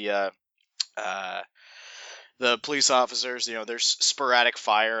with the police officers. You know, there's sporadic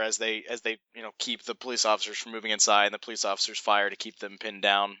fire as they keep the police officers from moving inside, and the police officers fire to keep them pinned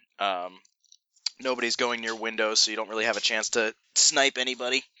down. Nobody's going near windows, so you don't really have a chance to snipe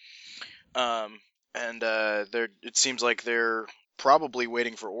anybody. It seems like they're probably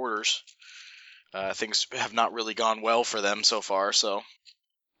waiting for orders. Things have not really gone well for them so far, so.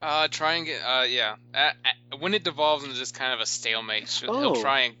 Try and get, yeah. When it devolves into just kind of a stalemate, he'll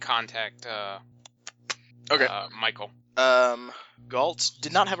try and contact, Okay. Michael. Galt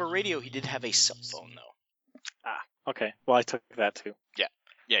did not have a radio, he did have a cell phone, though. Okay, well, I took that too.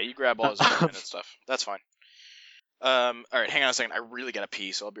 Yeah, you grab all his equipment and stuff. That's fine. Alright, hang on a second, I really gotta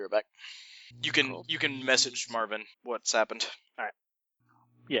pee, so I'll be right back. You can message Marvin what's happened. I'll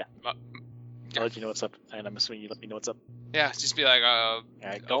let you know what's up, and I'm assuming you let me know what's up. Yeah, just be like,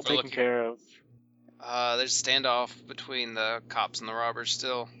 Alright, all taken overlooking. care of. There's a standoff between the cops and the robbers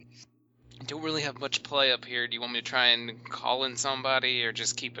still. Don't really have much play up here. Do you want me to try and call in somebody, or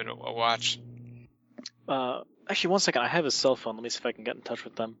just keep it a watch? Actually, one second, I have his cell phone. Let me see if I can get in touch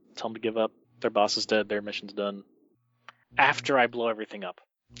with them. Tell them to give up. Their boss is dead. Their mission's done. After I blow everything up.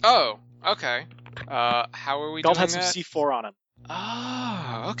 Oh, okay. How are we Galt doing had some that? C4 on him.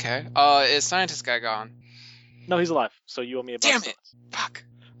 Oh, okay. Is scientist guy gone? No, he's alive. So you owe me a Damn buck. it! Fuck.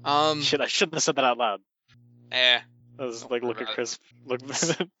 Shit, I shouldn't have said that out loud. Eh. I was Don't like, worry look at about Chris. Look.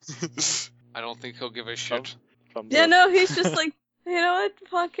 I don't think he'll give a shit. Yeah, no, he's just like, you know what?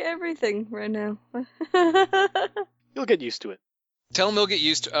 Fuck everything right now. You'll get used to it. Tell him he'll get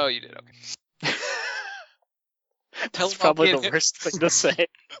used to. Oh, you did. Okay. Tell That's him I'll probably be the in- worst thing to say.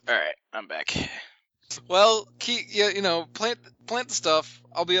 Alright, I'm back. Well, plant the stuff.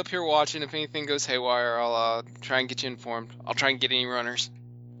 I'll be up here watching. If anything goes haywire, I'll try and get you informed. I'll try and get any runners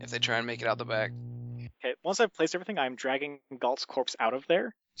if they try and make it out the back. Okay, once I've placed everything, I'm dragging Galt's corpse out of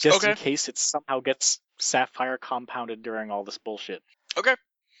there, just in Okay. case it somehow gets sapphire compounded during all this bullshit. Okay.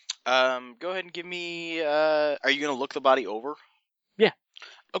 Go ahead and give me. Are you gonna look the body over? Yeah.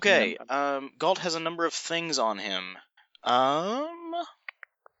 Okay. Galt has a number of things on him.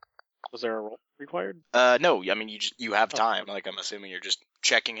 Was there a roll required? No. I mean, you have Oh. time. Like, I'm assuming you're just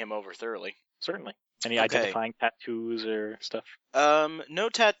checking him over thoroughly. Certainly. Any Okay. identifying tattoos or stuff? No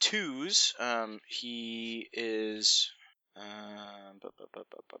tattoos. He is.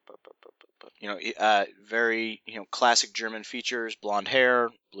 Very, classic German features, blonde hair,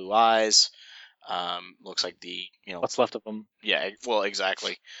 blue eyes. Looks like What's left of them? yeah, well,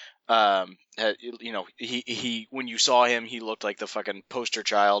 exactly. He when you saw him, he looked like the fucking poster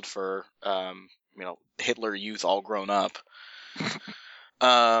child for, Hitler Youth all grown up.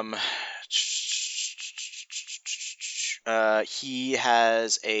 He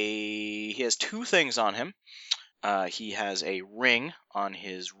has two things on him. He has a ring on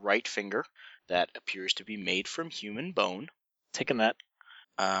his right finger that appears to be made from human bone. Taking that.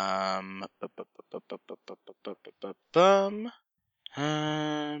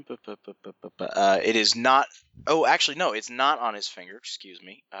 It is not. Oh, actually, no, it's not on his finger. Excuse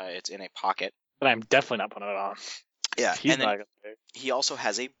me. It's in a pocket. But I'm definitely not putting it on. Yeah, He's and then not gonna pay. he also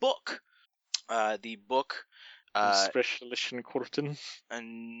has a book. The book. Special edition Corton.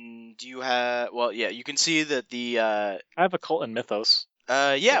 And do you have? Well, yeah, you can see that the. I have Occult and Mythos.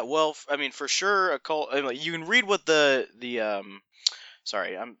 Yeah. Well, I mean, for sure, occult. You can read what the.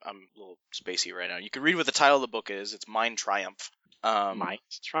 Sorry, I'm a little spacey right now. You can read what the title of the book is. It's Mind Triumph. Mind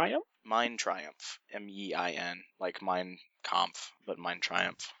Triumph? Mind Triumph. MEIN. Like Mein Kampf, but Mind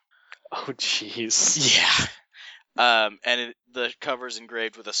Triumph. Oh, jeez. Yeah. And the cover is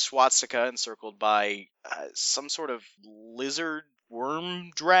engraved with a swastika encircled by some sort of lizard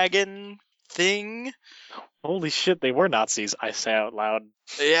worm dragon thing. Holy shit, they were Nazis, I say out loud.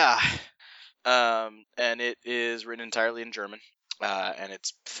 Yeah. And it is written entirely in German. And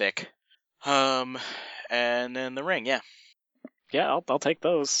it's thick. And then the ring, yeah. Yeah, I'll take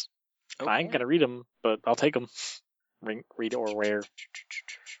those. Okay. I ain't gonna read them, but I'll take them. Read or wear.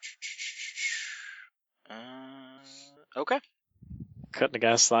 Okay. Cutting the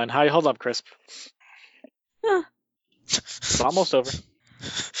gas line. Hi, hold up, Crisp. Huh. It's almost over.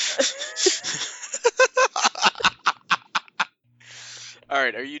 All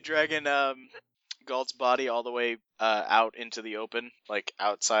right, are you dragging Galt's body all the way out into the open, like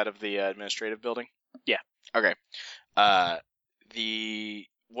outside of the administrative building? Yeah. Okay.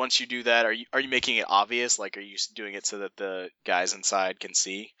 Once you do that, are you making it obvious? Like, are you doing it so that the guys inside can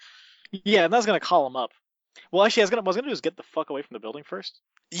see? Yeah, and that's gonna call him up. Well, actually, what I was gonna do is get the fuck away from the building first.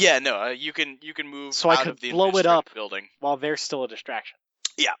 Yeah, no, you can move so out I could of the blow it administrative up building while they're still a distraction.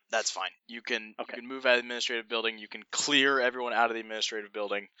 Yeah, that's fine. You can move out of the administrative building. You can clear everyone out of the administrative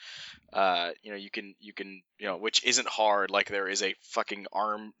building. You can which isn't hard. Like, there is a fucking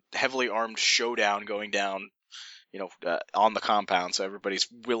heavily armed showdown going down, on the compound. So everybody's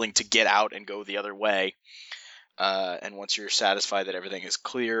willing to get out and go the other way. And once you're satisfied that everything is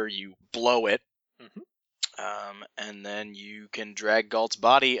clear, you blow it. Mm-hmm. And then you can drag Galt's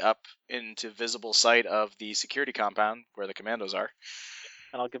body up into visible sight of the security compound where the commandos are.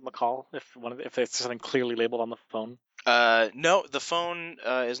 And I'll give them a call if there's something clearly labeled on the phone. No, the phone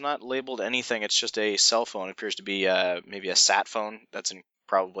is not labeled anything. It's just a cell phone. It appears to be maybe a sat phone. That's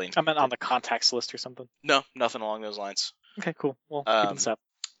probably. I meant on the contacts list or something. No, nothing along those lines. Okay, cool. Well, keep this up.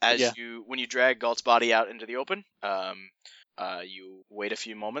 When you drag Galt's body out into the open, you wait a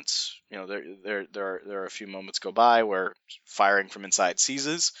few moments. There are a few moments go by where firing from inside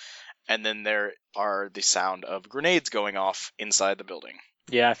ceases, and then there are the sound of grenades going off inside the building.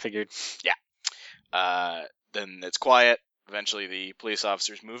 Yeah, I figured. Yeah. Then it's quiet. Eventually, the police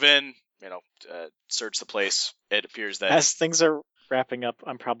officers move in. Search the place. It appears that as things are wrapping up,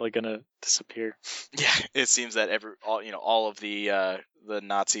 I'm probably gonna disappear. Yeah, it seems that all of the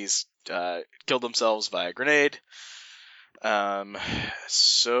Nazis killed themselves via grenade.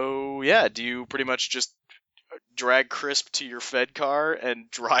 So yeah, do you pretty much just drag Crisp to your Fed car and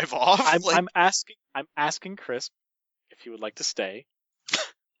drive off? I'm asking Crisp if he would like to stay,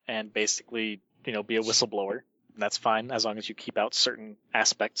 and basically, be a whistleblower. And that's fine as long as you keep out certain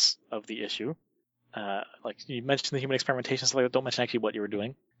aspects of the issue. Like you mentioned the human experimentation stuff. Don't mention actually what you were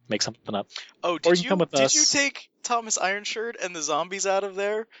doing. Make something up. Oh, did you take Thomas Ironshirt and the zombies out of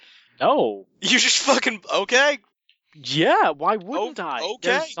there? No. You just fucking okay. Yeah, why wouldn't I? Okay.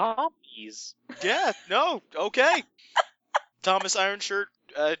 They're zombies. Yeah, no, okay. Thomas Ironshirt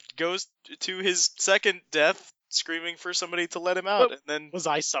goes to his second death, screaming for somebody to let him out, But and then was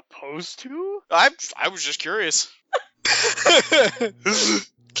I supposed to? I was just curious.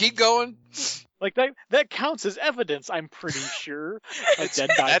 Keep going. Like that counts as evidence, I'm pretty sure. A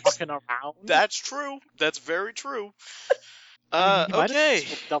dead guy walking around. That's true. That's very true. Okay. Okay.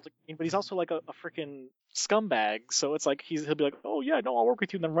 But he's also like a freaking scumbag, so it's like he'll be like, oh yeah, no, I'll work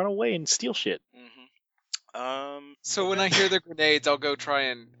with you, and then run away and steal shit. Mm-hmm. So when I hear the grenades, I'll go try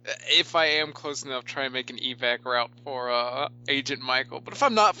and, if I am close enough, try and make an evac route for Agent Michael. But if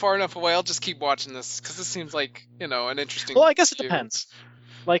I'm not far enough away, I'll just keep watching this, because this seems like, an interesting... Well, I guess it depends.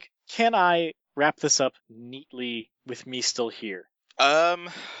 Like, can I wrap this up neatly with me still here? Or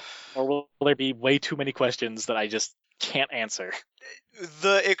will there be way too many questions that I just can't answer?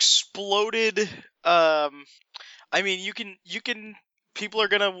 The exploded... I mean, you can... People are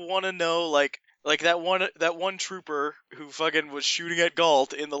gonna want to know, like that one trooper who fucking was shooting at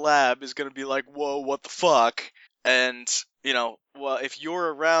Galt in the lab is gonna be like, whoa, what the fuck? And, well, if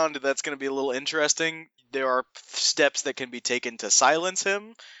you're around, that's gonna be a little interesting. there are steps that can be taken to silence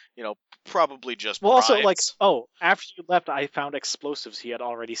him. Probably just Well, also, like, bribes. after you left, I found explosives he had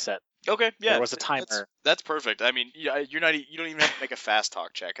already set. Okay, yeah, There was a timer. That's perfect. I mean, you don't even have to make a fast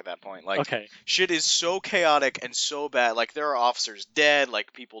talk check at that point. Like, Okay. shit is so chaotic and so bad. Like, there are officers dead.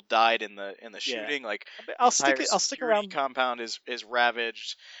 Like, people died in the shooting. Like, I'll the stick entire stick security around. compound is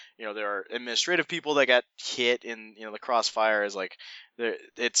ravaged. There are administrative people that got hit in the crossfires. Like,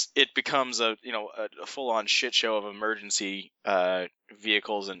 it becomes a full on shit show of emergency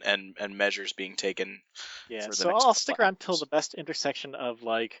vehicles and measures being taken. Yeah, for the so next I'll stick couple around till hours. the best intersection of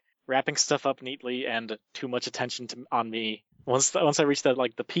like wrapping stuff up neatly and too much attention on me. Once I reach that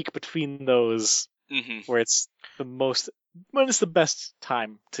like the peak between those, where it's when it's the best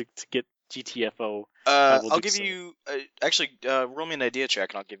time to get GTFO. I'll give you roll me an idea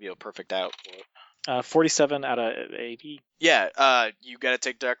check and I'll give you a perfect out. 47 out of 80. Yeah, you gotta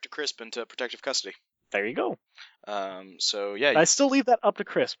take Dr. Crisp into protective custody. There you go. So yeah, I still leave that up to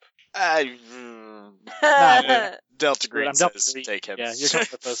Crisp. Delta Green I'm says Delta Green. take him. Yeah, you're coming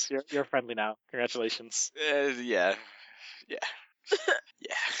with us. You're friendly now. Congratulations. Yeah.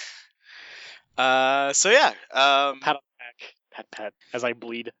 So yeah. Pat on the back. Pat, as I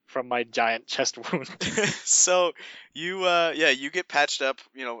bleed from my giant chest wound. So you get patched up,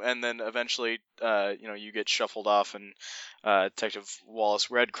 and then eventually you get shuffled off, and Detective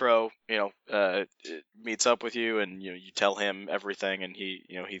Wallace Red Crow meets up with you, and you tell him everything, and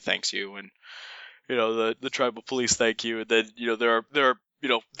he thanks you, and the tribal police thank you, and then there are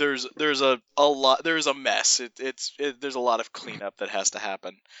there's a mess. There's a lot of cleanup that has to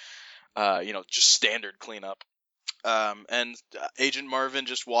happen. Just standard cleanup. And Agent Marvin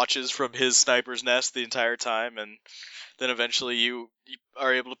just watches from his sniper's nest the entire time, and then eventually you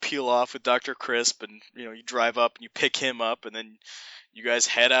are able to peel off with Dr. Crisp, and you drive up and you pick him up, and then you guys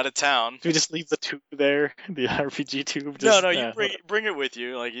head out of town. Do we just leave the tube there, the RPG tube? No, you bring it with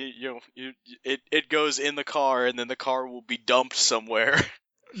you. Like it goes in the car, and then the car will be dumped somewhere.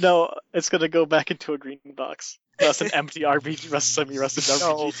 No, it's gonna go back into a green box. That's an empty RPG, semi-rusted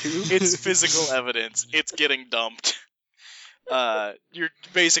RPG tube. It's physical evidence. It's getting dumped. Your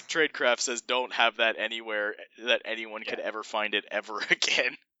basic tradecraft says don't have that anywhere that anyone could ever find it ever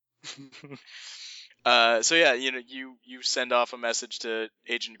again. So yeah, you send off a message to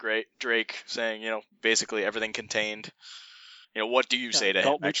Agent Drake saying, basically everything contained. What do you say to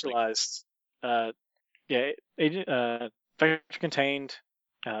him? Neutralized. Agent vector contained.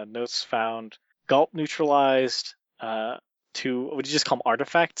 Notes found. Gulp neutralized. To would you just call them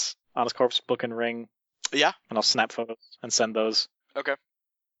artifacts on his corpse, book and ring? Yeah. And I'll snap photos and send those. Okay.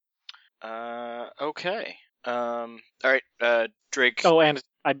 Okay. All right. Drake. Oh, and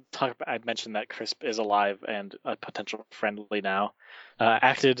I'd mentioned that Crisp is alive and a potential friendly now.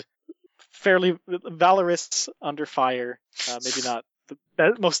 Acted fairly valorous under fire. Maybe not the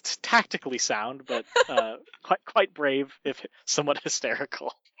most tactically sound, but quite brave, if somewhat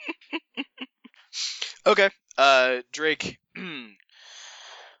hysterical. Okay. Drake.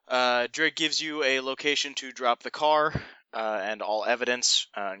 Drake gives you a location to drop the car and all evidence,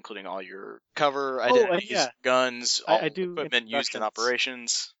 including all your cover, identities, guns, all equipment used in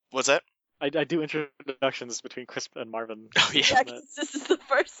operations. What's that? I do introductions between Crisp and Marvin. Oh yeah. Yeah, 'cause this is the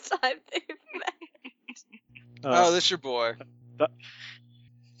first time they've met. This your boy.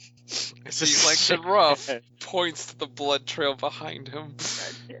 He's like the rough. Points to the blood trail behind him.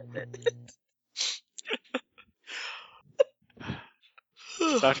 God damn it.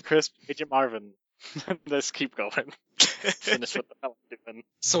 Dr. Crisp, Agent Marvin. Let's keep going. Finish what the hell I'm doing.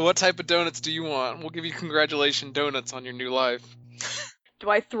 So what type of donuts do you want? We'll give you congratulations donuts on your new life. Do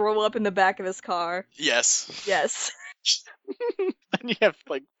I throw up in the back of his car? Yes. Yes. And you have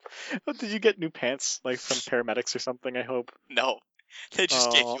did you get new pants from paramedics or something? I hope. No, they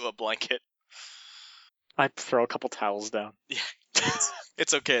just gave you a blanket. I throw a couple towels down. Yeah.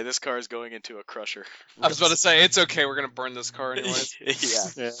 It's okay. This car is going into a crusher. I was about to say it's okay. We're gonna burn this car anyways.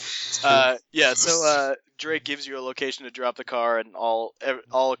 Yeah. So Drake gives you a location to drop the car and all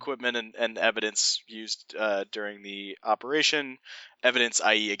equipment and evidence used during the operation. Evidence,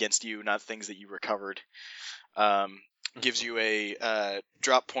 i.e., against you, not things that you recovered. Gives you a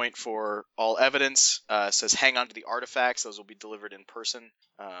drop point for all evidence. Says hang on to the artifacts; those will be delivered in person.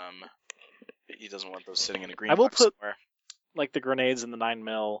 He doesn't want those sitting in a green box. I will put somewhere. The grenades and the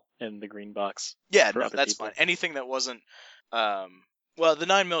 9mm in the green box. Yeah, no, that's fine. Anything that wasn't, the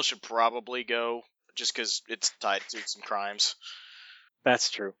 9mm should probably go, just because it's tied to some crimes.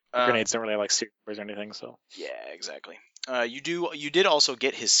 That's true. Grenades don't really have serious or anything, so. Yeah, exactly. You did also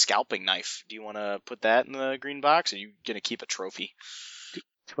get his scalping knife. Do you want to put that in the green box, or are you gonna keep a trophy?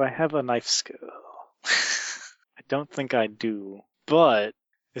 Do I have a knife skill? I don't think I do. But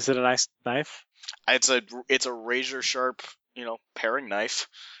is it a nice knife? It's a razor sharp, paring knife,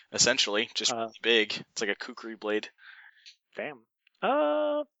 essentially, just really big. It's like a kukri blade. Damn.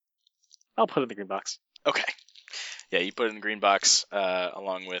 I'll put it in the green box. Okay. Yeah, you put it in the green box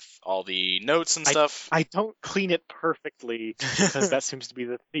along with all the notes and stuff. I don't clean it perfectly because that seems to be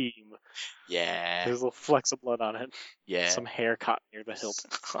the theme. Yeah. There's a little flecks of blood on it. Yeah. Some hair caught near the hilt.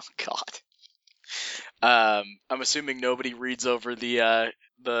 Oh God. I'm assuming nobody reads over the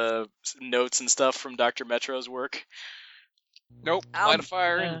notes and stuff from Dr. Metro's work. Nope. Light a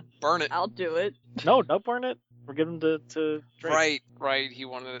fire and burn it. I'll do it. No, don't burn it. We're giving them to Drake. Right. He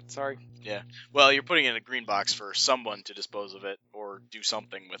wanted it. Sorry. Yeah. Well, you're putting it in a green box for someone to dispose of it or do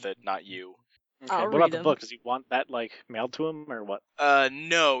something with it, not you. Okay. I'll What about read the 'em. book? Does he want that mailed to him or what?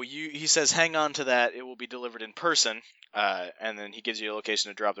 No. He says hang on to that. It will be delivered in person. And then he gives you a location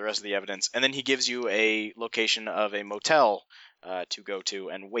to drop the rest of the evidence, and then he gives you a location of a motel to go to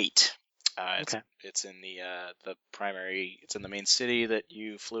and wait. It's in the primary. It's in the main city that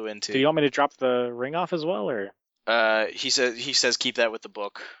you flew into. Do you want me to drop the ring off as well, or? He says keep that with the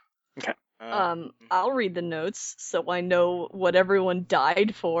book. Okay. I'll read the notes so I know what everyone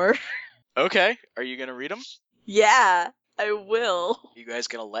died for. Okay. Are you gonna read them? Yeah, I will. You guys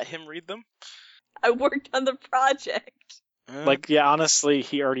gonna let him read them? I worked on the project. Honestly,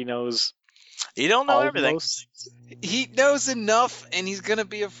 he already knows. You don't know all everything. most. He knows enough, and he's gonna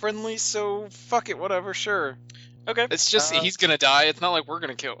be a friendly. So fuck it, whatever. Sure. Okay. It's just he's gonna die. It's not like we're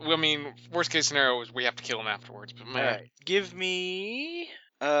gonna kill. I mean, worst case scenario is we have to kill him afterwards. But man, Alright. Give me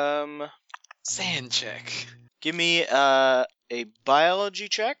sand check. Give me a biology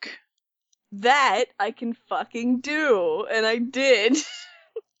check. That I can fucking do, and I did.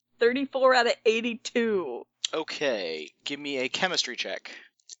 34 out of 82. Okay. Give me a chemistry check.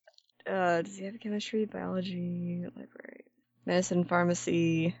 Does he have chemistry, biology, library, medicine,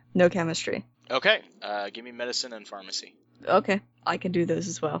 pharmacy? No chemistry. Okay. Give me medicine and pharmacy. Okay, I can do those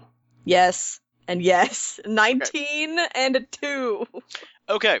as well. Yes, and yes. 19 and a 2.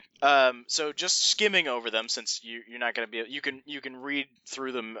 Okay. So just skimming over them, since you're not going to be, you can read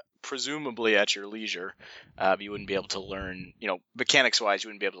through them presumably at your leisure. You wouldn't be able to learn, mechanics wise, you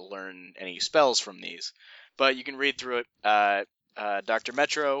wouldn't be able to learn any spells from these, but you can read through it. Dr.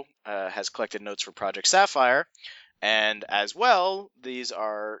 Metro has collected notes for Project Sapphire, and as well, these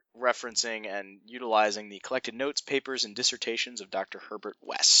are referencing and utilizing the collected notes, papers, and dissertations of Dr. Herbert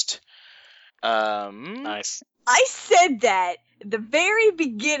West. Nice. I said that at the very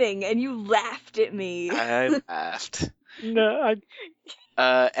beginning, and you laughed at me. I laughed. No,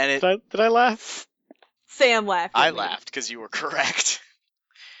 And it. did I laugh? Sam laughed at I me. laughed because you were correct.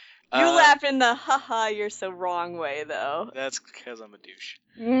 You laugh in the haha, you're so wrong way, though. That's because I'm a douche.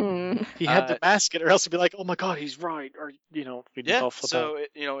 He had to mask it, or else he'd be like, "Oh my god, he's right," or we'd Yeah. all flip So out.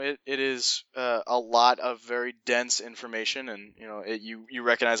 it is a lot of very dense information, and you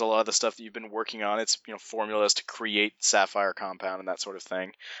recognize a lot of the stuff that you've been working on. It's formulas to create sapphire compound and that sort of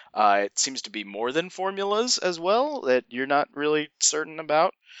thing. It seems to be more than formulas as well that you're not really certain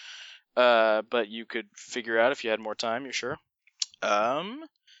about. But you could figure out if you had more time. You're sure.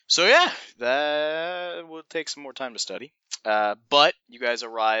 So yeah, that would take some more time to study. But you guys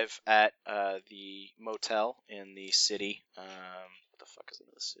arrive at the motel in the city. What the fuck is in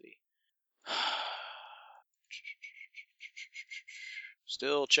the city?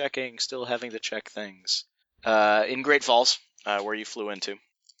 Still checking, still having to check things. In Great Falls, where you flew into.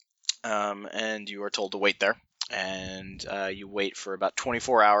 And you are told to wait there. And you wait for about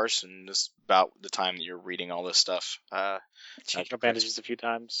 24 hours, and this is about the time that you're reading all this stuff. Change my bandages a few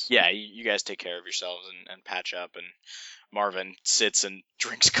times. Yeah, you guys take care of yourselves and patch up, and Marvin sits and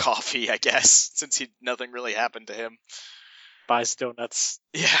drinks coffee, I guess, since nothing really happened to him. Buys donuts.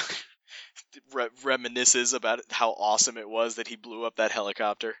 Yeah. Reminisces about how awesome it was that he blew up that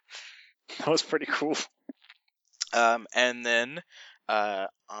helicopter. That was pretty cool. And then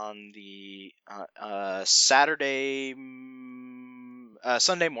on the Sunday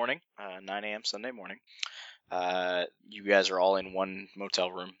morning, 9 a.m. Sunday morning, you guys are all in one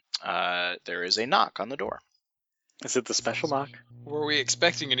motel room. There is a knock on the door. Is it the special knock? Were we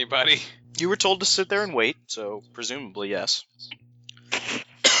expecting anybody? You were told to sit there and wait, so presumably yes.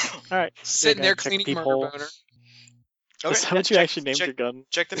 All right. Sitting there check cleaning people. murder boner. Is that what you actually named your gun?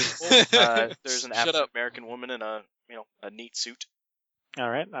 Check the people. There's an Shut African up. American woman in a neat suit. All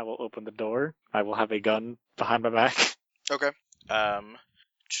right. I will open the door. I will have a gun behind my back. Okay.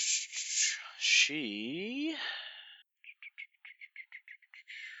 She.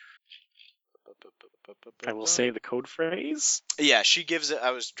 I will say the code phrase. Yeah, she gives it.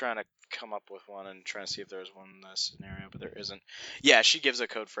 I was trying to come up with one and try to see if there's one in this scenario, but there isn't. Yeah, she gives a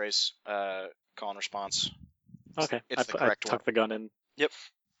code phrase, call and response. Okay. It's the correct I tuck the gun in. Yep.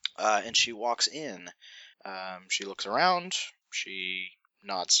 And she walks in. She looks around. She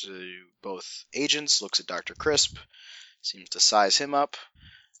nods to both agents, looks at Dr. Crisp, seems to size him up,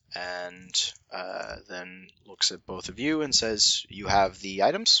 and then looks at both of you and says, "You have the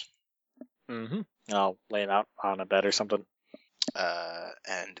items?" Mm-hmm. I'll lay it out on a bed or something.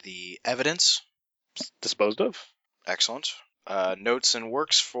 And the evidence? Disposed of. Excellent. Notes and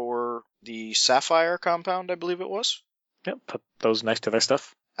works for the Sapphire compound, I believe it was? Yep, put those next to their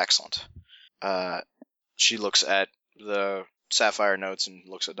stuff. Excellent. She looks at the Sapphire notes and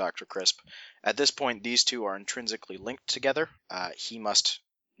looks at Dr. Crisp. At this point, these two are intrinsically linked together. He must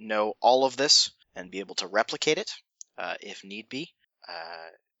know all of this and be able to replicate it, if need be.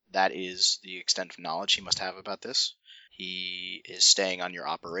 That is the extent of knowledge he must have about this. He is staying on your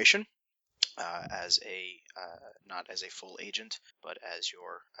operation as a not as a full agent, but as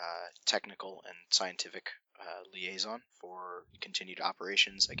your technical and scientific liaison for continued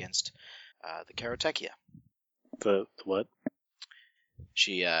operations against the Karotechia. The what?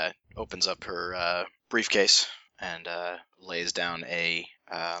 She opens up her briefcase and lays down a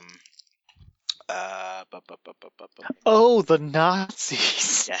Oh, the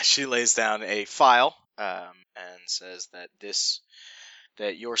Nazis! yeah, she lays down a file and says that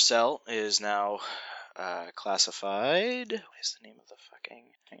that your cell is now classified. What is the name of the fucking?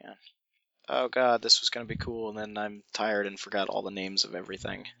 Hang on. Oh god, this was gonna be cool, and then I'm tired and forgot all the names of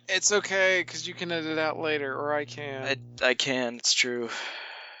everything. It's okay, because you can edit it out later, or I can. I can. It's true.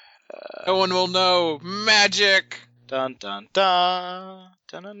 No one will know. Magic! Dun dun dun.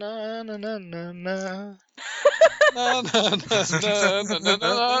 Dun dun dun dun dun dun dun. Na, na, na, na, na, na,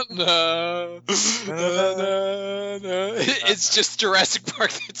 na, na. Na, na, na. It's just Jurassic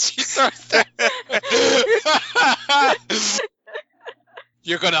Park that she starts there.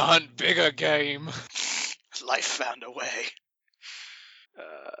 You're gonna hunt bigger game. Life found a way.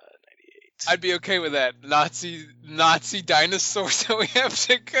 98. I'd be okay with that. Nazi dinosaurs that we have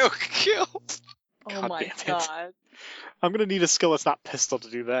to go kill. Oh God my damn it. god. I'm gonna need a skill that's not pistol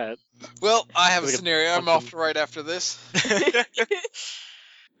to do that. Well, I have a Like a scenario. I'm off right after this.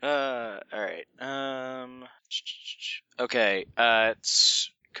 Alright. Okay,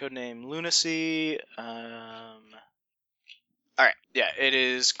 it's codename Lunacy. Alright, yeah, it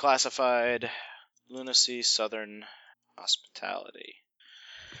is classified Lunacy Southern Hospitality.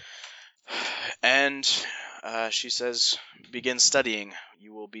 And she says, begin studying.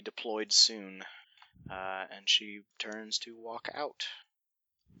 You will be deployed soon. And she turns to walk out.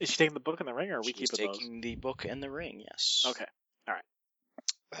 Is she taking the book and the ring, or are we She's keeping those? taking the book and the ring, yes. Okay.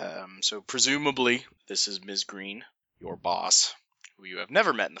 So presumably, this is Ms. Green, your boss, who you have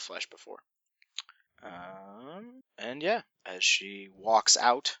never met in the flesh before. And yeah, as she walks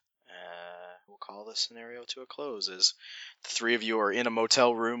out, we'll call this scenario to a close, as the three of you are in a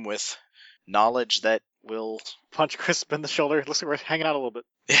motel room with knowledge that will... Punch Crisp in the shoulder. Looks like we're hanging out a little bit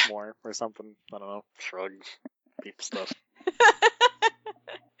Yeah. more or something. I don't know. Shrug. Beep stuff.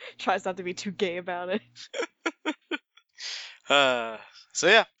 Tries not to be too gay about it. So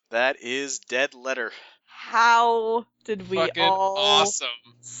yeah, that is Dead Letter. How did we Fucking all awesome.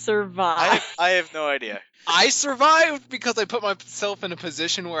 survive? I have no idea. I survived because I put myself in a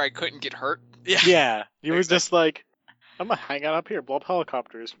position where I couldn't get hurt. Yeah, you were Exactly. just like, I'm gonna hang out up here, blow up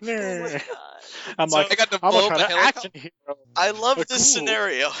helicopters. Oh my god. I'm So- like, I got to I'm blow gonna up try a to helicopter. action hero. I love Oh, this cool.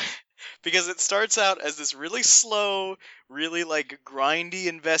 scenario because it starts out as this really slow, really like grindy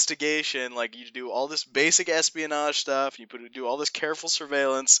investigation. Like you do all this basic espionage stuff, do all this careful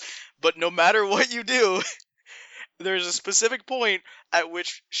surveillance, but no matter what you do, there's a specific point at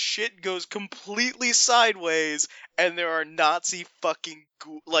which shit goes completely sideways, and there are Nazi fucking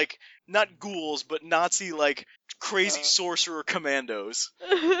like not ghouls, but Nazi like crazy sorcerer commandos,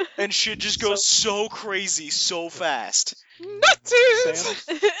 and shit just goes so crazy so fast. Nazis!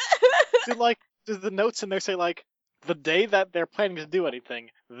 Did the notes in there say like, the day that they're planning to do anything,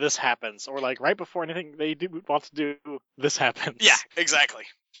 this happens, or like right before anything they want to do, this happens? Yeah, exactly.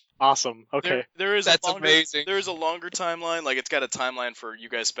 Awesome. Okay. There is That's a longer, amazing. There is a longer timeline. Like it's got a timeline for you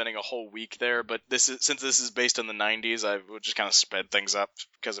guys spending a whole week there, but since this is based in the 90s, I would just kind of sped things up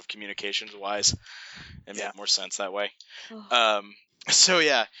because of communications wise. It made more sense that way.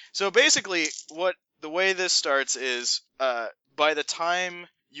 So basically, the way this starts is by the time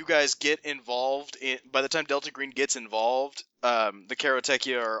you guys get involved by the time Delta Green gets involved, the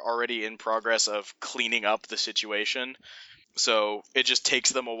Karotechia are already in progress of cleaning up the situation. So it just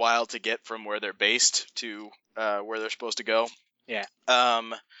takes them a while to get from where they're based to where they're supposed to go. Yeah.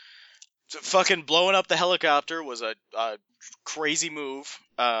 fucking blowing up the helicopter was a crazy move.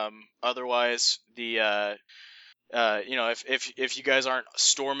 Otherwise, the if you guys aren't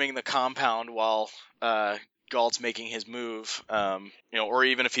storming the compound while Galt's making his move, or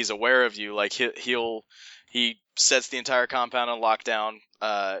even if he's aware of you, like he sets the entire compound on lockdown,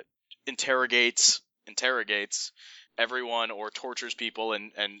 interrogates everyone or tortures people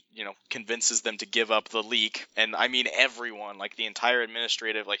and convinces them to give up the leak. And I mean everyone, like the entire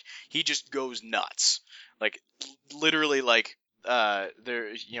administrative, like he just goes nuts. Like literally, like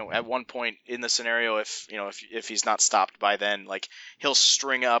there, at one point in the scenario, if he's not stopped by then, like he'll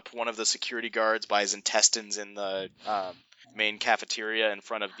string up one of the security guards by his intestines in the main cafeteria in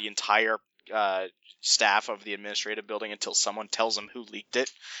front of the entire staff of the administrative building until someone tells him who leaked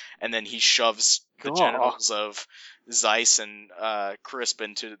it, and then he shoves the genitals of Zeiss and Crisp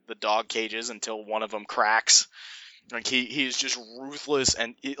into the dog cages until one of them cracks. Like he's just ruthless,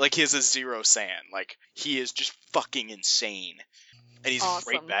 and he has a zero sand. Like he is just fucking insane, and he's a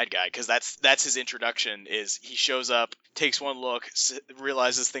great bad guy because that's his introduction. Is he shows up, takes one look,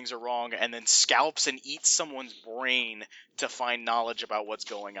 realizes things are wrong, and then scalps and eats someone's brain to find knowledge about what's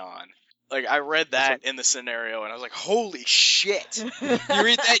going on. Like, I read that in the scenario, and I was like, holy shit. You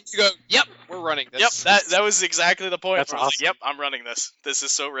read that, you go, yep, we're running this. Yep, that was exactly the point. That's where I was awesome. like, yep, I'm running this. This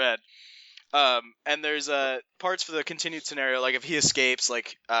is so rad. And there's parts for the continued scenario, like if he escapes,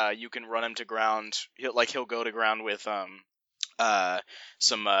 like you can run him to ground. He'll go to ground with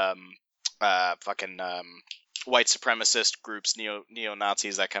some fucking white supremacist groups,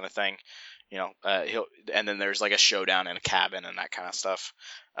 neo-Nazis, that kind of thing. And then there's like a showdown in a cabin and that kind of stuff.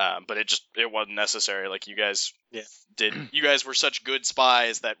 But it wasn't necessary. Like you guys you guys were such good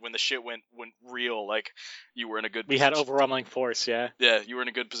spies that when the shit went real, like you were in a good position. We had overwhelming force, yeah. Yeah, you were in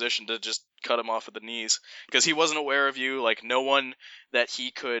a good position to just cut him off at the knees. Because he wasn't aware of you, like no one that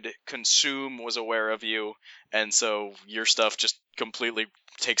he could consume was aware of you, and so your stuff just completely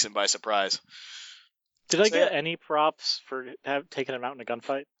takes him by surprise. Did I get any props for taking him out in a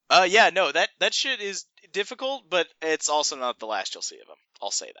gunfight? Yeah, no, that shit is difficult, but it's also not the last you'll see of him.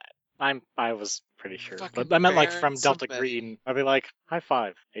 I'll say that. I was pretty sure, Fucking but I meant like Baron from Delta somebody. Green. I'd be like, high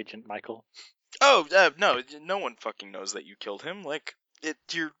five, Agent Michael. Oh, no one fucking knows that you killed him. Like,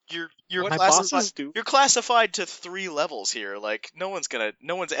 you're My classified. bosses do. You're classified to 3 levels here. Like, no one's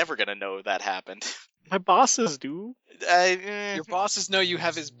ever gonna know that happened. My bosses do. Your bosses know you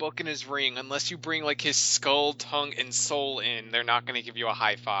have his book and his ring. Unless you bring like his skull, tongue, and soul in, they're not going to give you a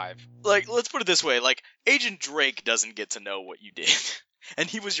high five. Like, let's put it this way: like, Agent Drake doesn't get to know what you did, and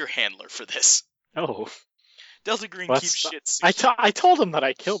he was your handler for this. Oh, Delta Green well, keeps shit I secret. told him that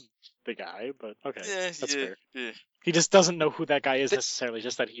I killed the guy, but okay, that's fair. Yeah. He just doesn't know who that guy is necessarily,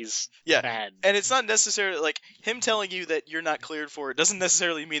 just that he's bad. And it's not necessarily like him telling you that you're not cleared for it doesn't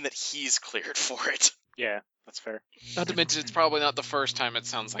necessarily mean that he's cleared for it. Yeah, that's fair. Not to mention, it's probably not the first time it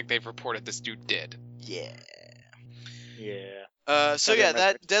sounds like they've reported this dude dead. Yeah. Yeah. So yeah,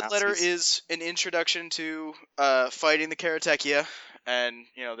 that Nazis. dead letter is an introduction to fighting the Karatechia, and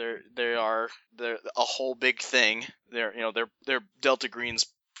they're a whole big thing. They're Delta Green's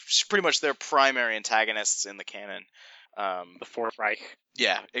pretty much their primary antagonists in the canon. The Fourth Reich.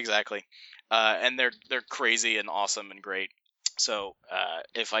 Yeah, exactly. And they're crazy and awesome and great. So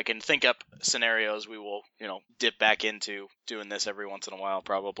if I can think up scenarios, we will dip back into doing this every once in a while,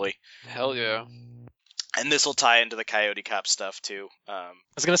 probably. Hell yeah. And this will tie into the Coyote Cop stuff too. I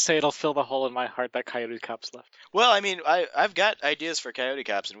was gonna say it'll fill the hole in my heart that Coyote Cop's left. Well, I mean, I've got ideas for Coyote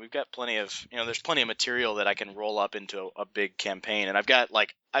Cops, and we've got plenty of there's plenty of material that I can roll up into a big campaign, and I've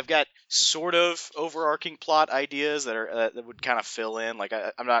got sort of overarching plot ideas that would kind of fill in. Like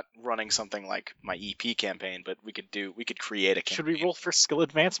I'm not running something like my EP campaign, but we could create a campaign. Should we roll for skill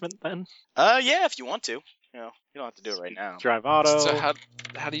advancement then? Yeah, if you want to. You don't have to do it right now. Drive auto. So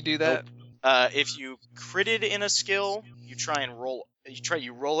how do you do that? If you critted in a skill, you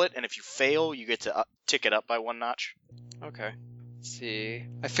roll it, and if you fail, you get to tick it up by 1 notch. Okay. Let's see.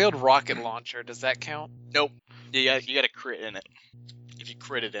 I failed rocket launcher. Does that count? Nope. You got to crit in it. If you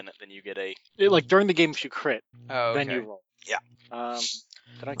critted in it, then you get a. Like during the game, if you crit, Oh, okay. then you roll. Yeah.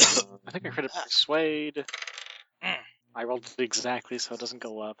 Did I? I think I critted persuade. I rolled it exactly, so it doesn't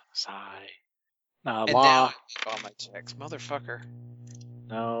go up. Sigh. And Law. now all my checks, motherfucker.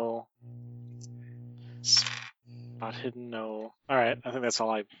 No. Spot hidden. No. All right. I think that's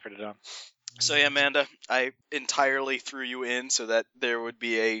all I critted on. So yeah, Amanda, I entirely threw you in so that there would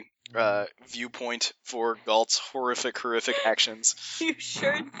be a viewpoint for Galt's horrific actions. You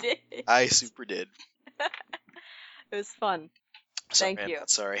sure did. I super did. It was fun. Sorry, Thank you.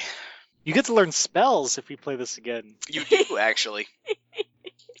 Sorry. You get to learn spells if we play this again. You do actually.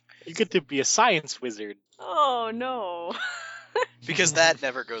 You get to be a science wizard. Oh no. Because that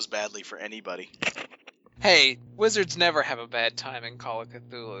never goes badly for anybody. Hey, wizards never have a bad time in Call of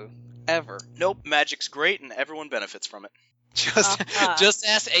Cthulhu. Ever. Nope, magic's great and everyone benefits from it. Just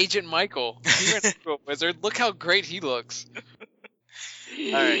ask Agent Michael. He went to a wizard. Look how great he looks.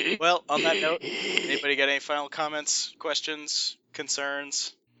 Alright, well, on that note, anybody got any final comments, questions,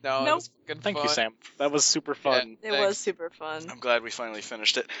 concerns? No, it Nope. was fucking Thank fun. you, Sam. That was super fun. It Thanks. was super fun. I'm glad we finally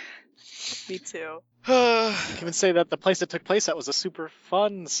finished it. Me too. I can even say that the place it took place at was a super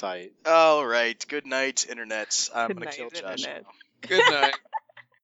fun site. Alright, good night, internet. I'm Good gonna night, kill Josh internet. now. Good night.